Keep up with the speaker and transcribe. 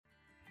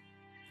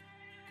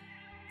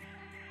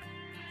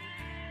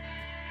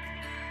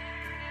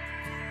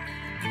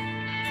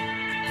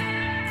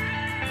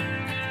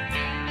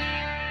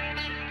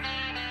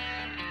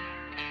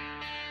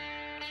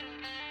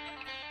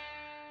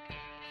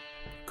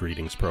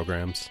Greetings,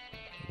 programs.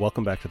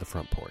 Welcome back to the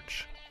Front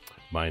Porch.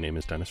 My name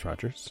is Dennis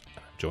Rogers,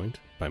 and I'm joined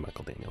by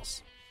Michael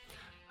Daniels.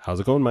 How's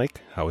it going, Mike?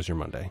 How was your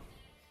Monday?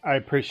 I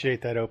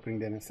appreciate that opening,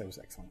 Dennis. That was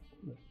excellent.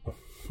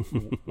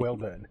 Well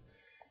done.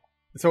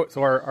 So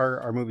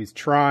our movie's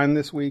Tron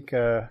this week,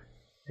 and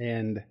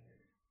you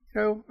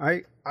know,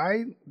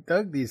 I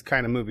dug these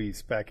kind of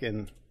movies back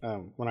in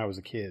when I was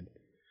a kid.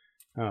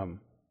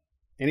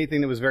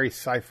 Anything that was very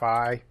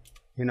sci-fi,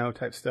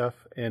 type stuff,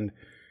 and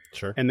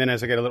Sure. And then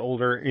as I got a little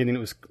older, anything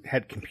that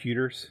had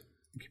computer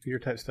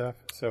type stuff.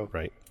 So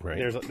right.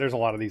 There's a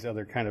lot of these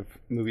other kind of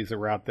movies that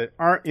were out that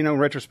aren't, in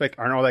retrospect,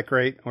 aren't all that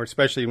great, or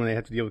especially when they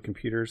have to deal with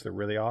computers, they're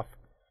really off.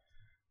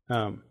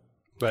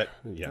 But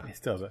yeah, it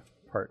still has a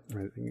part.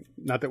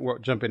 Not that we'll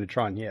jump into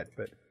Tron yet,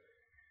 but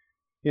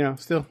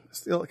still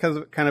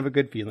kind of a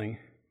good feeling.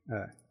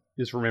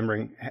 Just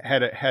remembering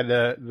had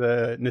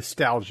the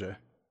nostalgia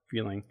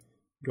feeling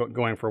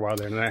going for a while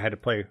there, and then I had to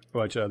play a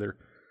bunch of other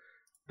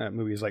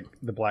movies like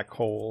The Black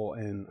Hole,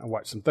 and I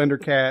watched some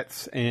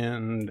Thundercats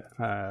and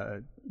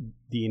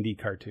D&D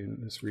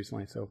cartoon this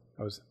recently, so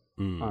I was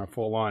on a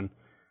full-on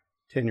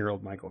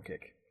 10-year-old Michael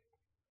kick.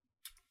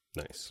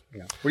 Nice.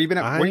 Yeah. What have you been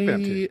up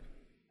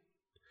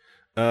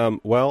to?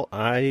 Well,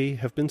 I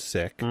have been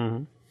sick.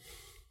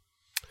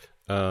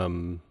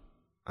 Mm-hmm.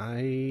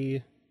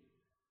 I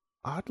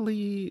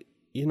oddly,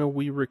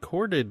 we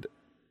recorded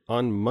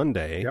on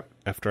Monday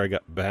after I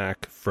got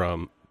back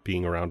from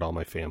being around all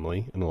my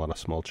family and a lot of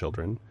small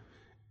children.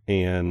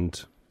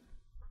 And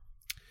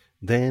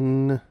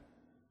then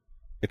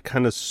it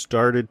kind of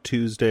started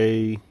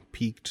Tuesday,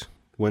 peaked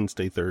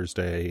Wednesday,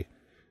 Thursday,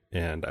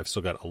 and I've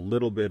still got a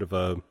little bit of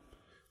a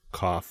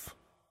cough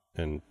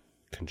and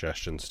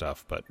congestion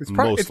stuff, but it's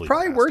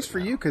probably worse for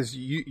you because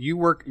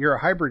you're a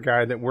hybrid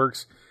guy that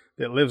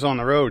lives on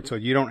the road, so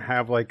you don't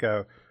have like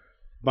a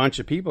bunch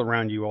of people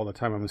around you all the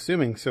time, I'm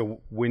assuming.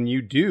 So when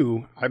you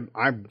do,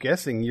 I'm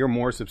guessing you're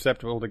more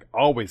susceptible to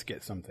always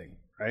get something,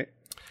 right?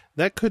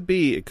 That could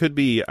be. It could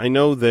be. I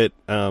know that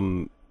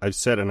I've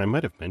said, and I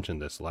might have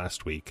mentioned this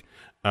last week,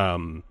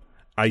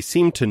 I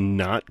seem to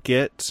not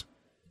get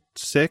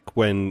sick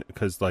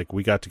because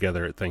we got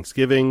together at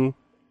Thanksgiving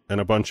and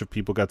a bunch of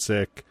people got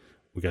sick.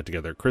 We got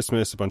together at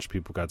Christmas, a bunch of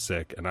people got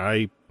sick, and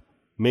I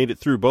made it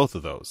through both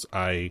of those.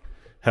 I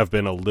have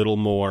been a little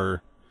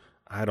more,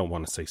 I don't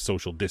want to say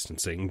social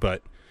distancing,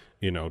 but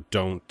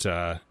don't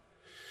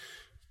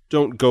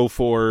go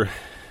for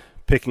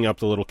picking up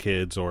the little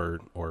kids or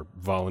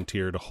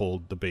volunteer to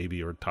hold the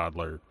baby or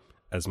toddler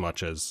as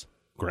much as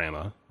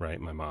grandma,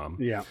 right? My mom.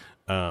 Yeah.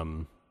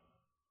 And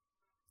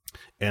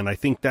I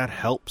think that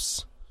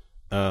helps.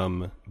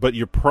 But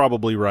you're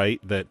probably right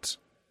that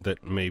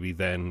maybe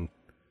then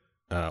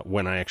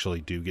when I actually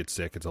do get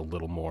sick, it's a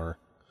little more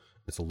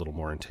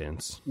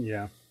intense.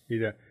 Yeah.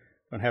 You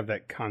don't have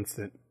that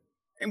constant.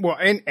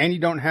 And you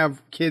don't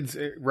have kids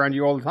around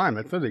you all the time.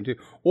 That's the thing too.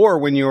 Or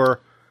when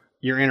you're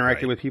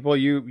interacting with people,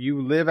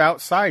 you live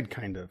outside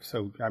kind of.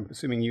 So I'm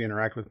assuming you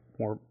interact with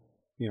more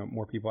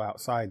people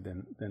outside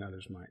than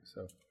others might.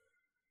 So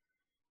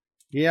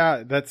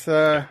yeah, that's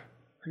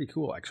pretty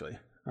cool actually.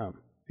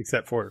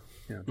 Except for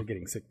the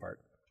getting sick part.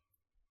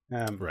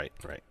 Right.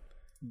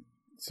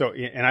 So,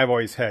 and I've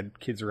always had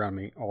kids around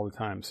me all the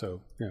time.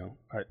 So,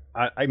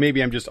 I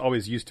maybe I'm just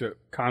always used to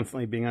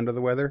constantly being under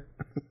the weather.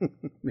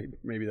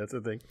 maybe that's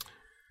the thing.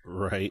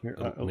 Right.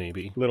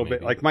 Maybe. A little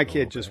bit. Like my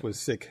kid just was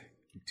sick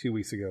 2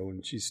 weeks ago,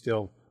 and she's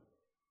still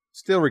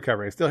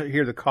recovering. I still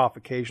hear the cough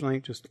occasionally,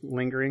 just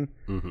lingering.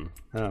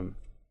 Mm-hmm.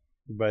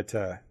 But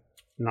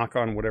knock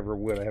on whatever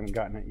wood, I haven't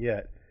gotten it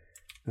yet.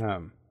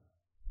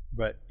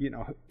 But,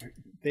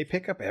 they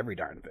pick up every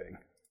darn thing.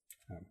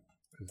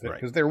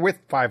 Because they're with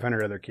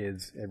 500 other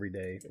kids every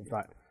day, if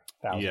not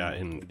thousands. Yeah,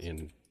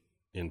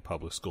 in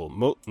public school,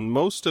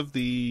 most of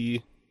I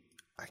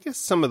guess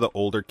some of the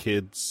older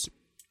kids,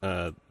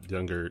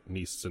 younger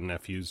nieces and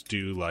nephews,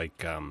 do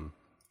like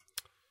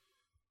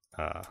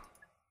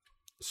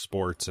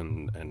sports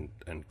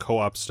and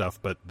co-op stuff,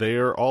 but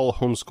they're all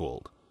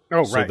homeschooled.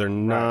 Oh, so they're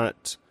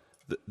not.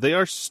 They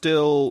are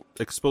still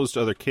exposed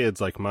to other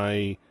kids. Like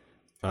my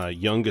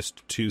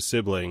youngest two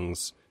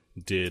siblings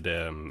did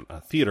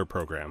a theater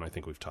program. I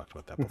think we've talked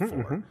about that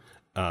before.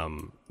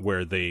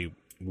 Where they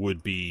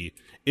would be,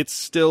 it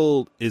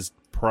still is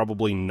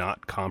probably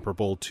not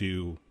comparable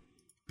to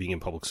being in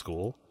public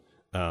school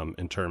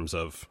in terms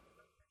of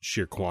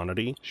sheer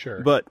quantity.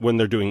 Sure. But when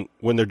they're doing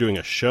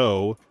a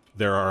show,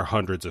 there are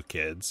hundreds of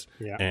kids.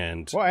 Yeah.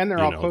 And they're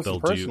all close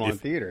and personal in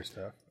theater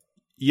stuff.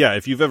 Yeah,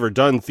 if you've ever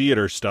done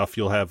theater stuff,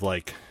 you'll have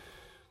the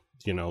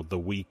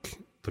week.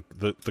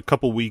 The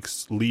couple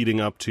weeks leading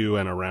up to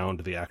and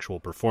around the actual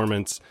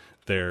performance,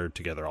 they're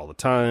together all the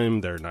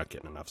time. They're not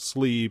getting enough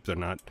sleep. They're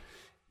not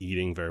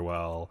eating very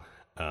well,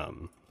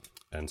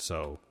 and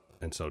so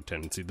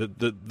tendency.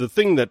 The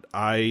thing that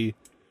I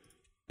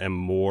am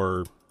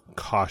more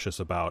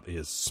cautious about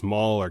is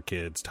smaller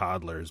kids,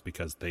 toddlers,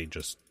 because they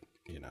just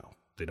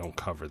they don't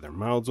cover their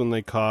mouths when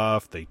they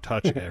cough. They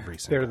touch every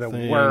single thing.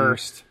 They're the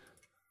worst.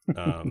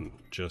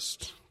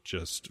 Just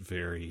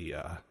very.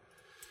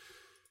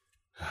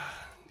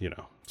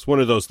 it's one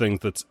of those things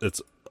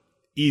it's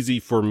easy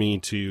for me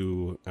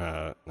to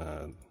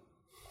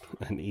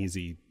an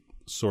easy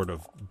sort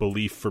of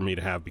belief for me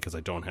to have because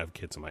I don't have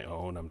kids of my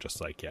own. I'm just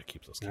like, yeah,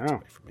 keep those kids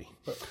away from me.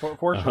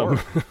 For sure.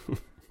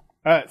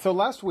 So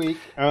last week,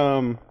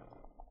 the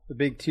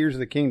big Tears of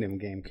the Kingdom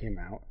game came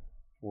out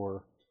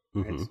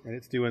and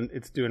it's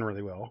doing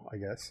really well, I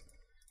guess.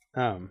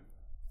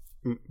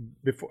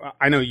 Before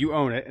I know you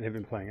own it and have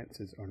been playing it. It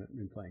says own it and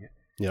been playing it.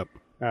 Yep.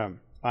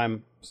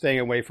 I'm staying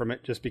away from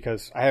it just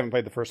because I haven't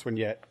played the first one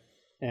yet,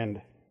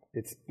 and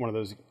it's one of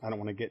those I don't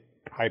want to get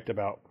hyped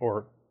about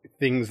or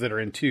things that are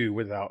in 2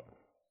 without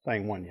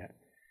playing 1 yet.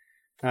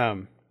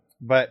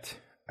 But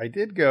I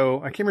did go.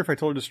 I can't remember if I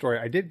told you the story.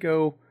 I did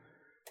go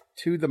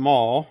to the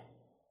mall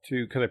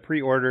because I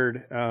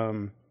pre-ordered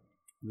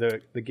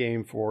the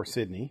game for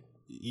Sydney.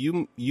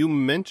 You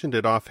mentioned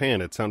it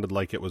offhand. It sounded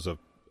like it was a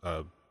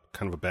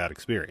kind of a bad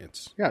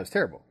experience. Yeah, it's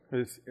terrible. It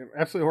was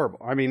absolutely horrible.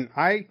 I mean,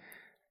 I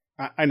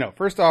know.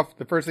 First off,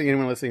 the first thing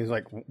anyone listening is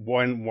like,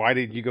 one, why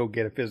did you go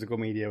get a physical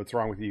media? What's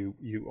wrong with you,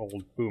 you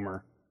old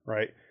boomer,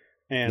 right?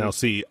 And now,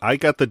 see, I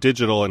got the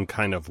digital and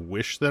kind of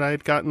wish that I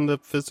had gotten the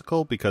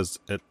physical because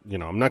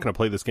I'm not going to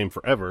play this game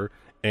forever,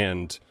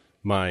 and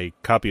my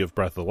copy of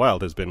Breath of the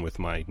Wild has been with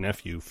my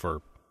nephew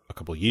for a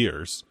couple of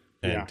years,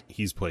 and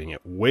he's playing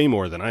it way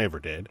more than I ever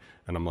did,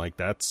 and I'm like,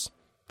 that's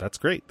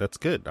great, that's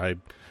good.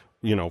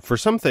 For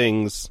some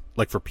things,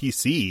 like for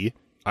PC,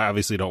 I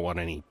obviously don't want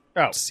any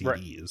CDs.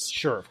 Right.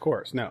 Sure, of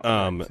course. No.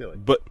 Silly.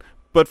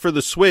 But for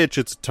the Switch,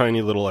 it's a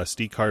tiny little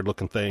SD card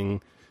looking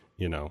thing.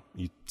 You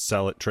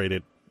sell it, trade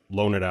it,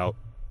 loan it out.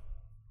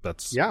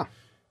 That's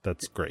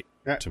great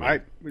to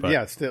me.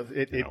 Still,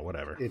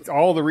 whatever. It's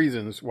all the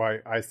reasons why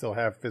I still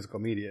have physical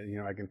media.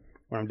 I can,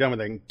 when I'm done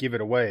with it, I can give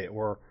it away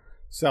or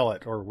sell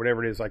it or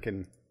whatever it is. I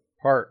can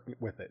part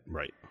with it.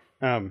 Right.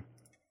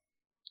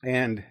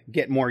 And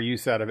get more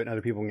use out of it, and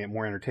other people can get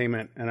more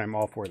entertainment, and I'm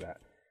all for that.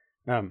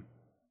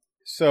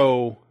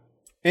 So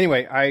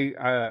anyway,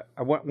 I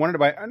wanted to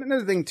buy.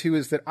 Another thing too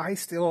is that I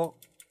still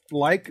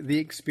like the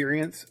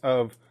experience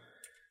of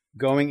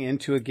going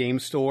into a game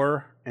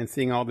store and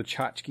seeing all the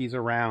tchotchkes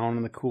around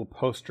and the cool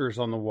posters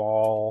on the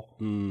wall,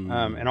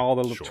 and all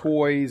the little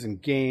toys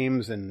and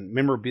games and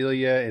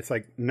memorabilia. It's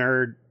like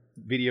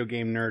video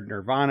game nerd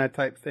Nirvana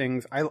type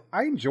things.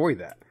 I enjoy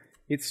that.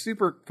 It's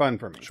super fun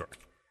for me. Sure.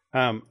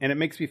 And it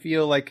makes me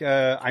feel like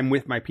I'm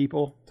with my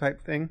people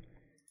type thing.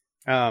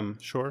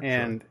 Sure.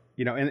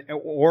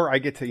 Or I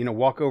get to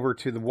walk over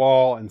to the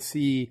wall and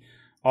see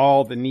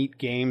all the neat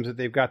games that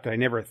they've got that I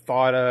never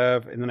thought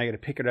of, and then I get to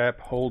pick it up,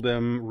 hold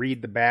them,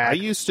 read the back. I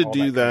used to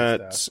do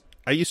that.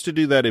 I used to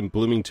do that in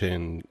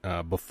Bloomington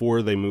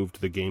before they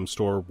moved the game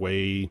store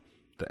way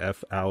the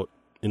F out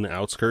in the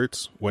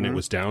outskirts when it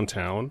was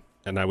downtown,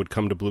 and I would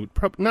come to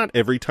Bloomington. Not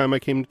every time I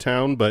came to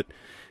town, but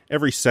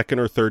every second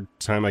or third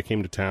time I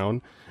came to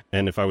town.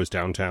 And if I was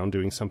downtown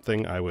doing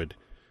something, I would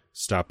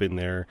stop in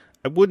there.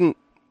 I wouldn't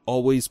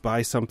always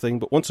buy something,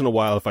 but once in a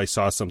while, if I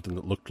saw something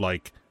that looked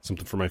like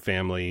something for my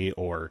family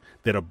or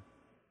that a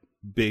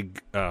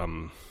big, a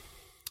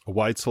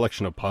wide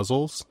selection of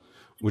puzzles.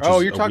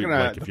 You're talking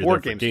about the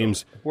board game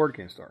games. The board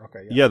game store.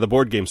 Okay. Yeah, the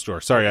board game store.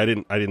 Sorry, I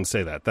didn't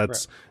say that.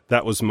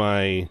 That was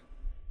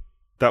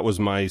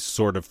my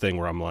sort of thing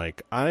where I'm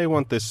like, I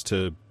want this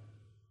to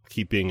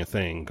keep being a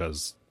thing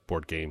because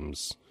board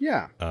games.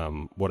 Yeah.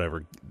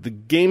 Whatever. The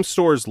game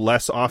stores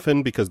less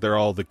often because they're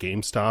all the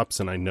GameStops,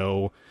 and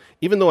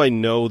even though I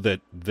know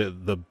that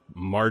the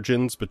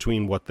margins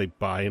between what they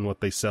buy and what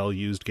they sell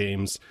used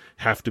games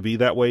have to be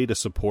that way to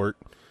support,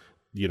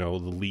 the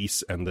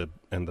lease and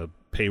the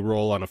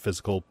payroll on a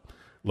physical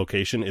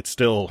location, it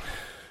still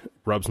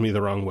rubs me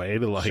the wrong way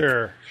to like,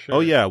 sure.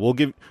 Oh yeah, we'll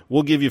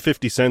give you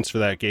 50 cents for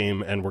that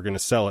game and we're going to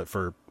sell it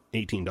for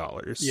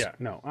 $18. Yeah,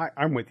 no,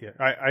 I'm with you.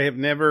 I have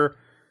never,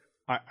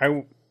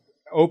 I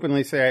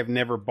openly say I've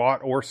never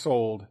bought or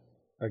sold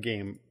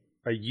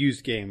a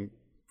used game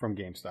from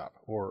GameStop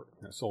or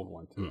sold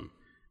one to them.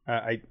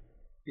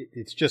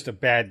 It's just a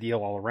bad deal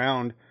all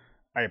around.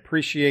 I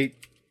appreciate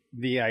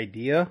the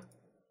idea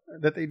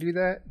that they do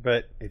that,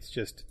 but it's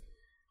just,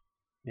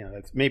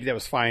 maybe that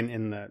was fine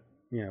in the,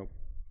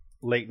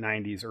 late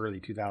 90s, early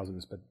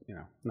 2000s, but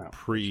no.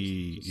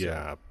 Pre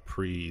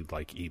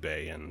like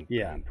eBay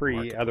and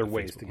pre other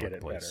ways to get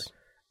it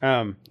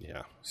better.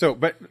 Yeah. So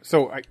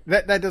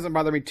that doesn't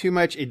bother me too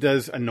much. It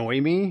does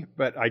annoy me,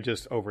 but I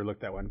just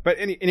overlooked that one. But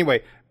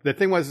anyway, the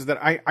thing is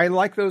that I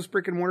like those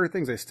brick and mortar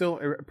things. I still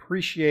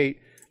appreciate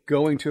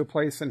going to a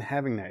place and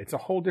having that. It's a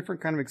whole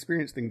different kind of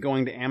experience than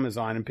going to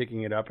Amazon and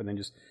picking it up and then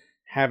just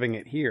having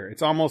it here.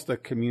 It's almost a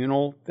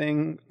communal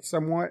thing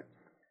somewhat.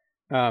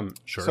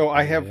 Sure. So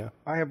I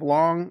have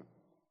long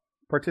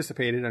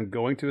participated in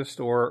going to a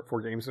store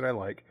for games that I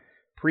like,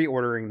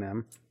 pre-ordering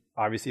them.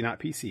 Obviously not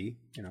PC,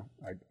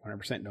 I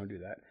 100% don't do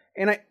that.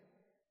 And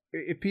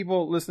if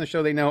people listen to the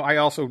show, they know I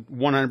also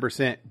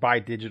 100% buy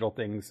digital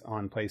things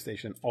on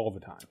PlayStation all the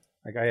time.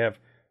 Like I have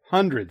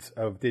hundreds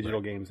of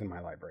digital games in my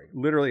library,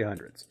 literally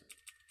hundreds.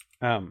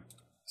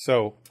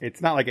 So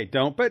it's not like I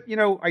don't, but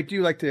I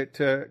do like to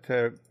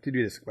do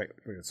this. Wait,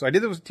 so I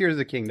did this with Tears of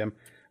the Kingdom.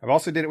 I've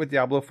also did it with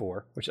Diablo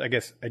 4, which I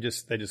guess that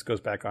just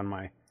goes back on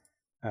my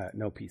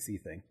no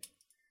PC thing.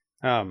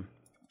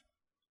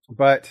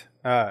 But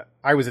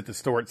I was at the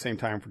store at the same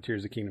time for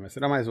Tears of the Kingdom. I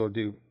said I might as well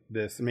do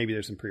this, and maybe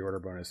there's some pre-order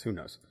bonus. Who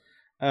knows?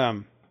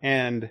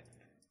 And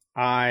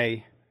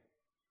I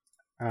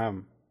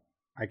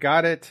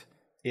got it.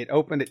 It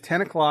opened at 10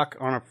 o'clock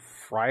on a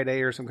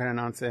Friday or some kind of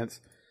nonsense.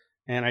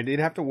 And I did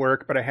have to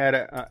work, but I had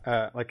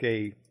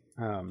a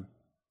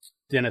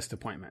dentist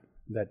appointment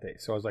that day.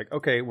 So I was like,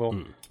 okay,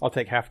 well, I'll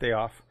take half day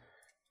off.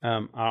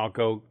 I'll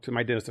go to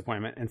my dentist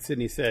appointment. And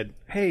Sydney said,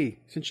 hey,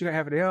 since you got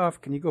half a day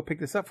off, can you go pick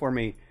this up for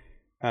me?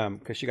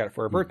 Because she got it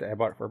for her birthday. I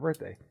bought it for her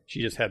birthday.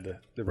 She just had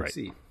the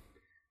receipt. Right.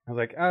 I was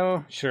like,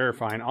 oh, sure,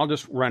 fine. I'll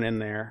just run in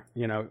there,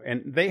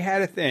 And they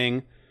had a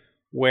thing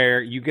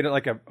where you get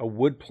like a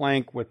wood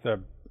plank with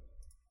a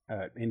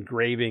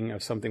engraving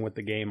of something with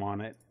the game on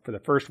it for the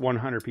first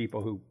 100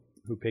 people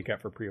who pick up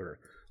for pre-order,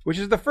 which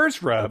is the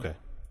first rub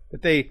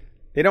that they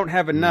don't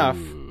have enough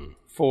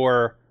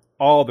for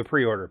all the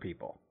pre-order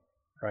people,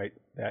 right?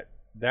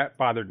 That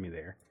bothered me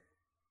there.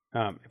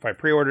 If I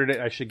pre-ordered it,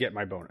 I should get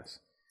my bonus.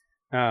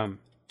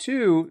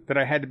 2, that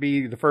I had to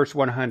be the first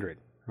 100,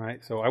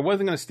 right? So I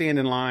wasn't going to stand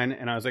in line,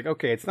 and I was like,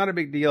 okay, it's not a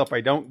big deal if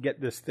I don't get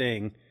this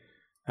thing.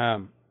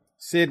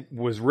 Sid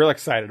was real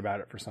excited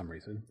about it for some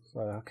reason. So,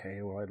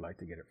 okay, well, I'd like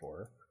to get it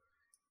for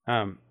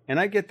her. And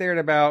I get there at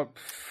about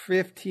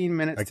 15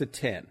 minutes to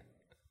 10,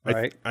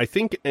 right? I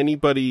think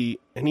anybody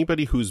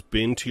who's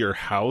been to your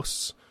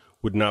house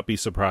would not be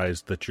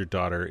surprised that your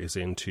daughter is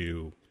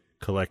into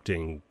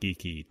collecting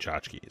geeky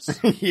tchotchkes.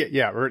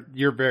 yeah,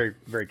 you're very,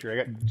 very true. I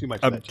got too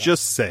much of that. I'm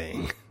just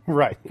saying.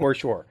 Right, for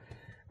sure.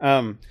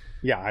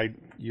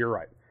 You're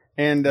right.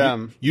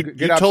 And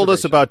you told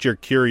us about your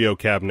curio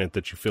cabinet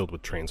that you filled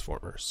with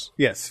Transformers.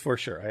 Yes, for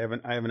sure.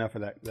 I have enough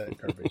of that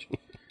garbage.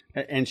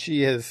 And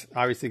she has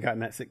obviously gotten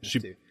that sickness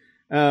too.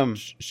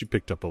 She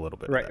picked up a little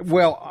bit. Right.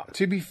 Well,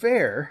 to be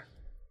fair,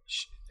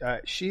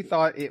 she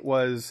thought it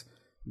was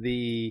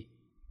the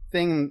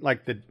thing,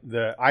 like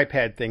the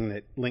iPad thing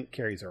that Link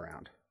carries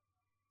around.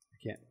 I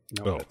can't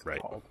know what it's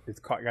called. It's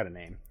got a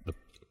name.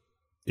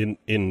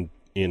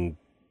 In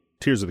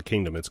Tears of the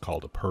Kingdom, it's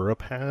called a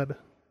Purapad.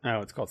 Oh,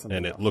 it's called something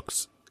and else. It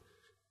looks...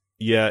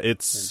 Yeah,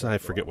 it's... I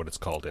forget what it's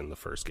called in the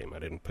first game. I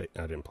didn't play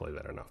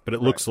that enough. But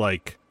it looks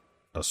like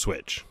a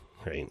Switch,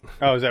 right?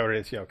 Oh, is that what it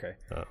is? Yeah, okay.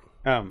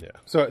 Yeah.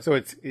 So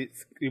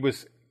it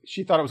was...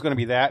 She thought it was going to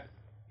be that.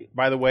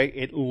 By the way,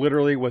 it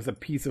literally was a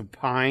piece of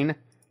pine,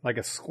 like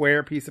a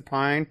square piece of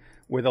pine,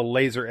 with a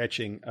laser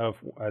etching of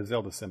a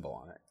Zelda symbol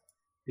on it.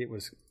 It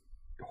was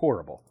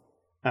horrible.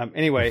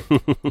 Anyway,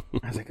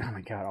 I was like, oh my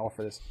God, all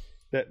for this.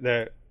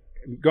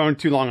 Going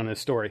too long on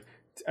this story.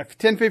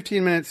 10,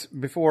 15 minutes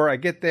before I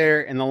get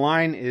there, and the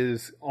line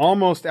is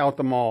almost out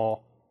the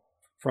mall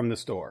from the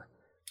store.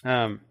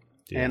 And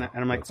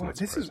I'm like,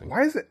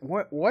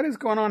 what is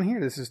going on here?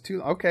 This is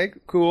too, okay,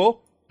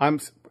 cool. I'm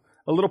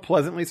a little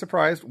pleasantly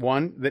surprised.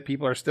 One, that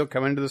people are still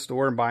coming to the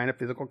store and buying a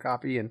physical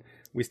copy, and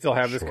we still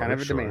have this kind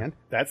of a demand.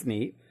 That's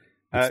neat.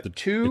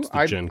 Two, it's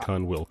the Gen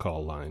Con will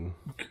call line.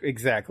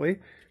 Exactly.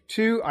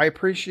 2, I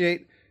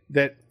appreciate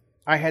that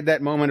I had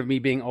that moment of me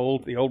being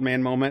old, the old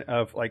man moment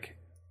of like,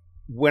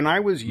 when I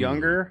was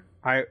younger,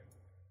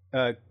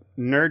 nerddom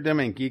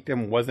and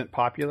geekdom wasn't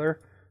popular,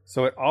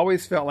 so it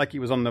always felt like it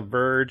was on the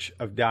verge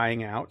of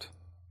dying out.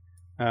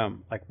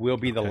 Like we'll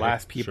be the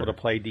last people to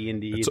play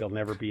D&D. There'll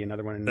never be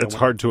another one. It's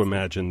hard to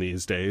imagine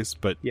these days,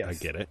 but yes. I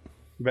get it.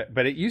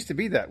 But it used to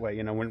be that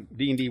way, when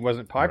D&D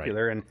wasn't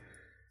popular, and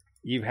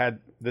you've had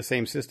the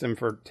same system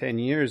for 10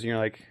 years, and you're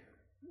like,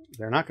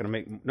 they're not going to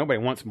make. Nobody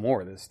wants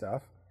more of this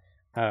stuff,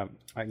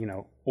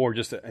 or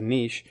just a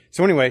niche.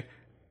 So anyway.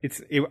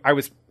 I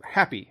was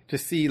happy to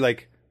see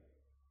like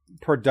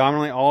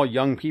predominantly all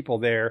young people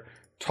there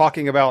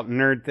talking about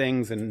nerd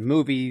things and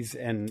movies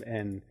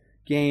and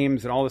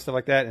games and all this stuff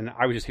like that. And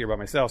I was just here by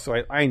myself.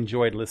 So I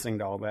enjoyed listening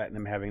to all that and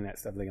them having that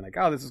stuff, thinking like,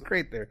 oh, this is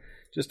great. They're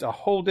just a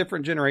whole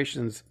different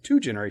two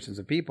generations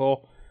of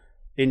people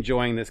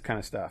enjoying this kind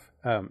of stuff.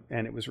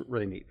 And it was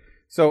really neat.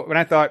 So when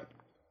I thought,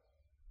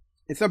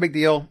 it's no big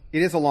deal.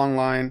 It is a long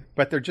line,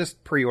 but they're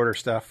just pre-order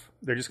stuff.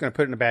 They're just going to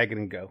put it in a bag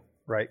and go,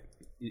 right?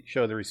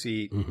 Show the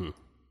receipt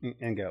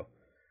and go.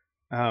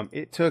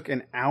 It took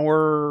an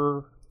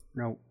hour.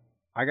 No,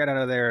 I got out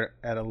of there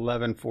at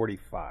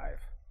 11:45.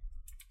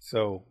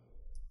 So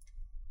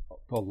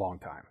a long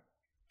time.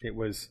 It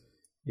was,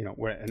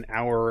 an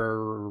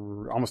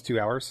hour, almost 2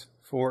 hours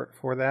for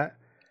that.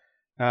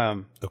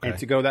 And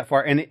to go that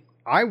far, and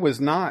I was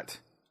not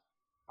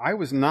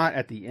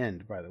at the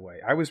end. By the way,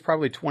 I was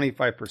probably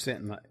 25%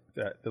 in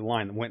the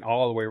line that went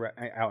all the way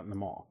out in the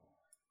mall,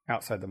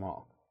 outside the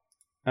mall.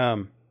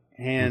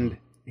 And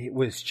it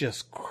was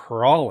just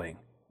crawling,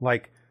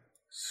 like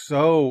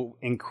so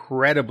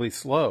incredibly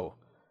slow.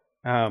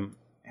 And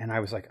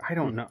I was like, I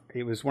don't know.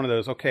 It was one of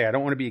those, okay, I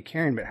don't want to be a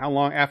Karen, but how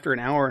long after an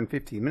hour and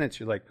 15 minutes,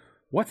 you're like,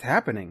 what's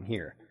happening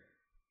here?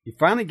 You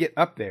finally get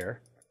up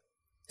there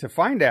to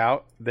find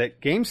out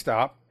that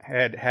GameStop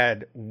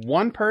had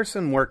one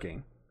person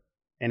working,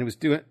 and it was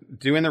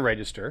doing the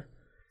register.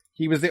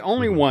 He was the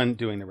only one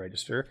doing the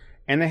register,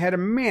 and they had a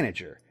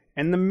manager.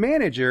 And the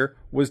manager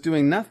was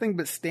doing nothing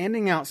but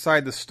standing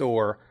outside the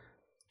store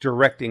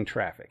directing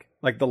traffic.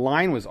 Like, the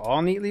line was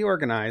all neatly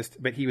organized,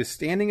 but he was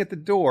standing at the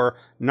door,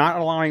 not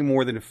allowing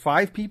more than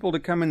 5 people to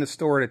come in the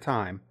store at a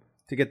time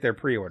to get their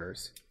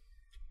pre-orders.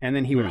 And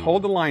then he would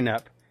hold the line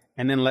up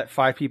and then let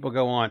 5 people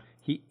go on.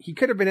 He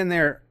could have been in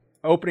there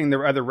opening the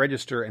other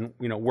register and,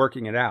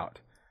 working it out.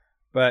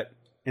 But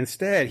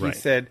instead he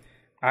said,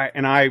 I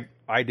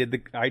did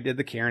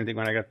the Karen thing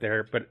when I got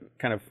there, but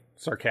kind of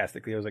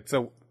sarcastically. I was like,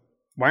 "So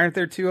why aren't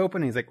there 2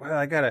 open?" He's like, "Well,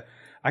 I got it."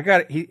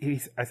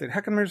 I said,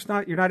 "How come you're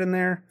not in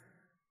there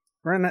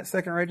running that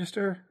second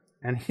register?"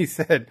 And he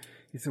said,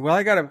 "Well,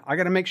 I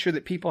gotta make sure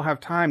that people have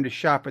time to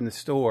shop in the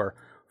store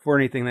for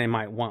anything they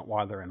might want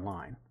while they're in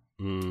line."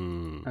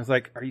 I was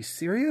like, "Are you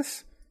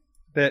serious?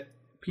 That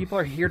people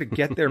are here to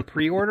get their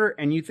pre-order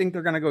and you think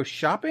they're going to go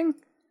shopping?"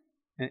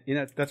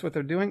 And that's what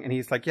they're doing. And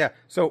he's like, "Yeah."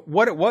 So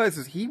what it was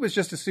is he was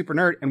just a super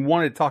nerd and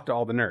wanted to talk to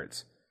all the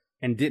nerds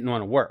and didn't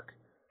want to work.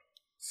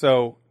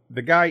 So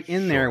the guy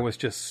in there was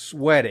just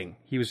sweating.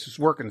 He was just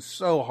working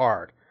so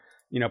hard,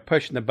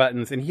 pushing the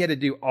buttons, and he had to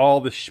do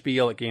all the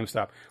spiel at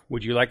GameStop.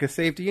 Would you like a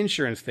safety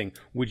insurance thing?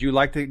 Would you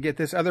like to get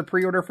this other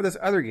pre-order for this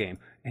other game?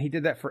 And he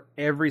did that for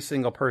every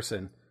single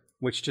person,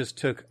 which just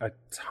took a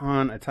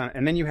ton.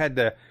 And then you had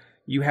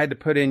to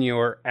put in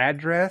your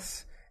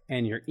address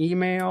and your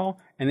email,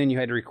 and then you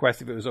had to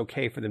request if it was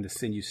okay for them to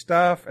send you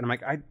stuff. And I'm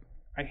like,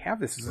 I have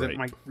this as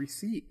my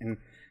receipt. And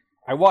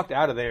I walked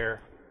out of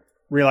there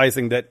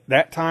realizing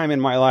that time in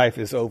my life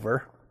is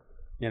over.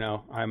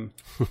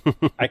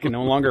 I can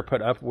no longer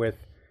put up with.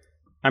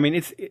 I mean,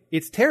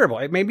 it's terrible.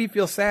 It made me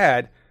feel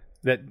sad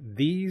that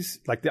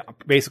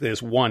basically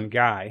this one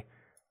guy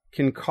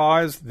can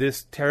cause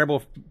this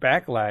terrible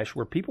backlash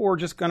where people were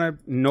just going to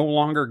no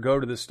longer go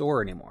to the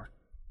store anymore.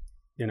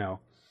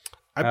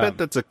 I bet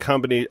that's a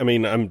combination. I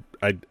mean,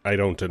 I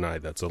don't deny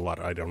that's a lot.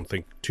 I don't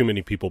think too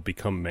many people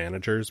become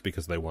managers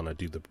because they want to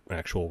do the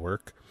actual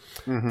work.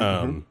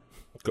 Go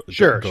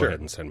ahead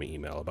and send me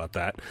email about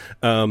that.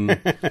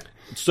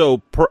 So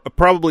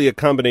probably a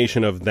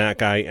combination of that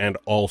guy and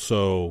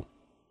also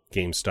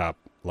GameStop,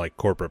 like,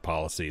 corporate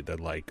policy that,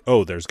 like,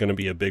 oh, there's going to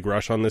be a big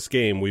rush on this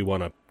game. We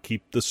want to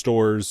keep the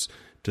stores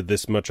to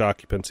this much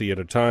occupancy at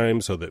a time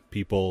so that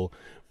people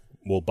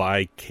will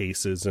buy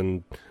cases,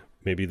 and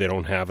maybe they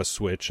don't have a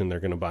Switch and they're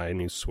going to buy a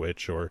new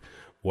Switch or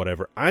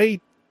whatever. I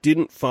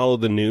didn't follow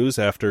the news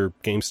after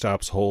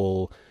GameStop's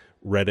whole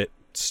Reddit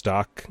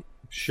stock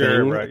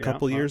thing a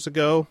couple years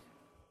ago,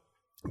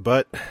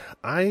 but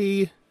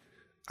I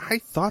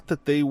thought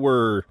that they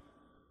were,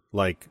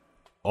 like,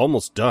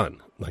 almost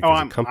done. Like,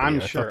 as a company,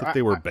 I'm I sure. thought that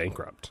they were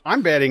bankrupt.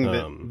 I'm betting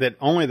that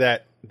only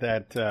that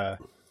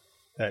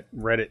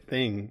Reddit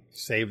thing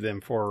saved them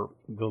for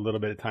the little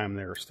bit of time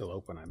they were still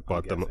open.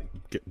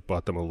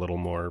 Bought them a little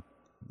more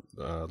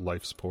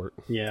life support.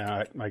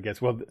 Yeah, I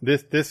guess. Well,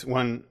 this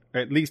one,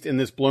 at least in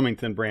this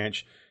Bloomington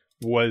branch,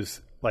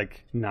 was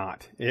like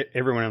not.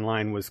 Everyone in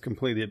line was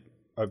completely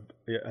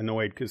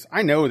annoyed because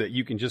I know that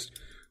you can just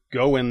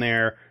go in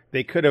there.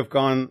 They could have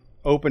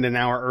opened an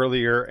hour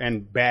earlier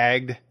and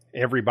bagged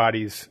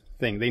everybody's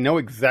thing. They know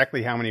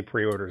exactly how many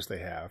pre-orders they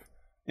have.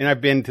 And I've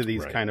been to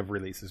these kind of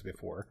releases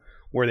before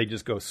where they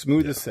just go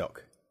smooth as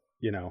silk,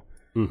 You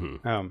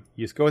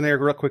just go in there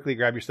real quickly,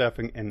 grab your stuff,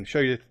 and show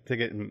you the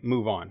ticket and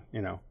move on,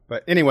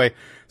 But anyway,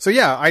 so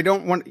yeah, I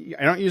don't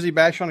usually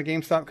bash on a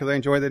GameStop because I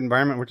enjoy the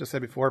environment, which I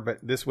said before, but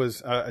this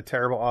was a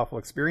terrible, awful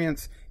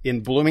experience.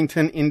 In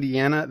Bloomington,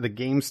 Indiana, the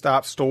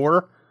GameStop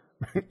store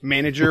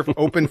manager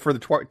opened for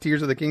the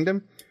Tears of the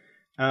Kingdom.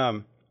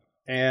 You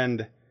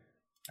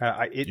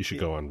should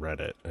go on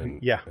Reddit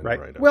and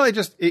right. Well,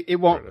 it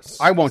won't.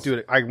 I won't do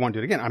it. I won't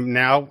do it again. I'm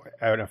now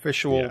an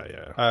official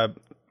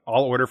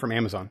all order from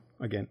Amazon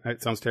again.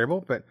 It sounds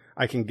terrible, but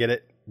I can get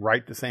it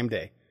right the same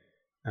day.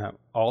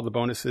 All the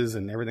bonuses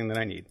and everything that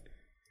I need,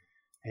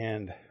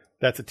 and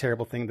that's a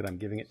terrible thing that I'm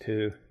giving it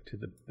to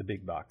the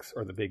big box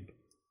or the big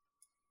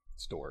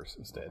stores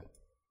instead.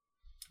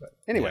 But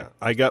anyway,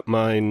 I got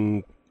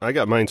mine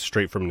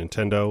straight from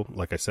Nintendo,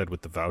 like I said,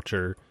 with the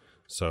voucher.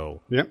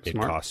 So it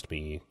cost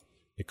me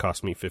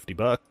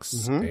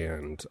 $50,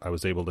 and I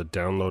was able to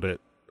download it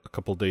a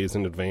couple days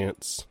in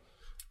advance.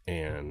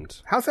 And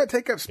how's that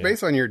take up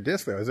space on your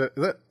disc, though? Is it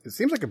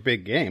seems like a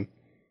big game.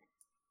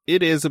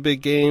 It is a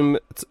big game.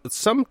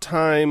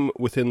 Sometime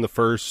within the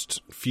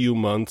first few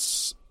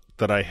months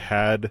that I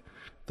had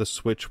the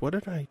Switch, what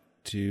did I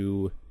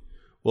do?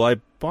 Well, I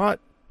bought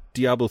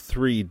Diablo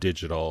 3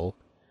 digital,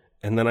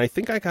 and then I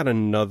think I got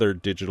another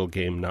digital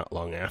game not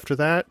long after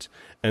that.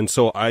 And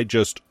so I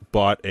just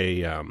bought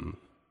a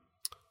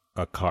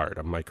card,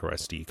 a micro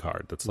SD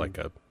card that's like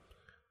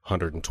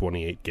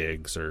 128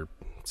 gigs or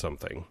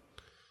something.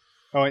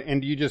 Oh,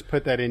 and do you just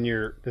put that in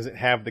does it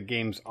have the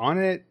games on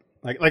it?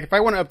 Like if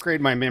I want to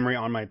upgrade my memory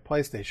on my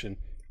PlayStation,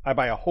 I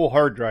buy a whole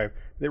hard drive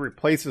that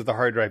replaces the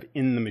hard drive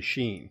in the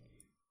machine.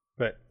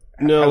 But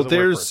No,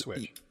 there's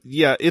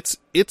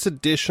it's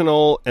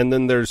additional, and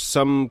then there's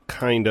some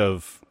kind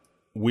of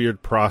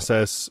weird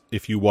process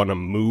if you want to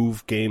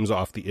move games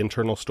off the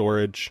internal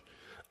storage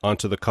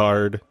onto the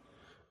card,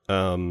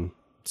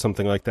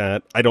 something like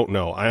that. I don't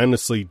know. I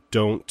honestly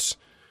don't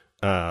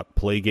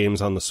play games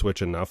on the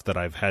Switch enough that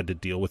I've had to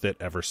deal with it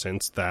ever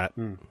since that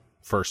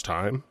first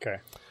time.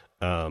 Okay.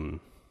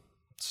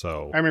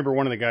 So I remember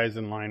one of the guys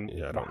in line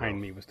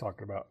behind me was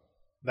talking about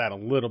that a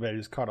little bit. I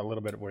just caught a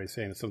little bit of what he's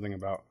saying. It's something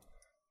about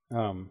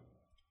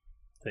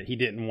that he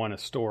didn't want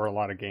to store a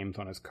lot of games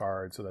on his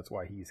card, so that's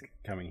why he's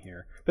coming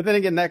here. But then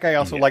again, that guy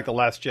also liked The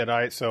Last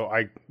Jedi, so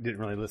I didn't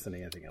really listen to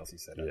anything else he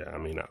said. Yeah, I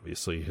mean,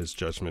 obviously his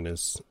judgment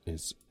is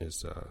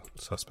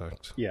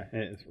suspect. Yeah,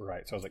 it's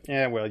right. So I was like,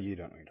 yeah, well, you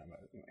don't know what you're talking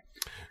about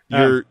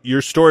anyway.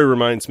 Your story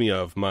reminds me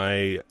of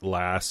my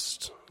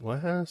last. I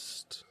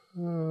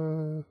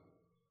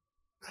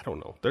don't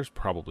know. There's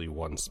probably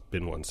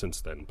been one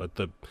since then, but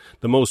the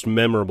most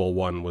memorable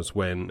one was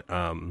when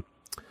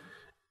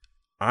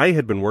I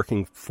had been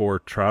working for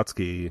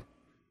Trotsky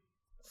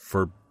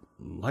for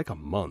like a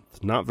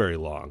month, not very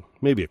long,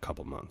 maybe a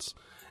couple months,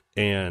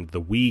 and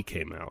the Wii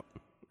came out.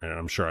 And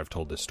I'm sure I've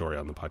told this story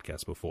on the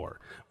podcast before,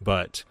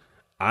 but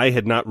I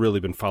had not really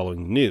been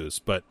following the news.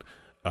 But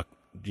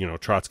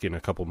Trotsky and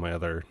a couple of my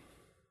other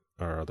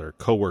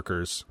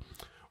coworkers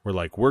were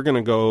like, "We're going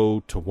to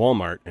go to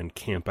Walmart and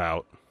camp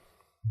out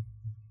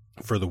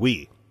for the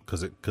Wii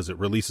because it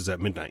releases at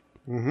midnight."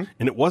 Mm-hmm.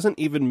 And it wasn't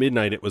even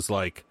midnight; it was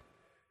like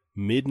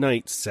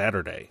midnight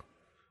Saturday.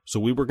 So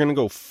we were going to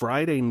go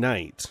Friday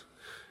night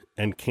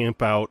and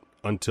camp out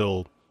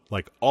until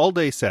like all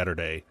day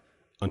Saturday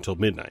until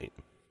midnight.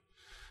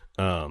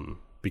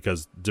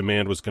 Because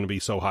demand was going to be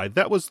so high.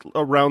 That was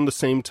around the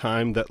same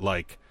time that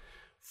like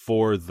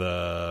for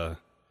the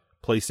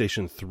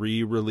PlayStation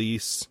 3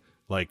 release,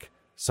 like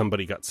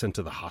somebody got sent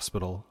to the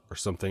hospital or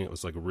something. It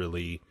was like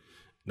really,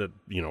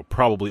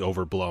 probably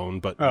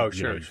overblown, but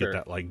you get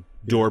that like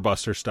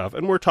doorbuster stuff.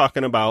 And we're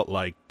talking about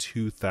like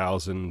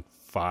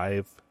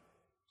 2005,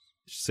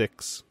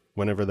 6,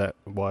 whenever that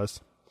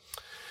was.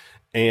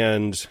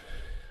 And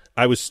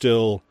I was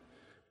still,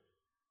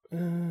 I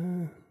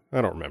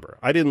don't remember.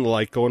 I didn't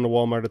like going to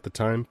Walmart at the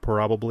time,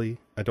 probably.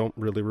 I don't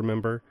really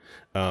remember.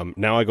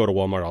 Now I go to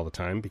Walmart all the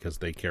time because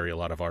they carry a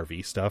lot of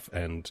RV stuff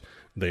and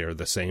they are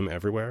the same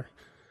everywhere.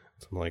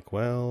 So I'm like,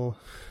 well,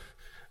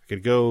 I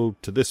could go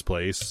to this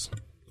place,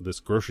 this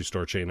grocery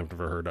store chain I've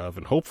never heard of,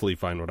 and hopefully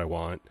find what I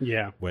want.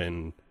 Yeah.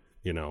 When,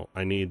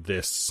 I need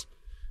this,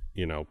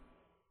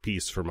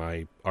 piece for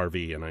my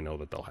RV and I know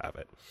that they'll have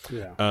it.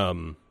 Yeah.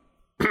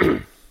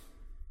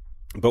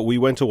 But we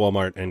went to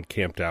Walmart and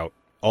camped out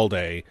all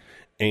day.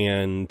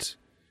 And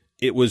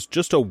it was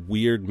just a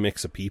weird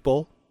mix of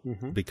people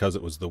because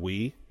it was the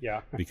Wii. Yeah.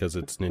 Because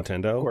it's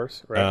Nintendo. Of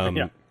course.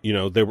 Right.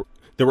 Yeah. There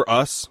were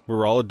us. We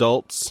were all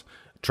adults.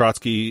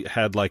 Trotsky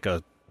had like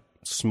a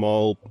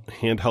small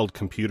handheld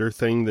computer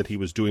thing that he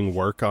was doing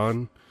work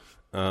on.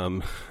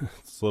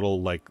 This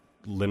little like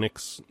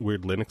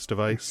weird Linux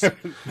device.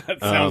 That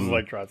sounds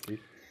like Trotsky.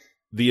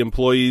 The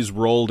employees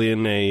rolled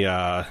in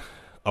a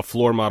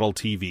floor model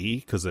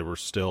TV because they were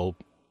still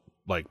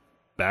like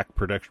back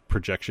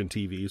projection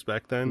TVs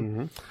back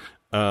then.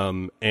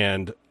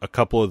 And a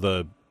couple of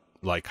the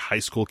like high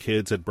school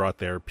kids had brought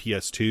their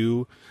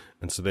PS2,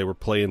 and so they were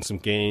playing some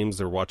games.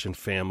 They were watching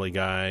Family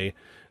Guy.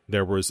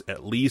 There was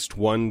at least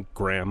one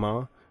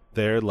grandma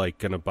there like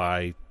gonna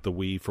buy the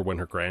Wii for when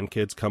her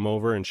grandkids come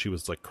over, and she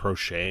was like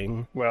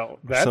crocheting. Well,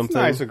 that's something.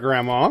 Nice of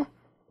grandma.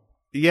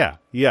 Yeah.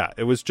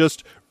 It was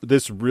just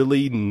this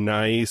really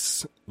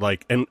nice,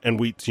 like, and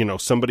we,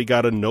 somebody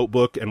got a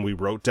notebook and we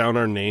wrote down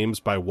our names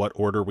by what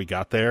order we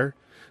got there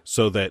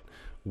so that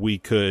we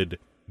could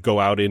go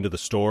out into the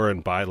store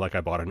and buy, like, I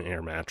bought an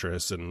air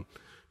mattress and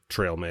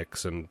trail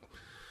mix and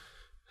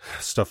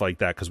stuff like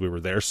that because we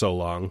were there so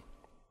long.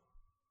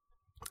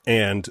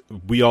 And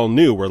we all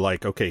knew, we're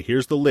like, okay,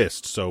 here's the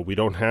list. So we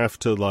don't have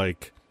to,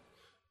 like,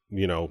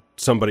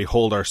 somebody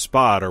hold our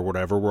spot or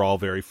whatever. We're all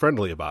very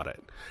friendly about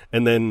it.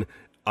 And then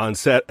on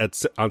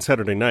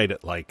Saturday night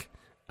at like,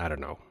 I don't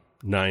know,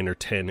 9 or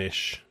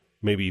 10-ish,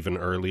 maybe even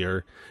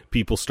earlier,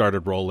 people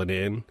started rolling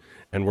in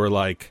and we're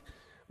like,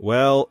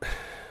 well,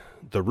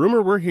 the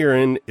rumor we're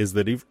hearing is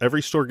that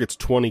every store gets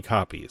 20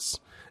 copies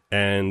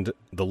and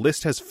the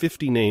list has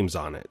 50 names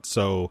on it.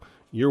 So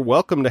you're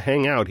welcome to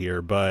hang out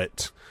here,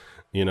 but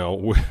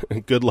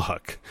good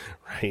luck,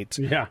 right?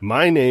 Yeah.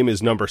 My name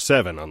is number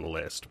 7 on the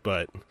list,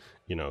 but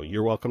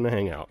you're welcome to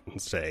hang out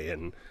and stay.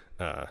 And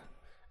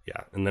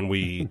and then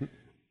we,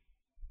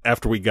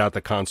 after we got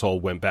the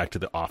console, went back to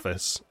the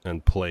office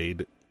and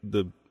played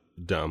the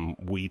dumb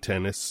Wii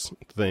tennis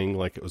thing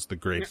like it was the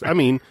greatest. I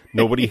mean,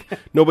 nobody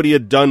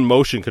had done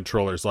motion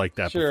controllers like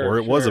that before.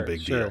 It was a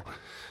big deal.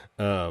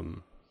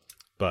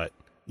 But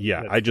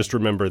yeah, I just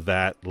remember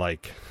that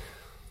like,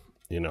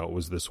 it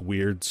was this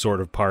weird sort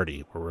of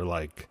party where we're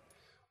like,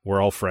 we're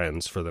all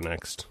friends for the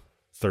next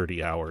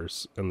 30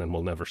 hours and then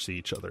we'll never see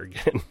each other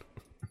again.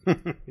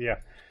 Yeah.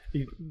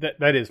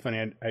 That is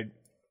funny. I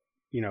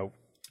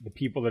the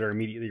people that are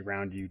immediately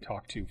around you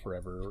talk to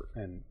forever,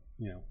 and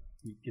you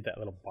get that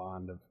little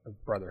bond of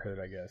brotherhood,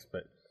 I guess.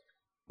 But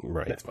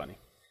that's funny.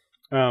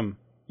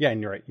 Yeah,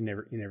 and you're right.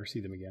 You never see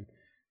them again.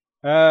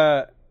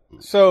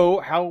 So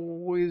how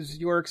was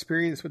your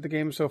experience with the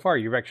game so far?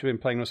 You've actually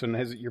been playing this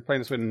one. You're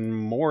playing this one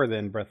more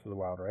than Breath of the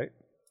Wild, right?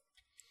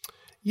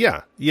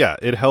 Yeah.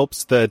 It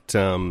helps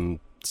that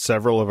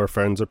several of our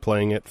friends are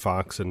playing it.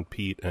 Fox and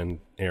Pete and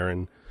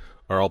Aaron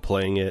are all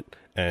playing it,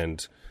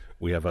 and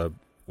we have a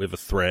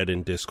thread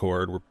in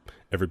Discord where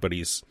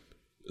everybody's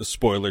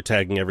spoiler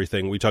tagging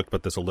everything. We talked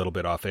about this a little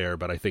bit off air,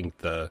 but I think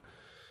I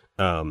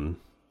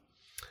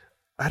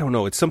don't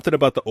know, it's something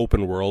about the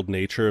open world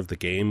nature of the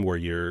game where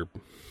you're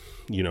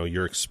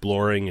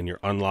exploring and you're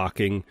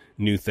unlocking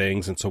new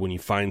things, and so when you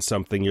find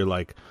something, you're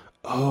like,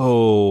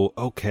 oh,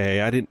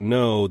 okay, I didn't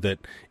know that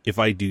if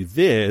I do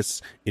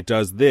this, it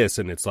does this,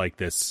 and it's like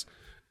this,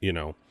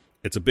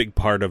 it's a big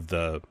part of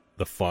the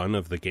fun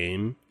of the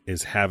game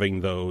is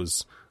having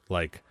those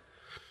like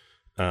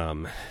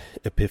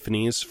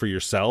epiphanies for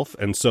yourself.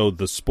 And so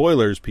the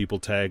spoilers people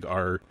tag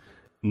are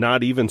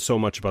not even so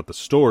much about the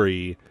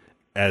story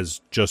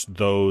as just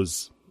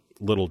those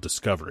little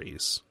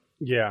discoveries.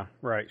 Yeah,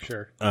 right,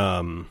 sure.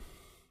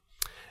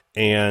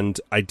 And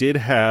I did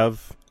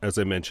have, as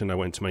I mentioned, I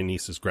went to my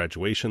niece's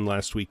graduation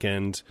last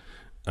weekend,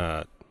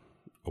 over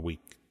a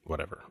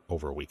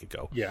week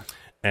ago. Yeah.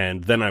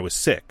 And then I was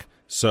sick.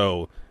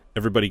 So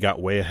everybody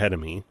got way ahead of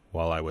me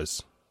while I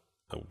was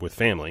with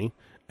family.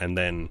 And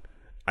then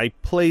I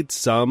played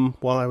some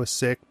while I was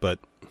sick, but,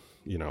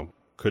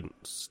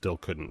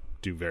 couldn't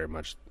do very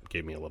much.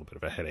 Gave me a little bit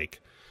of a headache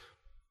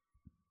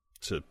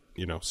to,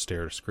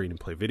 stare at a screen and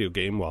play video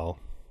game while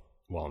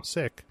I'm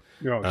sick.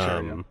 Oh,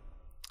 sure, yeah.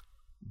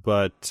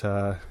 But,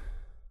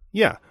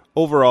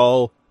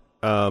 overall,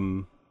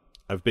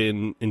 I've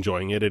been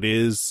enjoying it. It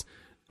is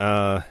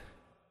a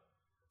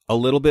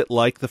little bit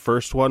like the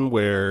first one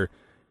where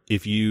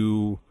if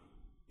you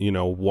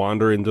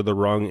wander into the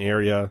wrong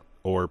area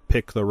or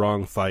pick the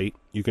wrong fight,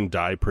 you can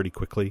die pretty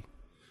quickly.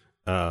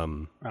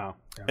 And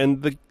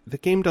the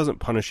game doesn't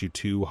punish you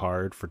too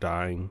hard for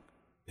dying.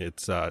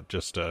 It's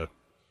just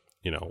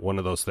one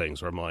of those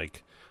things where I'm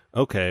like,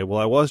 okay, well,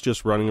 I was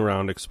just running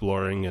around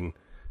exploring and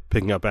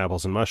picking up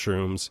apples and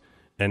mushrooms,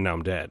 and now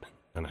I'm dead,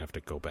 and I have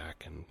to go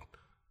back and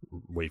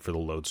wait for the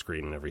load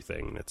screen and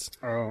everything. It's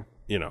but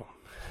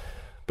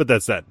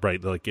that's that,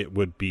 right? Like, it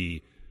would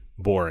be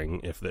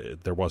boring if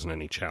there wasn't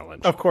any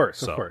challenge. Of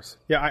course.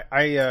 Yeah,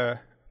 I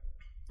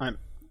don't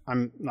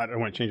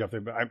want to change off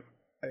there, but I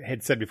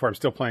had said before I'm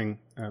still playing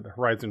the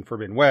Horizon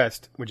Forbidden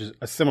West, which is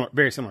a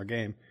very similar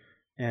game,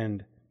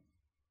 and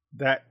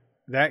that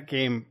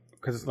game,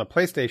 because it's on the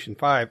PlayStation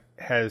 5,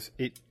 has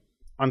it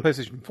on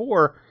PlayStation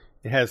 4.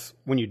 It has,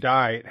 when you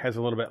die, it has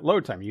a little bit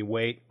load time. You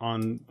wait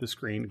on the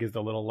screen, it gives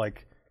the little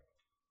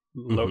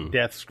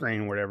death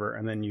screen, or whatever,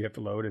 and then you have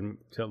to load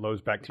until it loads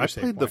back to your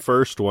save point. I played the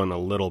first one a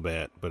little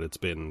bit, but it's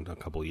been a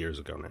couple years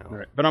ago now.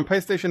 Right. But on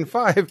PlayStation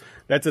 5,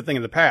 that's a thing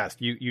of the past.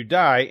 You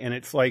die, and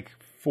it's like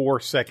 4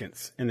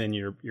 seconds, and then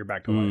you're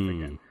back to life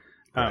again.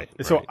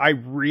 So I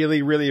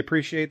really, really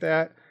appreciate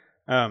that.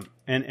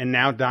 And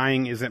now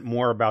dying isn't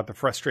more about the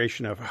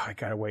frustration of, I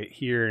gotta wait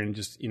here and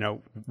just,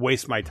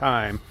 waste my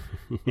time.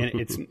 And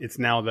it's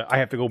now that I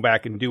have to go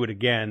back and do it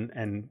again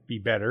and be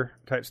better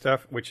type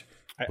stuff, which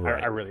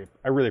I really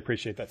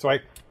appreciate that. So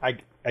I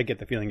get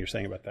the feeling you're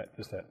saying about that,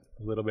 just that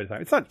little bit of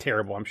time. It's not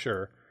terrible, I'm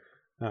sure.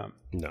 No.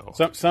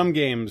 Some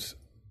games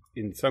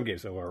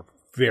though are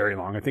very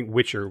long. I think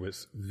Witcher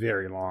was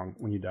very long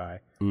when you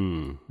die. I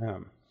don't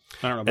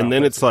know. And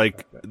then it's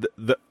like,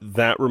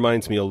 that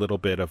reminds me a little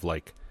bit of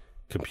like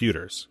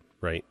computers,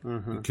 right?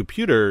 Mm-hmm. The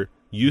computer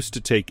used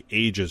to take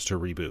ages to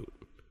reboot,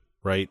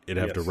 right? It'd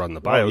have to run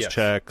the BIOS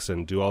checks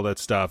and do all that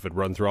stuff. It'd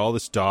run through all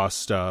this DOS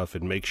stuff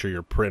and make sure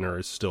your printer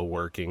is still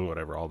working,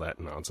 whatever, all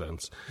that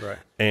nonsense. Right.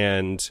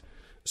 And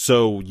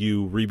so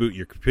you reboot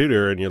your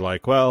computer and you're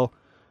like, well,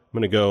 I'm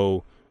going to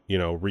go,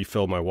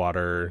 refill my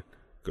water,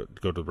 go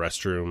to the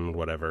restroom,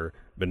 whatever.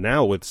 But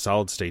now with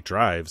solid state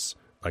drives,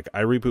 like,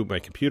 I reboot my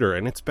computer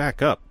and it's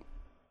back up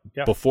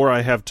before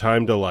I have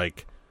time to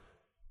like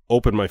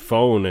open my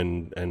phone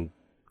and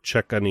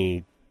check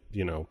any,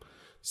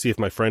 see if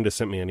my friend has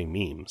sent me any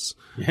memes.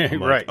 Yeah,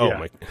 like,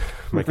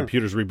 my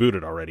computer's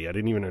rebooted already. I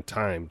didn't even have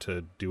time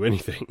to do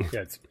anything.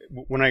 Yeah,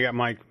 when I got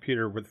my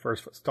computer with the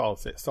first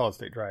solid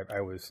state drive, I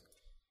was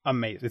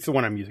amazed. It's the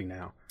one I'm using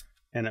now,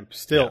 and I'm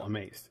still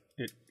amazed.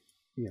 It,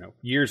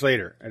 years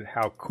later, at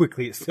how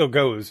quickly it still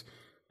goes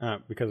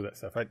because of that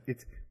stuff. I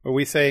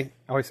always say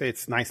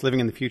it's nice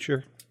living in the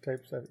future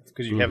type stuff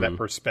because you have that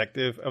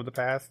perspective of the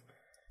past.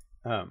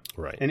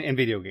 Right. And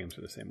video games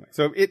are the same way.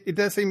 So it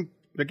does seem,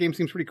 the game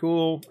seems pretty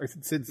cool.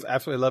 Sid's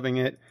absolutely loving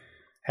it.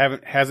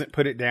 Hasn't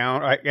put it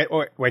down. I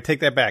take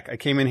that back. I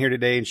came in here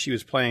today and she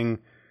was playing,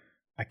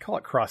 I call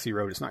it Crossy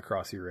Road. It's not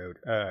Crossy Road.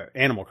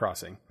 Animal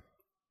Crossing.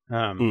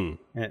 On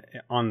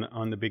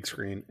the big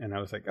screen. And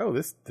I was like, oh,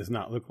 this does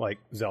not look like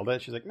Zelda.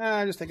 She's like, nah,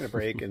 I'm just taking a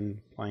break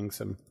and playing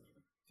some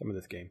of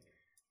this game.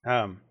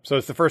 So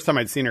it's the first time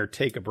I'd seen her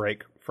take a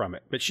break from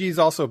it. But she's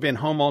also been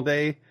home all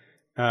day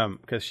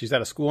because she's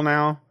out of school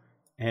now.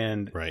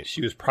 And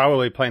she was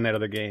probably playing that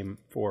other game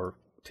for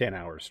 10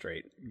 hours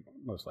straight,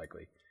 most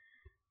likely,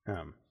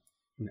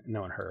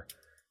 knowing her.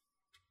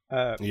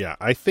 Yeah,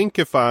 I think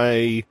if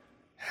I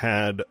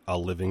had a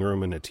living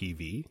room and a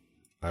TV,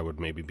 I would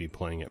maybe be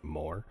playing it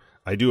more.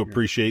 I do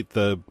appreciate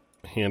the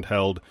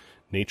handheld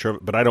nature of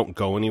it, but I don't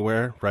go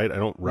anywhere, right? I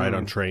don't ride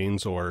on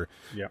trains or,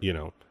 you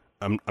know,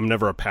 I'm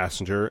never a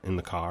passenger in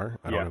the car.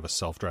 I don't have a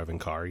self-driving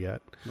car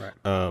yet.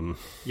 Right.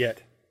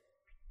 Yet.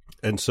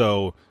 And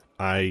so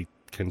I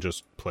can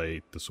just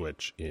play the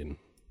Switch in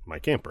my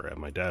camper at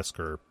my desk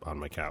or on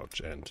my couch,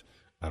 and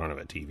I don't have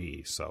a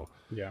TV, so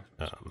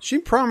she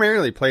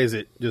primarily plays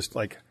it just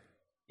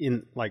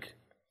in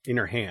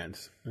her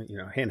hands, you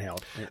know,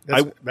 handheld.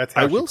 That's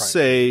how I will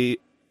say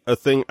a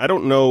thing. I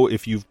don't know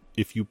if you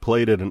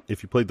played it and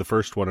if you played the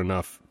first one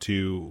enough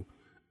to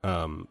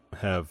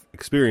have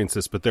experienced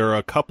this, but there are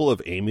a couple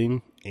of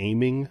aiming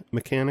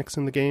mechanics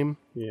in the game.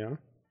 Yeah.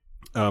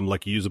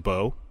 Like you use a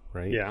bow,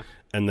 right? Yeah.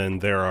 And then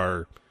there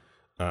are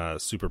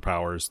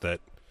superpowers that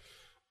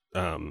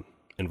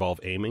involve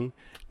aiming,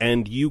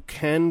 and you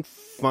can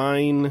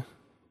fine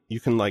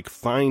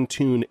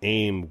tune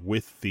aim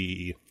with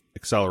the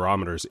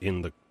accelerometers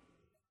in the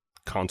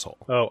console.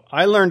 Oh,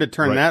 I learned to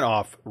turn that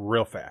off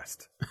real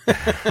fast.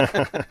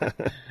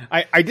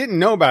 I didn't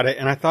know about it,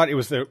 and I thought it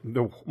was the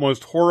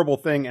most horrible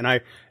thing, and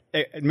I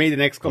made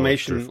an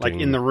exclamation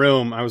in the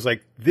room. I was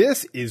like,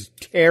 this is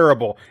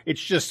terrible.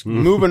 It's just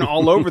moving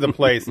all over the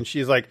place. And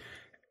she's like,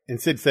 and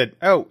Sid said,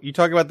 oh, you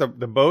talking about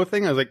the bow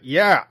thing? I was like,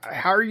 yeah.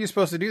 How are you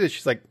supposed to do this?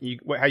 She's like,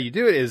 how you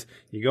do it is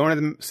you go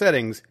into the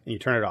settings and you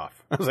turn it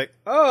off. I was like,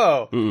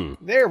 oh,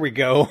 there we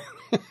go.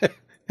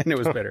 And it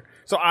was better.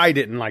 So I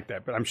didn't like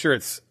that, but I'm sure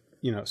it's,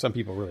 you know, some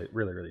people really,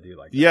 really, really do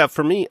like that. Yeah,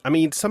 for me, I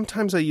mean,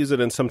 sometimes I use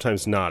it and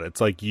sometimes not. It's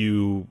like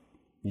you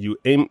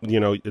aim, you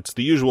know, it's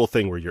the usual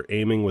thing where you're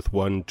aiming with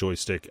one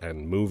joystick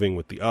and moving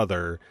with the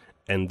other.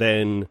 And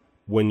then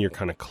when you're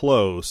kind of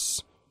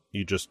close,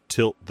 you just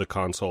tilt the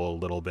console a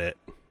little bit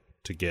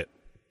to get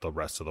the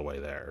rest of the way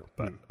there.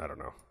 But I don't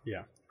know.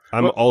 Yeah.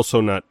 I'm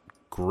also not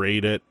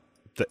great at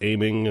the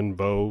aiming and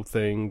bow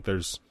thing.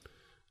 There's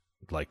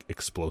like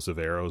explosive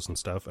arrows and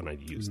stuff, and I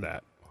use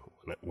that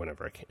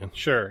whenever I can.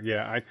 Sure.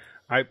 Yeah.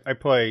 I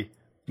play.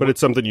 But it's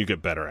something you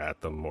get better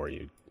at the more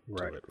you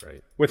do it,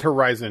 right? With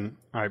Horizon,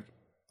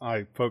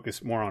 I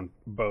focus more on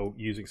bow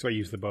using, so I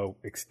use the bow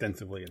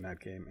extensively in that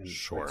game in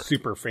like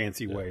super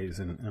fancy ways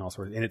and all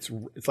sorts. And it's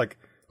like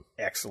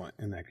excellent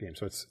in that game.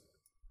 So it's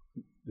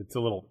a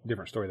little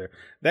different story there.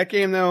 That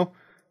game though,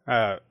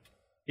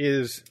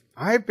 is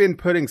I've been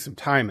putting some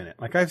time in it.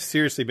 Like I've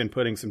seriously been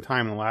putting some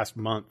time in the last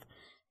month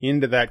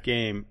into that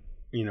game.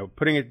 You know,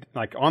 putting it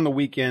like on the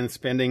weekend,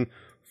 spending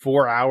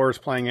 4 hours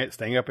playing it,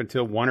 staying up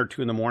until 1 or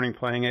 2 in the morning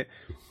playing it,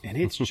 and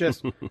it's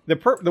just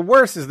the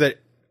worst is that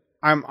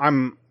I'm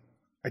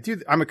a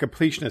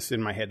completionist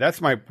in my head.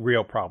 That's my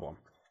real problem.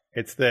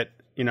 It's that,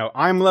 you know,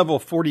 I'm level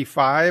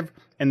 45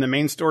 and the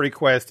main story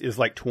quest is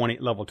like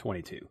level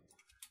 22.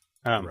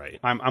 Right.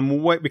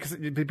 I'm way,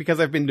 because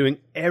I've been doing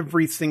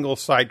every single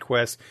side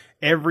quest,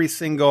 every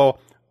single,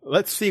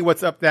 let's see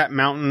what's up that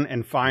mountain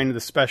and find the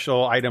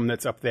special item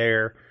that's up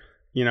there.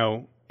 You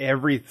know,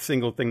 every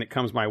single thing that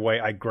comes my way,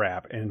 I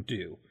grab and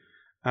do.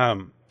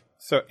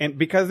 So, and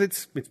because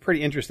it's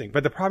pretty interesting,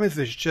 but the problem is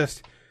there's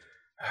just,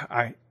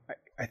 I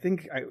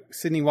think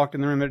Sydney walked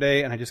in the room the other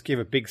day and I just gave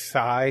a big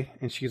sigh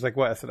and she's like,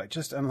 what? I said, I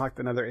just unlocked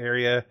another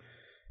area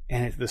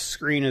and the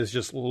screen is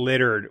just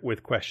littered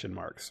with question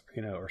marks,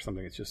 you know, or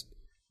something. It's just,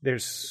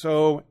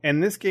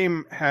 and this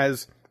game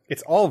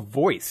it's all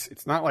voice.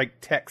 It's not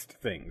like text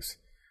things.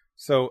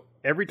 So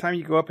every time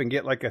you go up and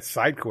get like a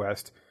side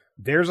quest,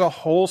 there's a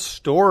whole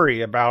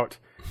story about,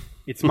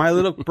 it's my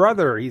little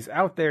brother. He's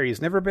out there.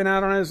 He's never been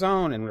out on his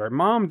own. And our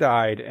mom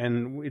died.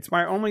 And it's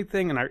my only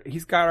thing. And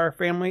he's got our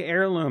family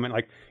heirloom. And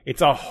like,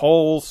 it's a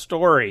whole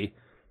story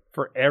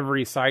for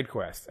every side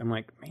quest. I'm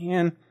like,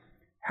 man,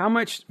 how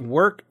much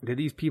work did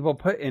these people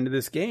put into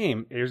this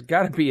game? There's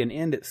got to be an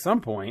end at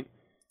some point.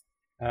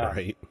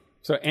 Right.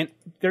 So, and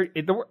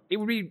it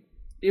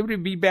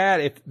would be bad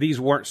if these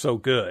weren't so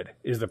good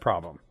is the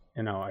problem.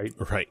 You know,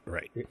 right.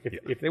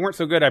 If they weren't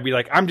so good, I'd be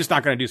like, I'm just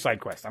not going to do side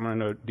quests. I'm going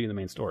to do the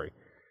main story.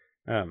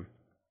 And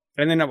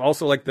then I'm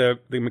also like the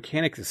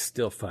mechanics is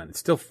still fun. It's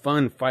still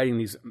fun fighting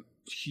these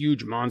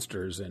huge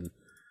monsters, and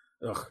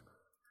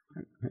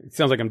it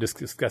sounds like I'm just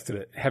disgusted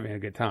at having a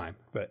good time,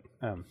 but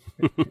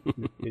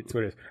it's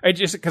what it is. I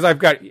just because I've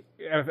got,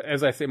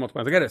 as I say multiple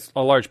times, I got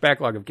a large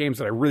backlog of games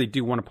that I really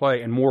do want to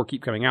play, and more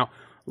keep coming out,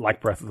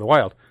 like Breath of the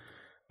Wild.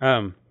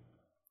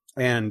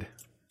 And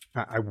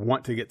I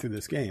want to get through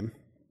this game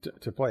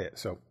to play it,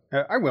 so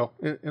I will.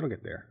 It'll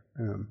get there.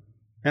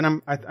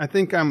 And I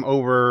think I'm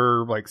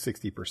over like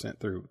 60%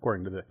 through,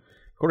 according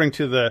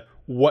to the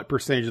what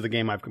percentage of the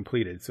game I've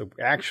completed. So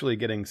actually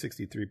getting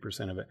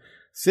 63% of it.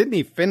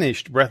 Sydney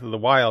finished Breath of the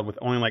Wild with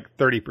only like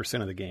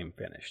 30% of the game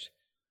finished.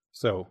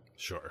 So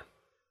sure,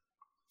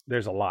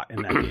 there's a lot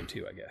in that game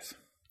too, I guess.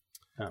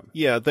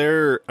 Yeah,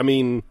 I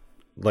mean,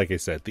 like I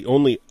said, the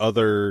only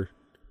other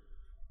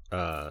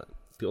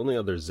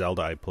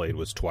Zelda I played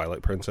was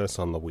Twilight Princess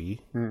on the Wii.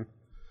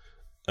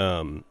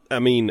 I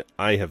mean,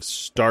 I have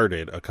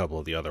started a couple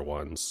of the other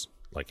ones,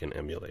 like in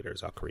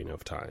emulators, Ocarina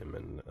of Time,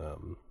 and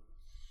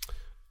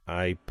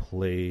I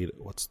played,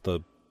 what's the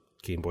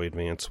Game Boy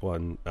Advance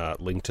one?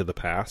 Link to the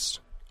Past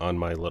on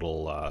my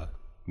little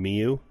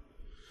Miu.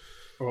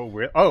 Oh,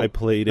 really? Oh, I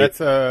played it.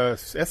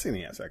 That's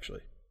SNES,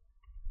 actually.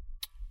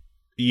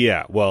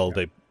 Yeah, well,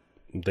 they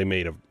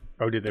made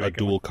did they a make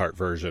dual cart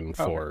version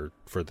for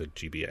the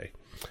GBA.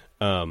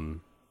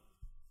 And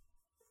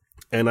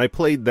I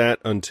played that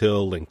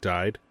until Link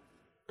died.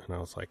 And I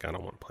was like, I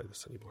don't want to play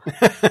this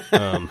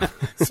anymore.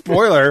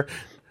 Spoiler!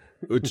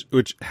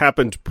 which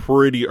happened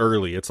pretty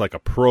early. It's like a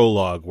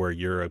prologue where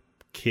you're a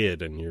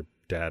kid and your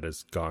dad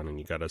is gone and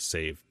you got to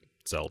save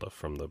Zelda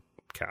from the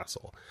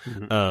castle.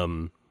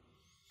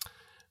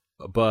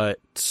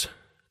 But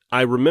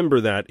I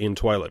remember that in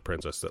Twilight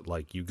Princess, that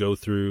like you go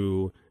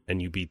through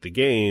and you beat the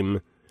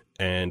game,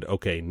 and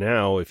okay,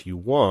 now if you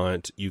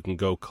want, you can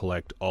go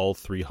collect all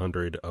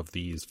 300 of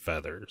these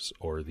feathers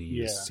or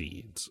these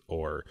seeds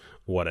or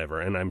whatever.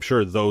 And I'm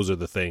sure those are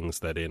the things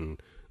that in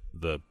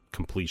the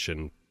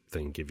completion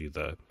thing give you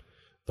the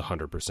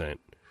 100%.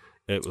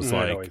 It was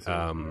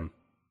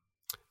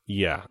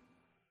yeah,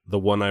 the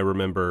one I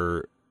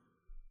remember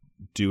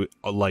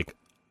like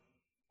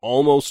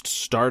almost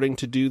starting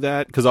to do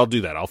that, because I'll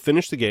do that. I'll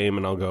finish the game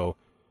and I'll go,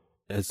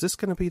 is this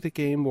going to be the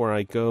game where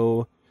I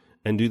go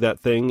and do that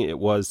thing? It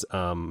was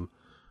one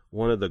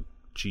of the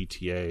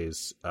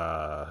GTAs,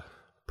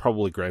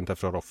 probably Grand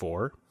Theft Auto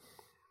 4.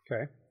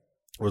 Okay.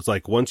 It was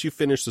like, once you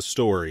finish the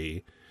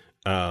story,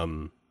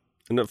 and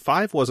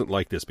 5 wasn't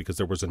like this because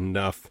there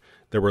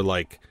were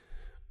like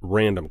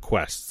random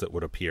quests that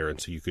would appear, and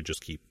so you could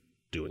just keep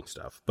doing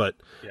stuff. But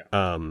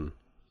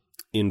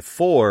in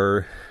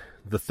 4,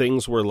 the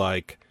things were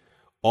like,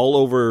 all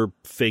over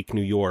fake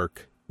New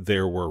York,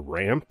 there were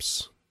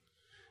ramps,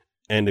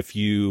 and if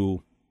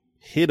you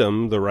hit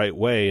them the right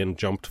way and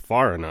jumped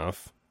far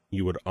enough,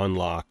 you would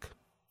unlock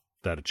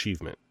that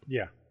achievement.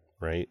 Yeah.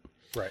 Right?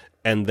 Right.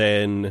 And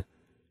then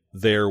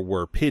there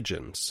were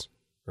pigeons,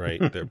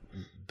 right?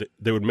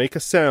 They would make a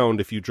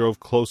sound if you drove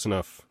close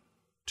enough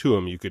to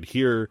them. You could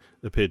hear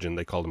the pigeon.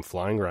 They called them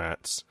flying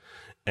rats.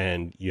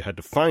 And you had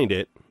to find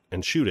it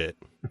and shoot it.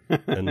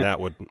 And that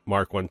would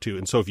mark 1, 2.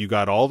 And so if you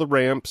got all the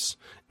ramps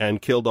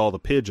and killed all the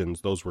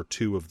pigeons, those were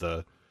 2 of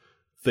the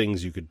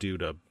things you could do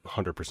to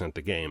 100%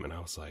 the game. And I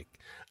was like,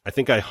 I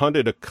think I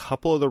hunted a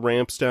couple of the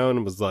ramps down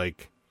and was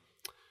like,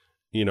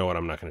 you know what,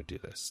 I'm not going to do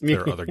this.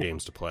 There are other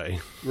games to play.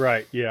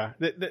 Right, yeah.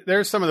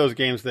 There's some of those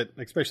games that,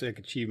 especially like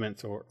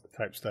achievements or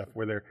type stuff,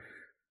 where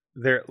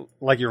they're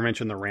like you were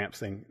mentioning the ramps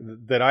thing,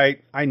 that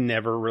I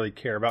never really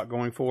care about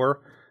going for.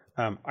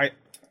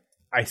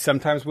 I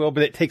sometimes will,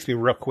 but it takes me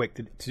real quick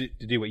to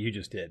do what you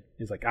just did.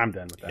 It's like, I'm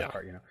done with that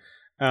part, you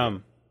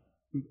know.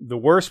 The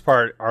worst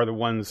part are the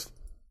ones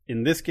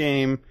in this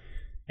game,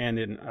 and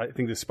in I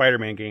think the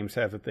Spider-Man games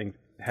have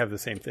the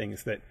same thing,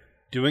 is that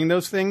doing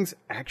those things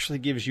actually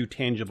gives you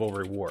tangible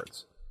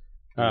rewards.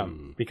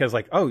 Because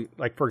like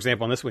for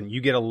example, in this one,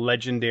 you get a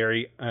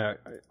legendary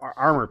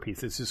armor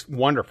piece. It's just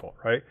wonderful,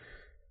 right?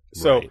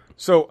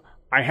 So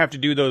I have to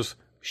do those,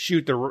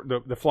 shoot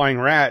the flying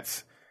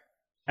rats.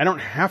 I don't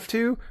have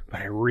to, but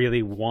I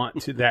really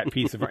want to that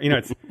piece of,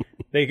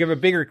 they give a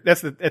bigger,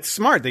 that's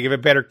smart. They give a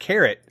better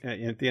carrot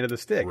at the end of the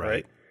stick,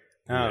 right?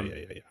 Yeah.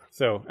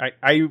 So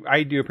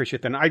I do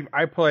appreciate that. And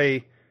I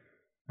play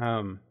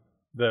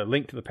the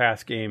Link to the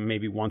Past game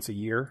maybe once a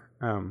year.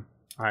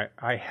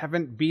 I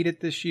haven't beat it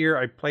this year.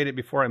 I played it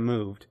before I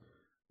moved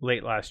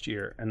late last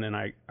year, and then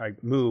I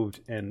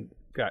moved and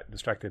got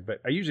distracted. But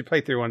I usually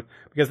play through one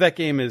because that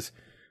game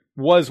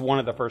was one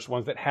of the first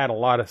ones that had a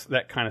lot of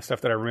that kind of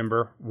stuff that I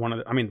remember.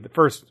 The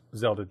first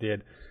Zelda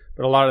did,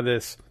 but a lot of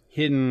this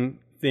hidden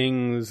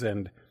things,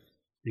 and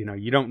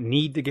you don't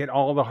need to get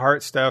all the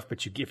heart stuff,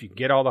 but if you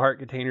get all the heart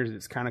containers,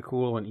 it's kind of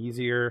cool and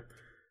easier.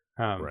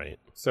 Right.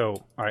 So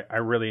I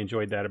really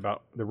enjoyed that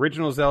about the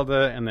original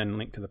Zelda, and then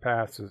Link to the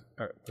Past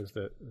was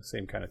the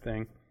same kind of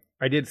thing.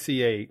 I did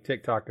see a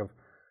TikTok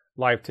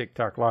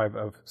live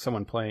of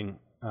someone playing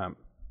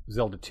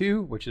Zelda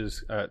 2, which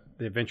is The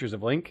Adventures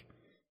of Link.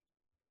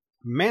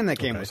 Man, that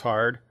game was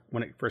hard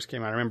when it first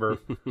came out. I remember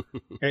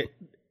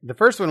the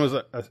first one was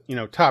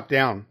a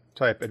top-down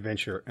type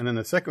adventure, and then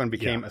the second one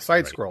became a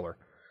side-scroller,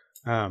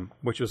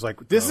 which was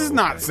like, this is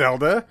not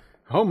Zelda.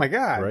 Oh my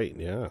god! Right?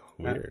 Yeah.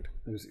 Weird.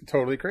 It was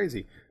totally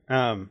crazy.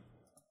 But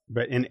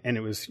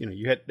it was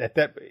you had at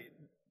that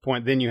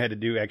point then you had to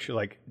do actually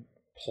like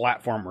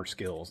platformer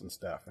skills and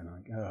stuff, and I'm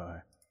like, oh, I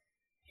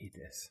hate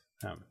this.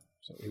 So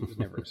it was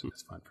never as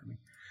fun for me.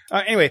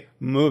 Anyway,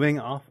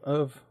 moving off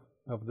of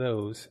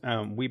those,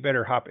 we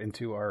better hop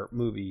into our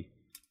movie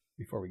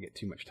before we get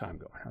too much time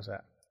going. How's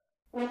that?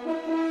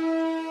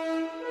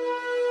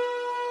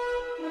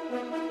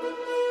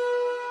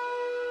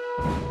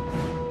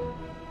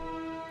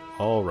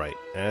 All right.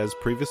 As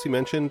previously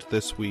mentioned,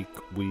 this week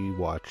we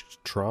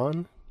watched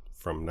Tron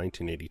from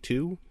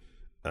 1982.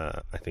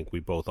 I think we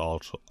both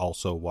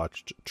also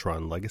watched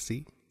Tron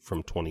Legacy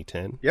from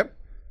 2010. Yep.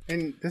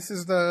 And this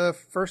is the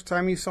first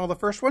time you saw the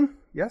first one?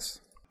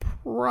 Yes?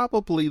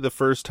 Probably the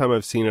first time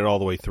I've seen it all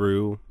the way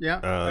through. Yeah,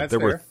 that's there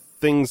fair. were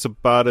things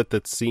about it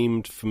that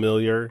seemed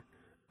familiar.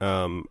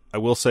 I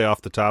will say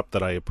off the top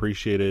that I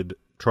appreciated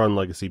Tron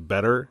Legacy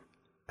better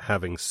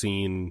having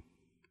seen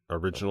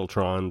original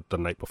Tron the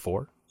night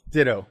before.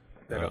 Ditto.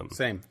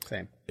 Same.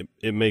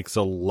 It makes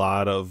a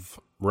lot of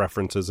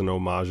references and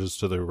homages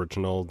to the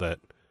original that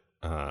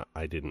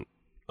I didn't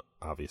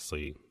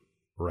obviously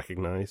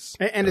recognize.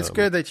 And it's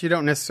good that you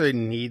don't necessarily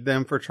need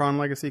them for Tron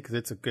Legacy because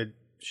it's a good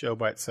show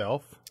by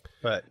itself.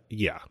 But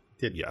yeah,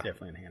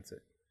 definitely enhance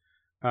it.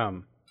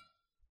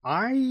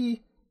 I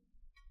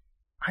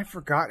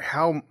forgot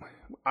how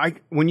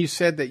when you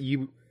said that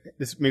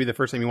this may be the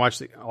first time you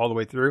watched it all the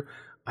way through.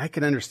 I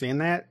can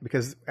understand that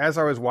because as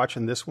I was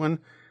watching this one,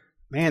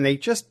 man, they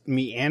just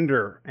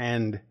meander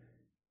and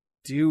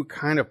do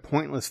kind of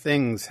pointless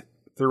things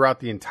throughout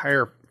the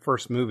entire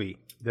first movie.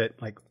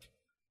 That like,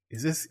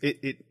 is this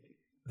it?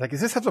 Like, is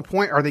this have a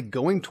point? Are they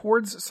going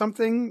towards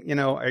something?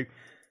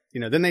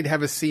 Then they'd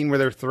have a scene where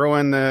they're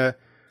throwing the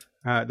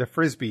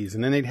frisbees,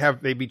 and then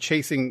they'd be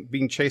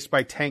being chased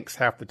by tanks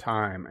half the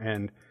time.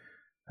 And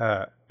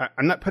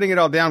I'm not putting it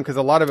all down because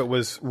a lot of it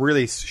was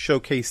really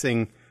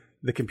showcasing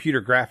the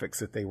computer graphics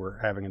that they were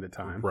having at the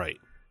time. Right.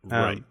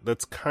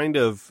 That's kind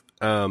of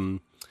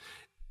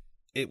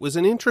it was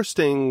an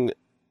interesting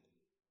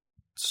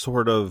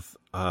sort of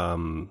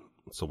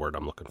what's the word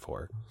I'm looking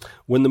for?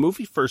 When the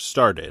movie first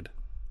started,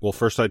 well,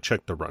 first I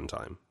checked the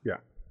runtime. Yeah.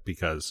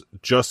 Because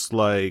just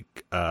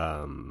like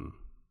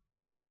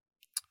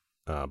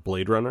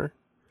Blade Runner,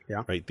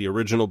 yeah, right? The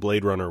original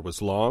Blade Runner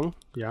was long.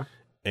 Yeah.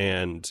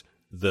 And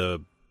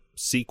the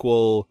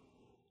sequel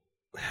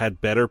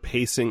had better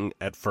pacing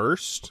at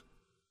first,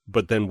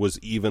 but then was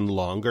even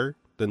longer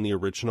than the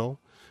original.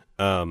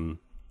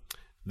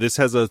 This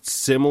has a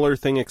similar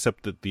thing,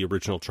 except that the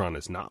original Tron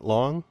is not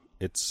long.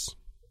 It's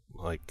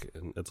a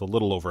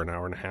little over an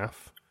hour and a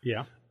half.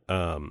 Yeah.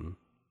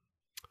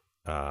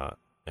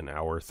 An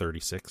hour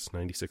 96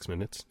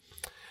 minutes.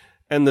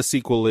 And the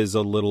sequel is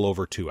a little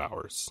over 2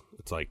 hours.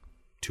 It's like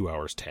 2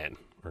 hours 10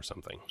 or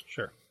something.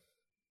 Sure.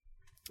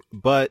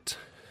 But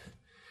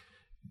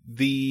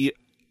the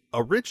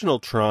original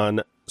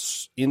Tron,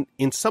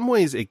 in some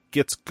ways, it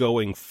gets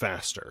going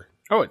faster.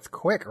 Oh, it's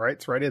quick, right?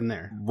 It's right in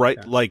there. Right,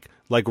 yeah.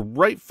 like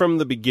right from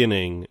the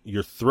beginning,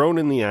 you're thrown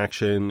in the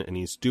action, and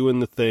he's doing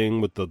the thing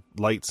with the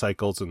light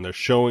cycles, and they're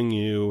showing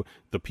you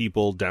the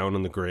people down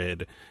in the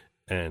grid,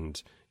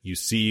 and you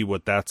see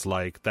what that's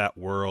like, that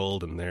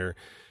world, and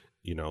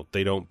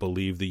they don't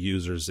believe the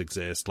users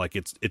exist. Like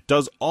it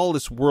does all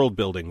this world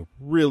building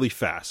really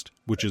fast,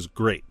 which is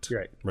great.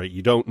 Right.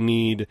 You don't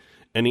need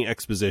any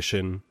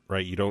exposition,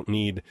 right? You don't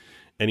need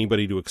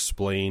anybody to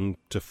explain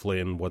to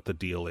Flynn what the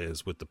deal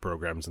is with the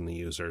programs and the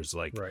users.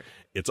 Like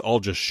it's all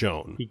just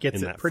shown. He gets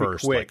in it that pretty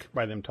first, quick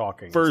by them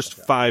talking. First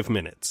 5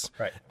 minutes.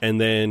 Right. And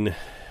then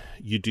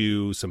you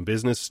do some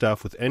business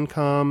stuff with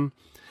Encom,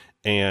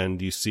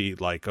 and you see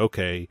like,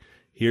 okay,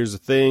 here's the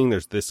thing.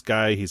 There's this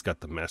guy. He's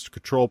got the master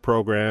control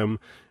program.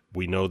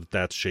 We know that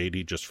that's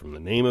shady just from the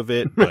name of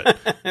it, but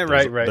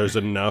there's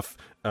enough.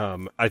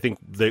 I think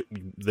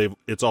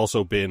it's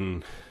also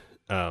been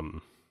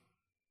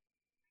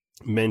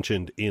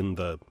mentioned in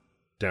the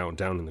down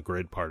in the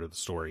grid part of the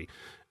story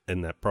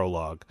in that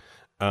prologue.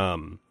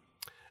 And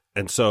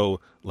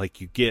so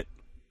like you get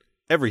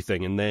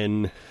everything, and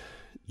then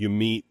you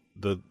meet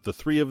the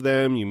three of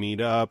them. You meet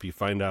up. You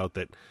find out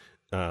that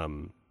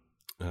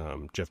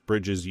Jeff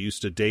Bridges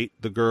used to date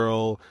the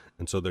girl,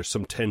 and so there's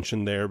some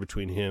tension there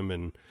between him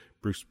and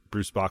Bruce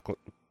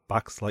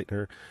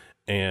Boxleitner.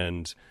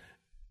 And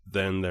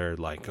then they're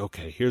like,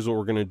 okay, here's what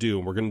we're going to do.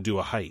 And we're going to do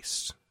a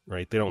heist,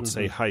 right? They don't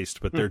say heist,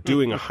 but they're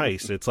doing a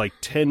heist. It's like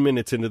 10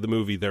 minutes into the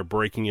movie, they're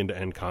breaking into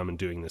Encom and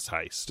doing this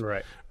heist.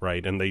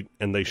 Right.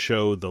 And they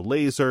show the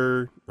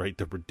laser, right?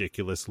 The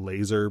ridiculous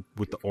laser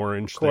with the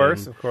orange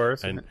Of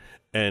course.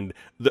 And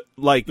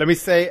let me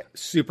say,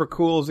 super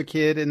cool as a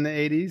kid in the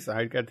 80s.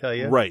 I got to tell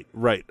you. Right.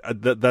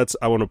 That's,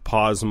 I want to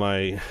pause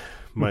my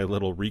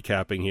little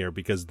recapping here,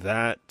 because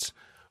that,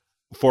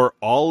 for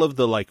all of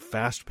the like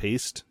fast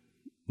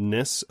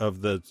pacedness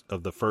of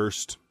the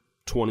first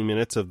 20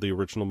 minutes of the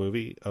original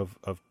movie of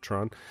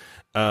Tron,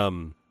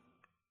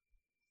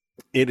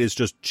 it is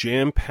just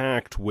jam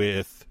packed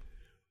with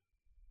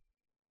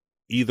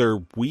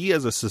either we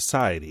as a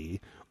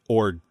society,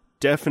 or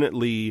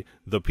definitely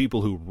the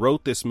people who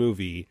wrote this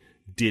movie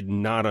did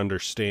not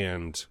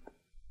understand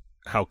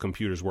how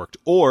computers worked,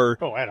 or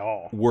at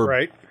all.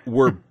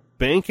 We're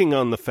banking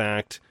on the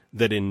fact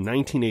that in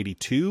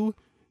 1982,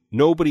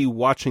 nobody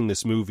watching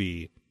this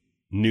movie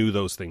knew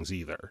those things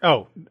either.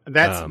 Oh,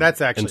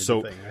 that's actually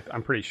the thing.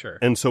 I'm pretty sure.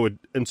 And so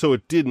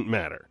it didn't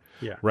matter.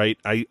 Yeah. Right.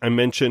 I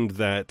mentioned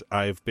that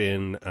I've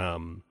been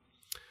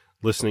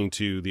listening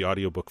to the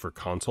audiobook for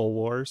Console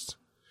Wars.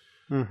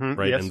 Mm-hmm.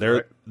 Right. Yes,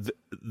 and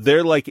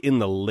they're like in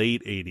the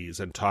late 80s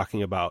and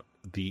talking about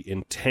the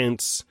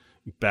intense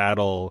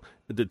battle.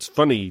 It's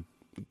funny,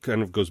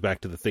 kind of goes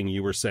back to the thing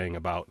you were saying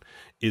about,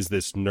 is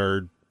this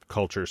nerd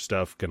culture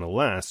stuff going to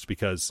last?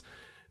 Because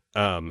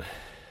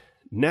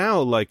now,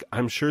 like,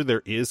 I'm sure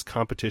there is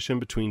competition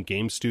between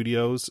game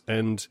studios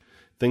and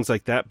things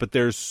like that, but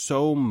there's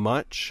so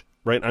much,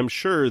 right? I'm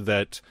sure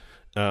that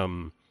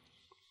Sony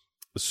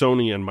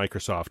and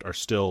Microsoft are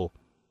still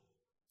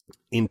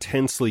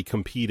intensely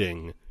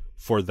competing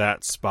for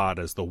that spot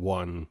as the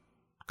one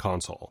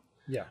console.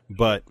 Yeah.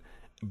 But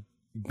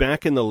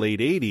back in the late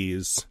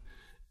 80s,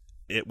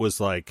 it was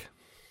like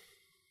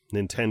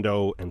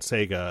Nintendo and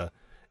Sega,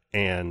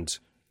 and,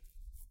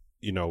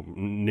 you know,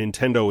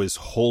 Nintendo is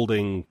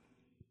holding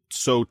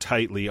so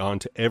tightly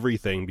onto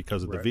everything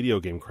because of the video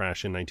game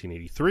crash in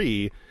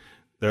 1983.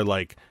 They're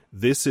like,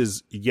 this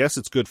is, yes,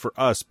 it's good for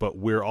us, but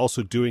we're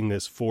also doing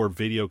this for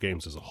video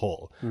games as a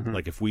whole.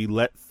 Like, if we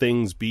let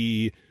things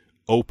be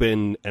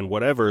open and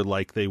whatever,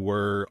 like they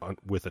were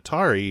with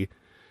Atari,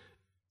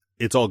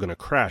 it's all going to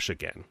crash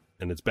again,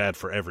 and it's bad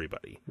for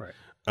everybody. Right.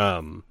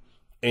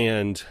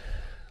 And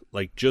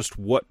like, just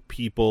what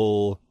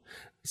people,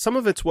 some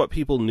of it's what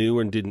people knew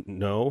and didn't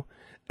know,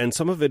 and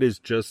some of it is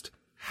just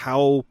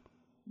how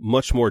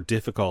much more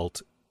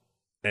difficult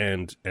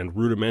and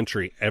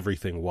rudimentary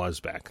everything was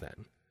back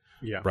then.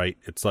 Yeah. Right.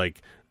 It's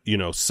like, you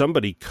know,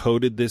 somebody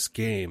coded this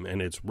game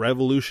and it's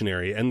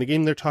revolutionary. And the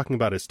game they're talking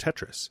about is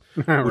Tetris,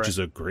 which is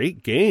a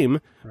great game,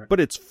 but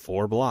it's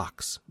 4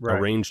 blocks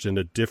arranged in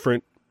a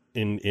different,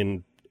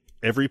 in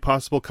every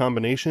possible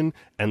combination,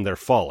 and they're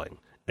falling,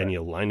 and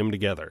you line them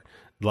together.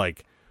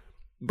 Like,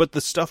 but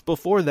the stuff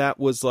before that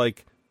was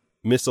like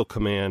Missile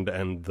Command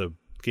and the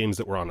games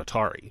that were on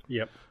Atari.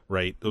 Yep.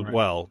 Right.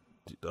 Well,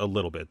 a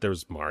little bit. There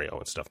was Mario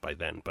and stuff by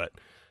then, but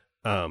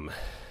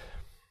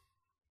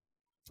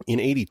in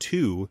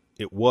 82,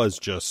 it was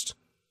just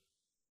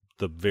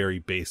the very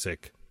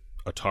basic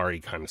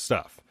Atari kind of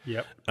stuff.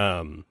 Yep.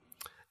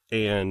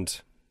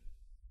 And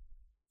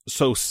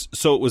so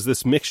it was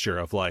this mixture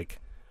of like,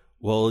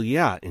 well,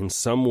 yeah, in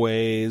some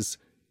ways,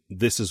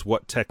 this is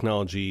what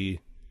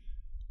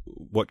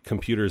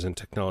computers and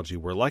technology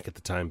were like at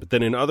the time. But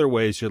then in other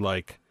ways, you're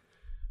like,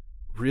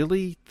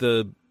 really?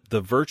 The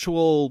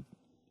virtual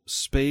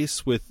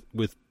space with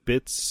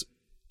bits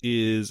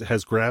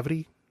has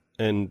gravity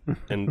and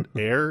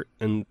air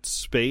and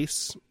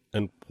space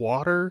and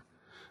water.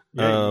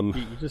 Yeah,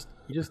 you just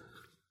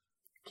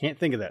can't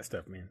think of that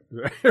stuff, man.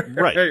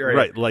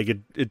 right. Like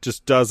it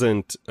just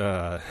doesn't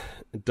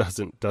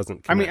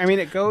connect. I mean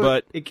it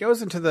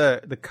goes into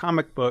the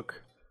comic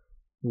book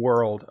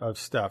world of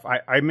stuff.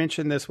 I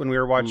mentioned this when we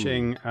were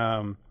watching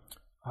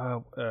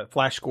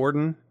Flash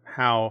Gordon,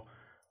 how,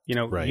 you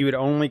know, you had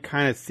only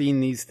kind of seen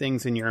these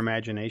things in your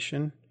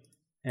imagination.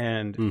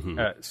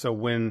 And so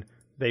when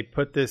they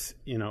put this,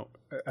 you know,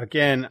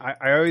 again,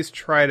 I always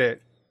try to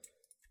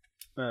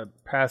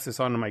pass this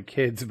on to my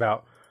kids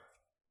about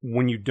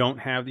when you don't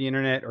have the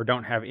internet or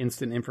don't have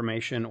instant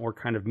information or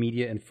kind of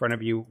media in front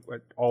of you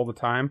all the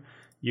time,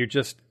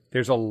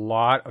 there's a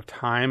lot of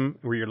time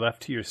where you're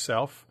left to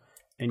yourself.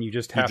 And you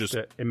just have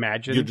to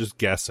imagine. You're just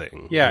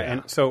guessing. Yeah,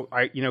 and so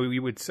I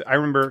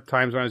remember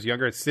times when I was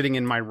younger, sitting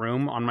in my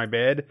room on my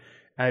bed,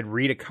 I'd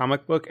read a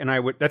comic book, and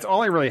that's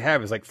all I really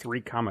have is like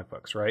 3 comic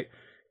books, right?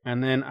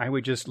 And then I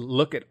would just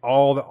look at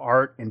all the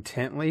art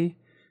intently,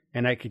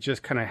 and I could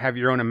just kind of have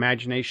your own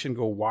imagination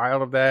go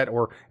wild of that.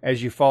 Or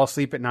as you fall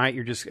asleep at night,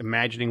 you're just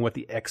imagining what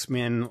the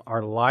X-Men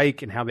are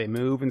like and how they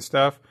move and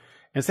stuff.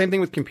 And same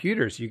thing with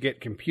computers. You get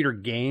computer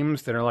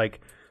games that are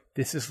like,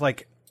 this is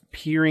like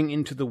peering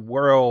into the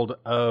world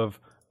of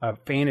a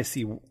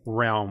fantasy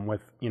realm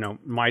with, you know,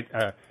 might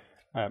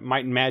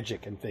and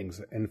magic and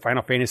things, and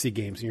Final Fantasy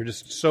games, and you're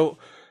just so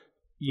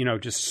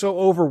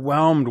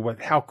overwhelmed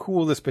with how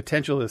cool this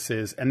potential this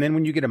is. And then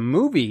when you get a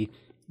movie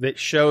that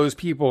shows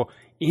people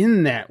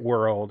in that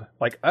world,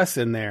 like us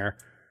in there,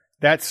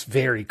 that's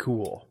very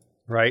cool,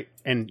 right?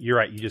 And you're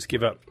right, you just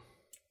give up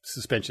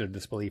suspension of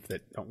disbelief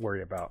that don't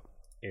worry about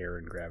air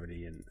and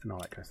gravity and all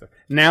that kind of stuff.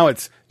 Now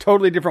it's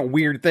totally different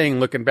weird thing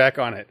looking back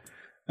on it.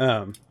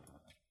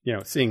 You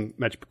know, seeing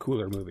much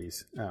cooler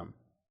movies.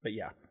 But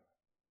yeah.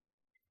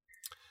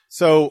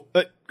 So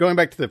going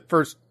back to the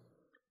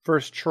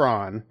first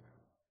Tron,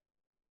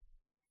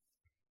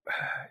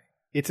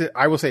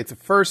 I will say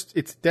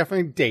it's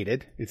definitely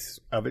dated. It's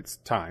of its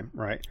time,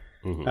 right?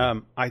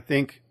 I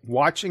think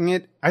watching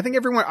it,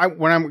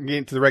 when I'm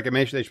getting to the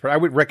recommendation stage, but I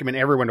would recommend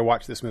everyone to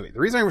watch this movie. The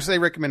reason I would say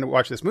recommend to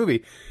watch this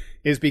movie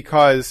is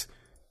because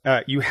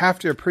you have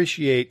to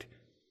appreciate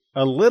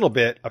a little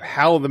bit of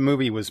how the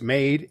movie was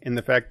made, and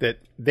the fact that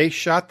they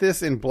shot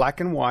this in black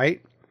and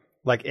white,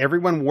 like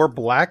everyone wore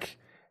black,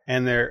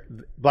 and their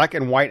black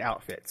and white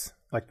outfits.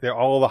 Like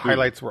all the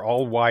highlights were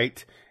all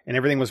white, and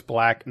everything was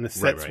black, and the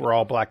sets were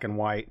all black and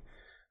white.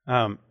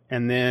 And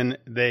then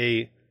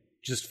they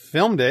just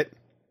filmed it,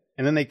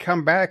 and then they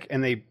come back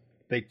and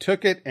they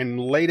took it and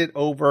laid it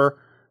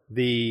over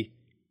the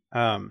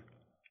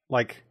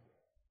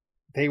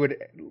they would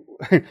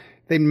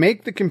they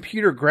make the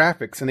computer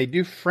graphics, and they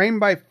do frame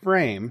by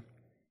frame,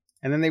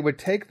 and then they would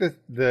take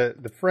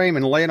the frame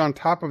and lay it on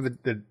top of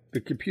the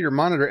computer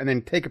monitor, and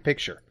then take a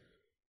picture.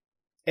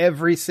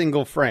 every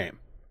single frame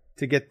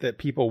to get the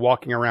people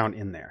walking around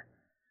in there.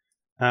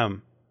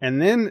 And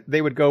then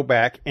they would go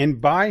back and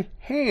by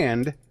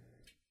hand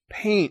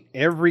paint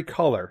every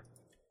color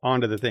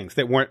onto the things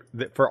that weren't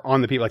for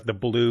on the people, like the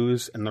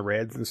blues and the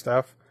reds and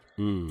stuff.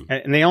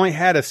 And they only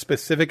had a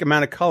specific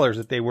amount of colors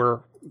that they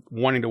were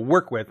wanting to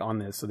work with on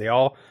this. So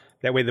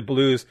that way the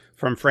blues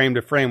from frame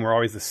to frame were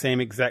always the same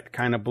exact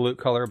kind of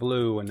color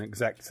blue and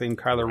exact same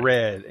color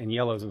red and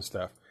yellows and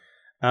stuff.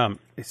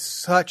 It's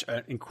such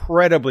an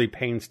incredibly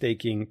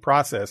painstaking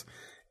process.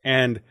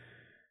 And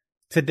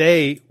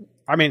today,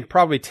 I mean,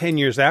 probably 10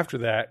 years after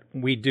that,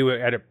 we do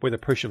it with a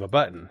push of a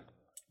button,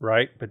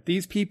 right? But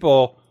these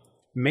people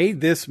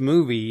made this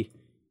movie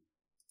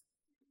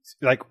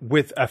like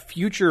with a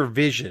future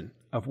vision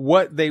of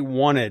what they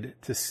wanted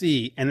to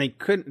see, and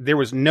there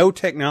was no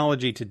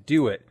technology to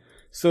do it.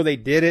 So they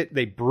did it,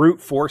 they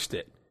brute forced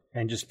it,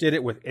 and just did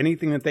it with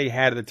anything that they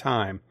had at the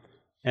time,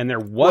 and there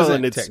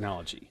wasn't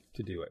technology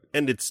to do it.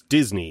 And it's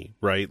Disney,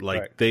 right?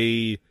 Like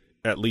they,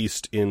 at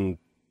least in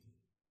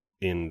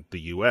the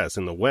US,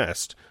 in the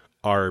West,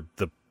 are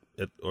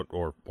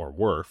or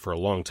were for a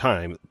long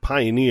time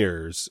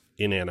pioneers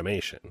in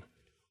animation,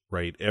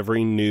 right?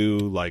 Every new,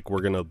 like,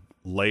 we're going to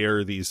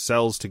layer these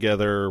cells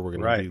together, we're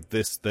going to do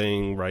this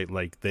thing, right?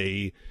 Like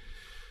they,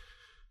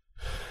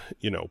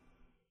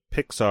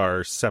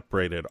 Pixar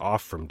separated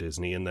off from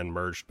Disney and then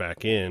merged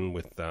back in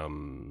with,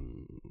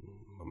 I'm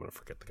going to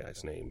forget the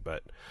guy's name,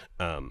 but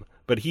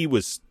he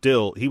was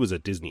a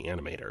Disney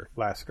animator.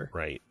 Lasseter.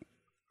 Right.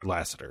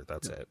 Lasseter,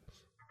 that's it.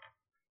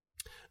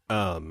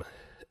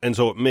 And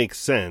so it makes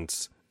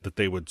sense that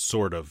they would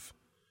sort of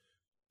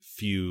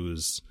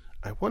fuse.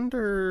 I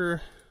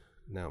wonder.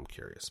 Now I'm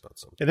curious about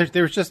something.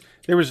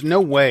 There was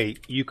no way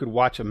you could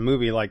watch a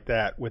movie like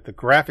that with the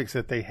graphics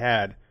that they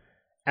had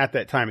at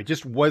that time. It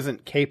just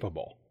wasn't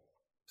capable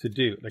to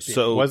do. Like, it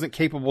wasn't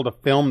capable to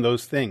film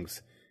those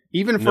things,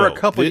 even for a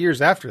couple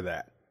years after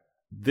that.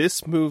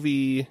 This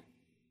movie,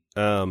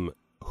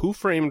 Who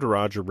Framed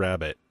Roger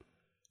Rabbit,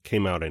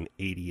 came out in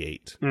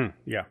 '88.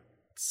 Yeah.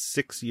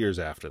 6 years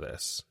after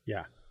this.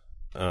 Yeah.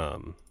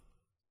 And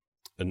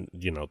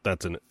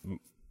that's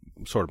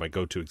sort of my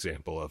go-to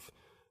example of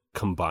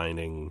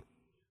combining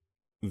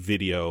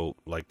video,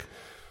 like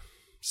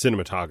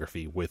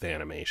cinematography, with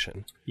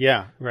animation.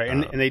 Yeah, right.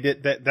 And they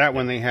did that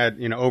when they had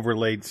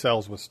overlaid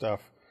cells with stuff,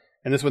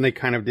 and this one they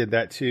kind of did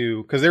that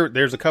too, because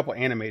there's a couple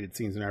animated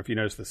scenes in there. If you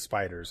notice the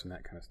spiders and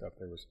that kind of stuff,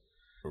 there was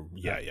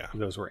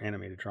those were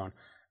animated Tron.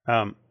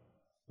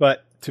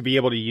 But to be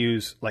able to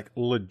use like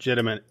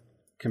legitimate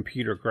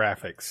computer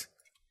graphics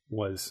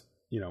was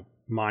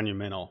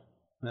monumental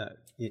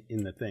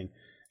in the thing.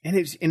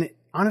 And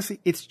honestly,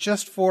 it's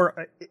just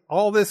for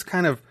all this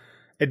kind of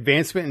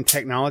advancement in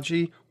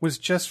technology was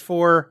just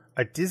for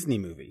a Disney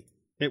movie.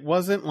 It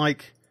wasn't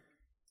like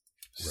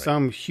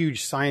some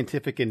huge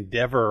scientific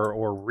endeavor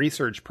or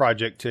research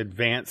project to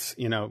advance,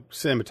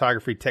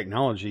 cinematography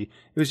technology.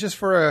 It was just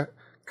for a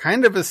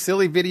kind of a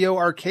silly video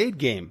arcade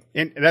game.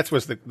 And that's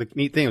what's the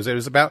neat thing, was it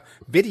was about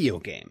video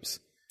games.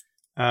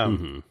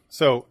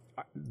 So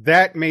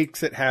that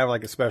makes it have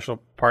like a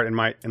special part in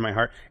my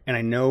heart. And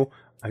I know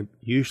I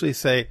usually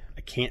say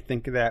I can't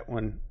think of that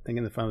when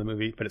thinking the fun of the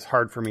movie, but it's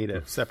hard for me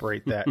to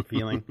separate that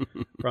feeling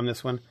from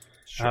this one.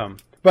 Sure.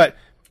 But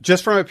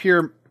just from a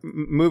pure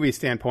movie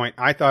standpoint,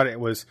 I thought it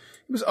was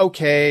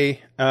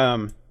okay.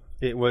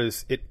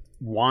 It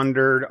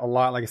wandered a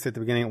lot, like I said at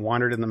the beginning. It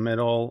wandered in the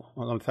middle. A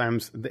lot of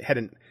times,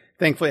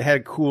 thankfully, it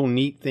had cool,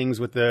 neat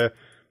things with the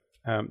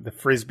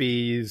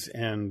frisbees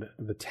and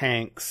the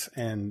tanks,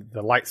 and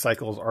the light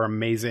cycles are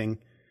amazing.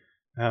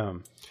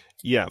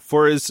 Yeah,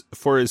 for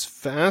as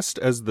fast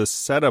as the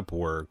setup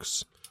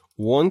works,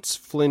 once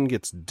Flynn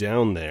gets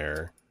down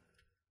there,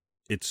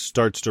 it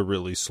starts to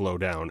really slow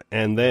down.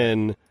 And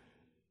then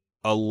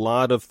a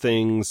lot of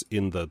things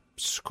in the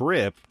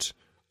script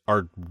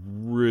are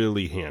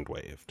really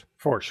hand-waved.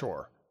 For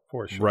sure.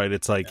 Right,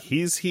 it's like,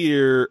 he's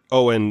here,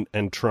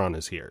 and Tron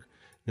is here.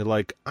 You're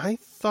like, I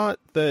thought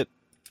that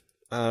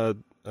the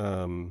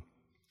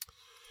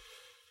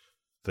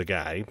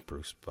guy,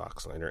 Bruce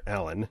Boxleitner,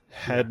 Alan,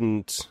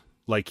 hadn't...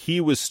 Like, he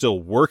was still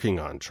working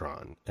on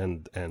Tron,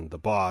 and the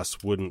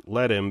boss wouldn't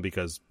let him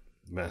because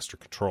Master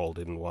Control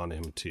didn't want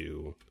him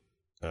to,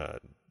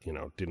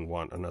 didn't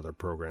want another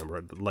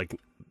programmer. Like,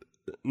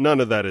 none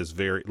of that is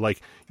very...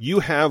 Like, you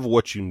have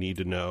what you need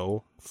to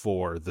know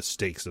for the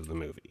stakes of the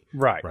movie.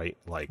 Right. Right?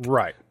 Like,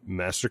 right.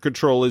 Master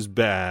Control is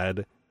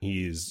bad.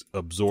 He's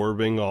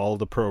absorbing all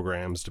the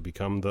programs to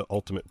become the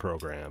ultimate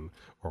program,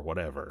 or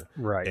whatever.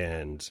 Right.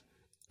 And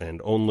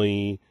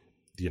only,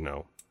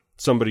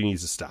 somebody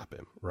needs to stop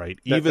him, right?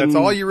 That's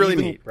all you really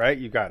need, right?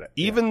 You got it.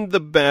 Even the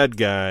bad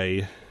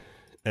guy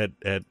at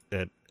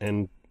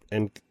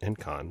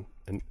Encon,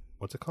 and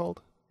what's it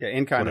called? Yeah,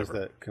 Encon is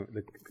the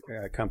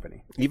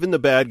company. Even the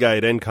bad guy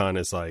at Encon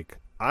is like,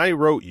 I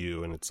wrote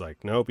you, and it's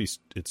like, nope,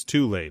 it's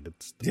too late.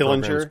 It's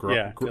Dillinger,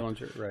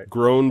 Dillinger, right?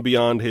 Grown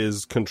beyond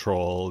his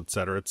control, et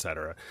cetera, et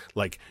cetera.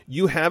 Like,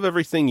 you have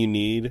everything you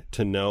need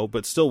to know,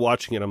 but still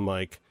watching it, I'm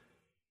like,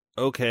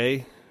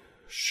 okay,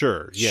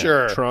 Sure.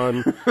 Yeah.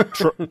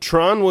 Sure.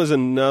 Tron was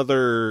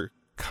another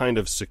kind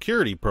of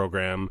security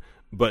program,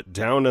 but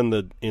down in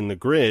the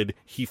grid,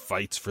 he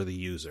fights for the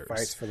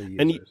users.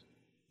 And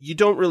you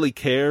don't really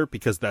care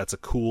because that's a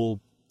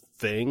cool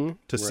thing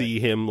to see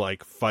him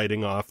like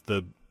fighting off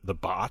the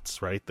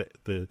bots, right?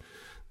 The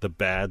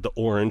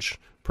orange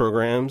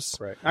programs.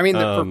 Right. I mean,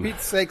 for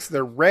Pete's sakes,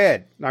 they're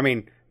red. I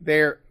mean,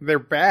 they're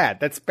bad.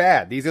 That's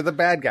bad. These are the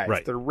bad guys.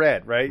 Right. They're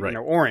red, right? You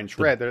know, orange,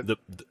 red. They're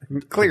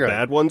clear. The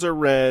bad ones are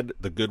red.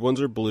 The good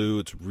ones are blue.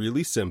 It's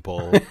really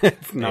simple.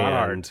 It's not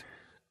hard.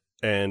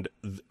 And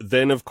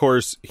then, of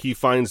course, he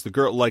finds the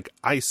girl. Like,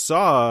 I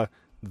saw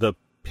the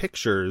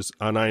pictures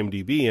on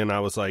IMDb, and I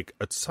was like,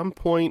 at some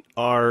point,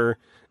 are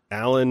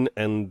Alan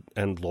and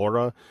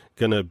Laura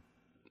gonna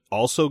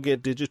also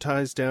get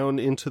digitized down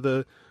into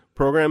the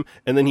program?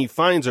 And then he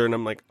finds her, and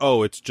I'm like,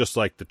 oh, it's just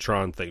like the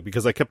Tron thing,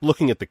 because I kept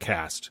looking at the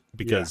cast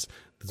because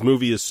this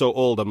movie is so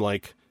old. I'm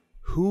like,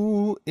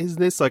 who is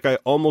this? Like, I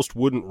almost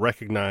wouldn't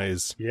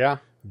recognize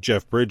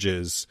Jeff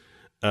Bridges,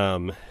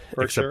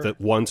 except that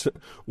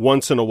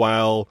once in a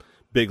while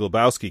Big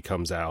Lebowski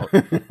comes out.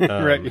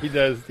 Right, he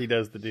does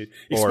the dude,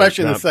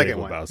 especially in the second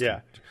one.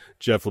 Yeah,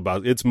 Jeff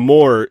Lebowski.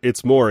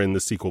 It's more in the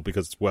sequel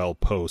because it's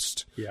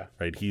post. Yeah,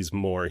 right. He's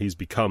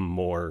become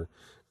more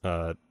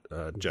Jeff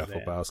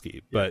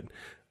Lebowski, but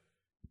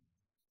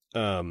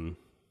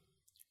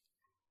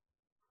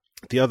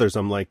the others,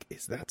 I'm like,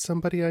 is that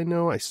somebody I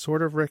know? I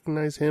sort of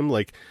recognize him.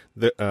 Like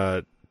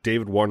the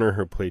David Warner,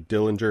 who played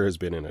Dillinger, has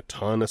been in a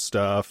ton of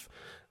stuff.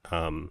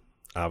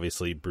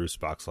 Obviously Bruce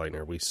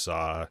Boxleitner we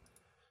saw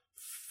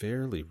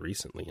fairly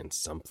recently in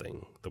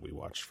something that we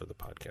watched for the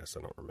podcast.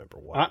 I don't remember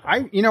what. I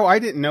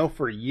didn't know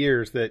for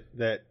years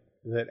that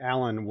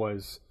Alan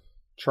was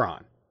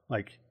Tron.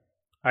 Like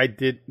I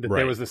did that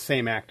there was the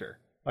same actor.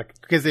 Like,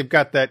 because they've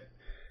got that.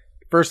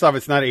 First off,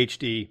 it's not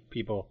HD,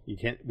 people. We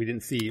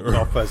didn't see it was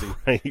all fuzzy.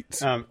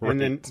 Right.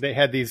 And then they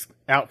had these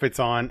outfits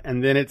on,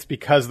 and then it's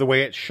because the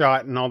way it's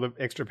shot and all the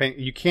extra paint,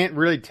 you can't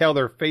really tell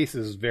their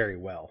faces very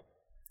well.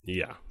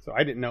 Yeah. So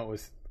I didn't know it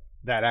was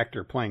that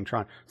actor playing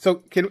Tron. So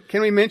can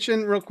we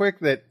mention real quick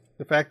that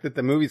the fact that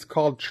the movie's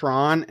called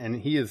Tron and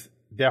he is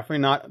definitely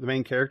not the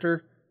main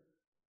character?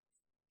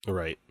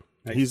 Right.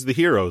 He's the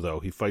hero, though.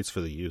 He fights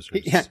for the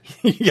users. Yeah,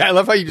 yeah. I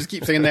love how you just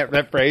keep saying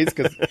that phrase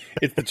because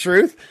it's the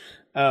truth.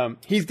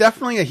 He's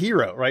definitely a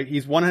hero, right?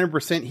 He's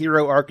 100%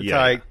 hero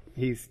archetype.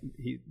 Yeah. He's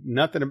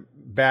nothing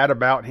bad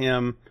about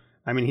him.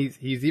 I mean,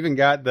 he's even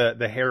got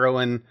the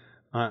heroin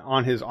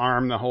on his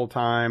arm the whole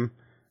time,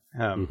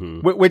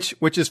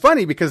 which is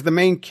funny because the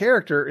main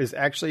character is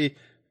actually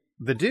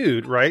the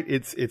dude, right?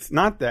 It's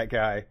not that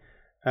guy,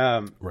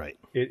 right?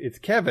 It's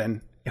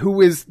Kevin,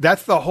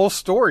 that's the whole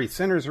story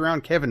centers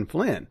around Kevin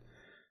Flynn.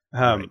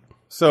 Right.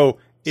 So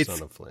it's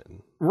Son of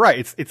Flynn.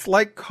 Right. It's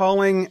like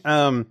calling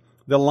the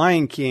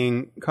Lion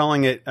King,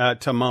 calling it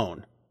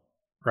Timon,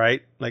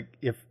 right? Like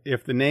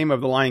if the name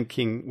of the Lion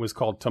King was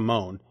called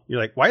Timon, you're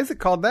like, why is it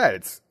called that?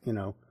 It's,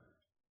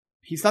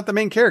 he's not the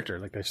main character.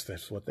 Like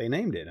that's what they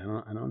named it.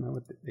 I don't know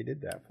what they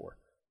did that for.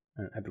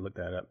 I had to look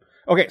that up.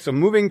 Okay, so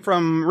moving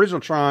from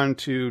original Tron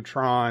to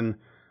Tron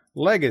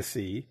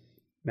Legacy.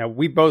 Now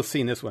we both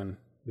seen this one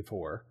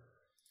before.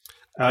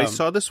 I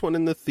saw this one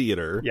in the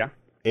theater. Yeah.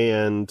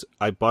 And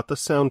I bought the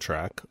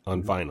soundtrack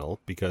on vinyl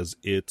because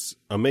it's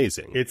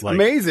amazing. It's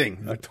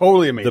amazing.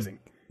 Totally amazing.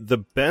 The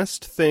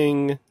best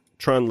thing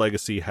Tron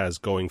Legacy has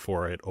going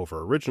for it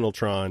over original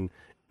Tron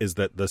is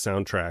that the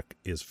soundtrack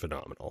is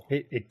phenomenal.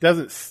 It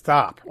doesn't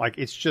stop. Like,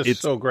 it's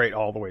so great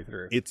all the way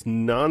through. It's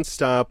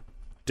nonstop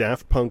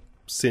Daft Punk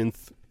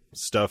synth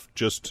stuff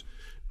just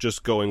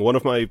going. One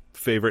of my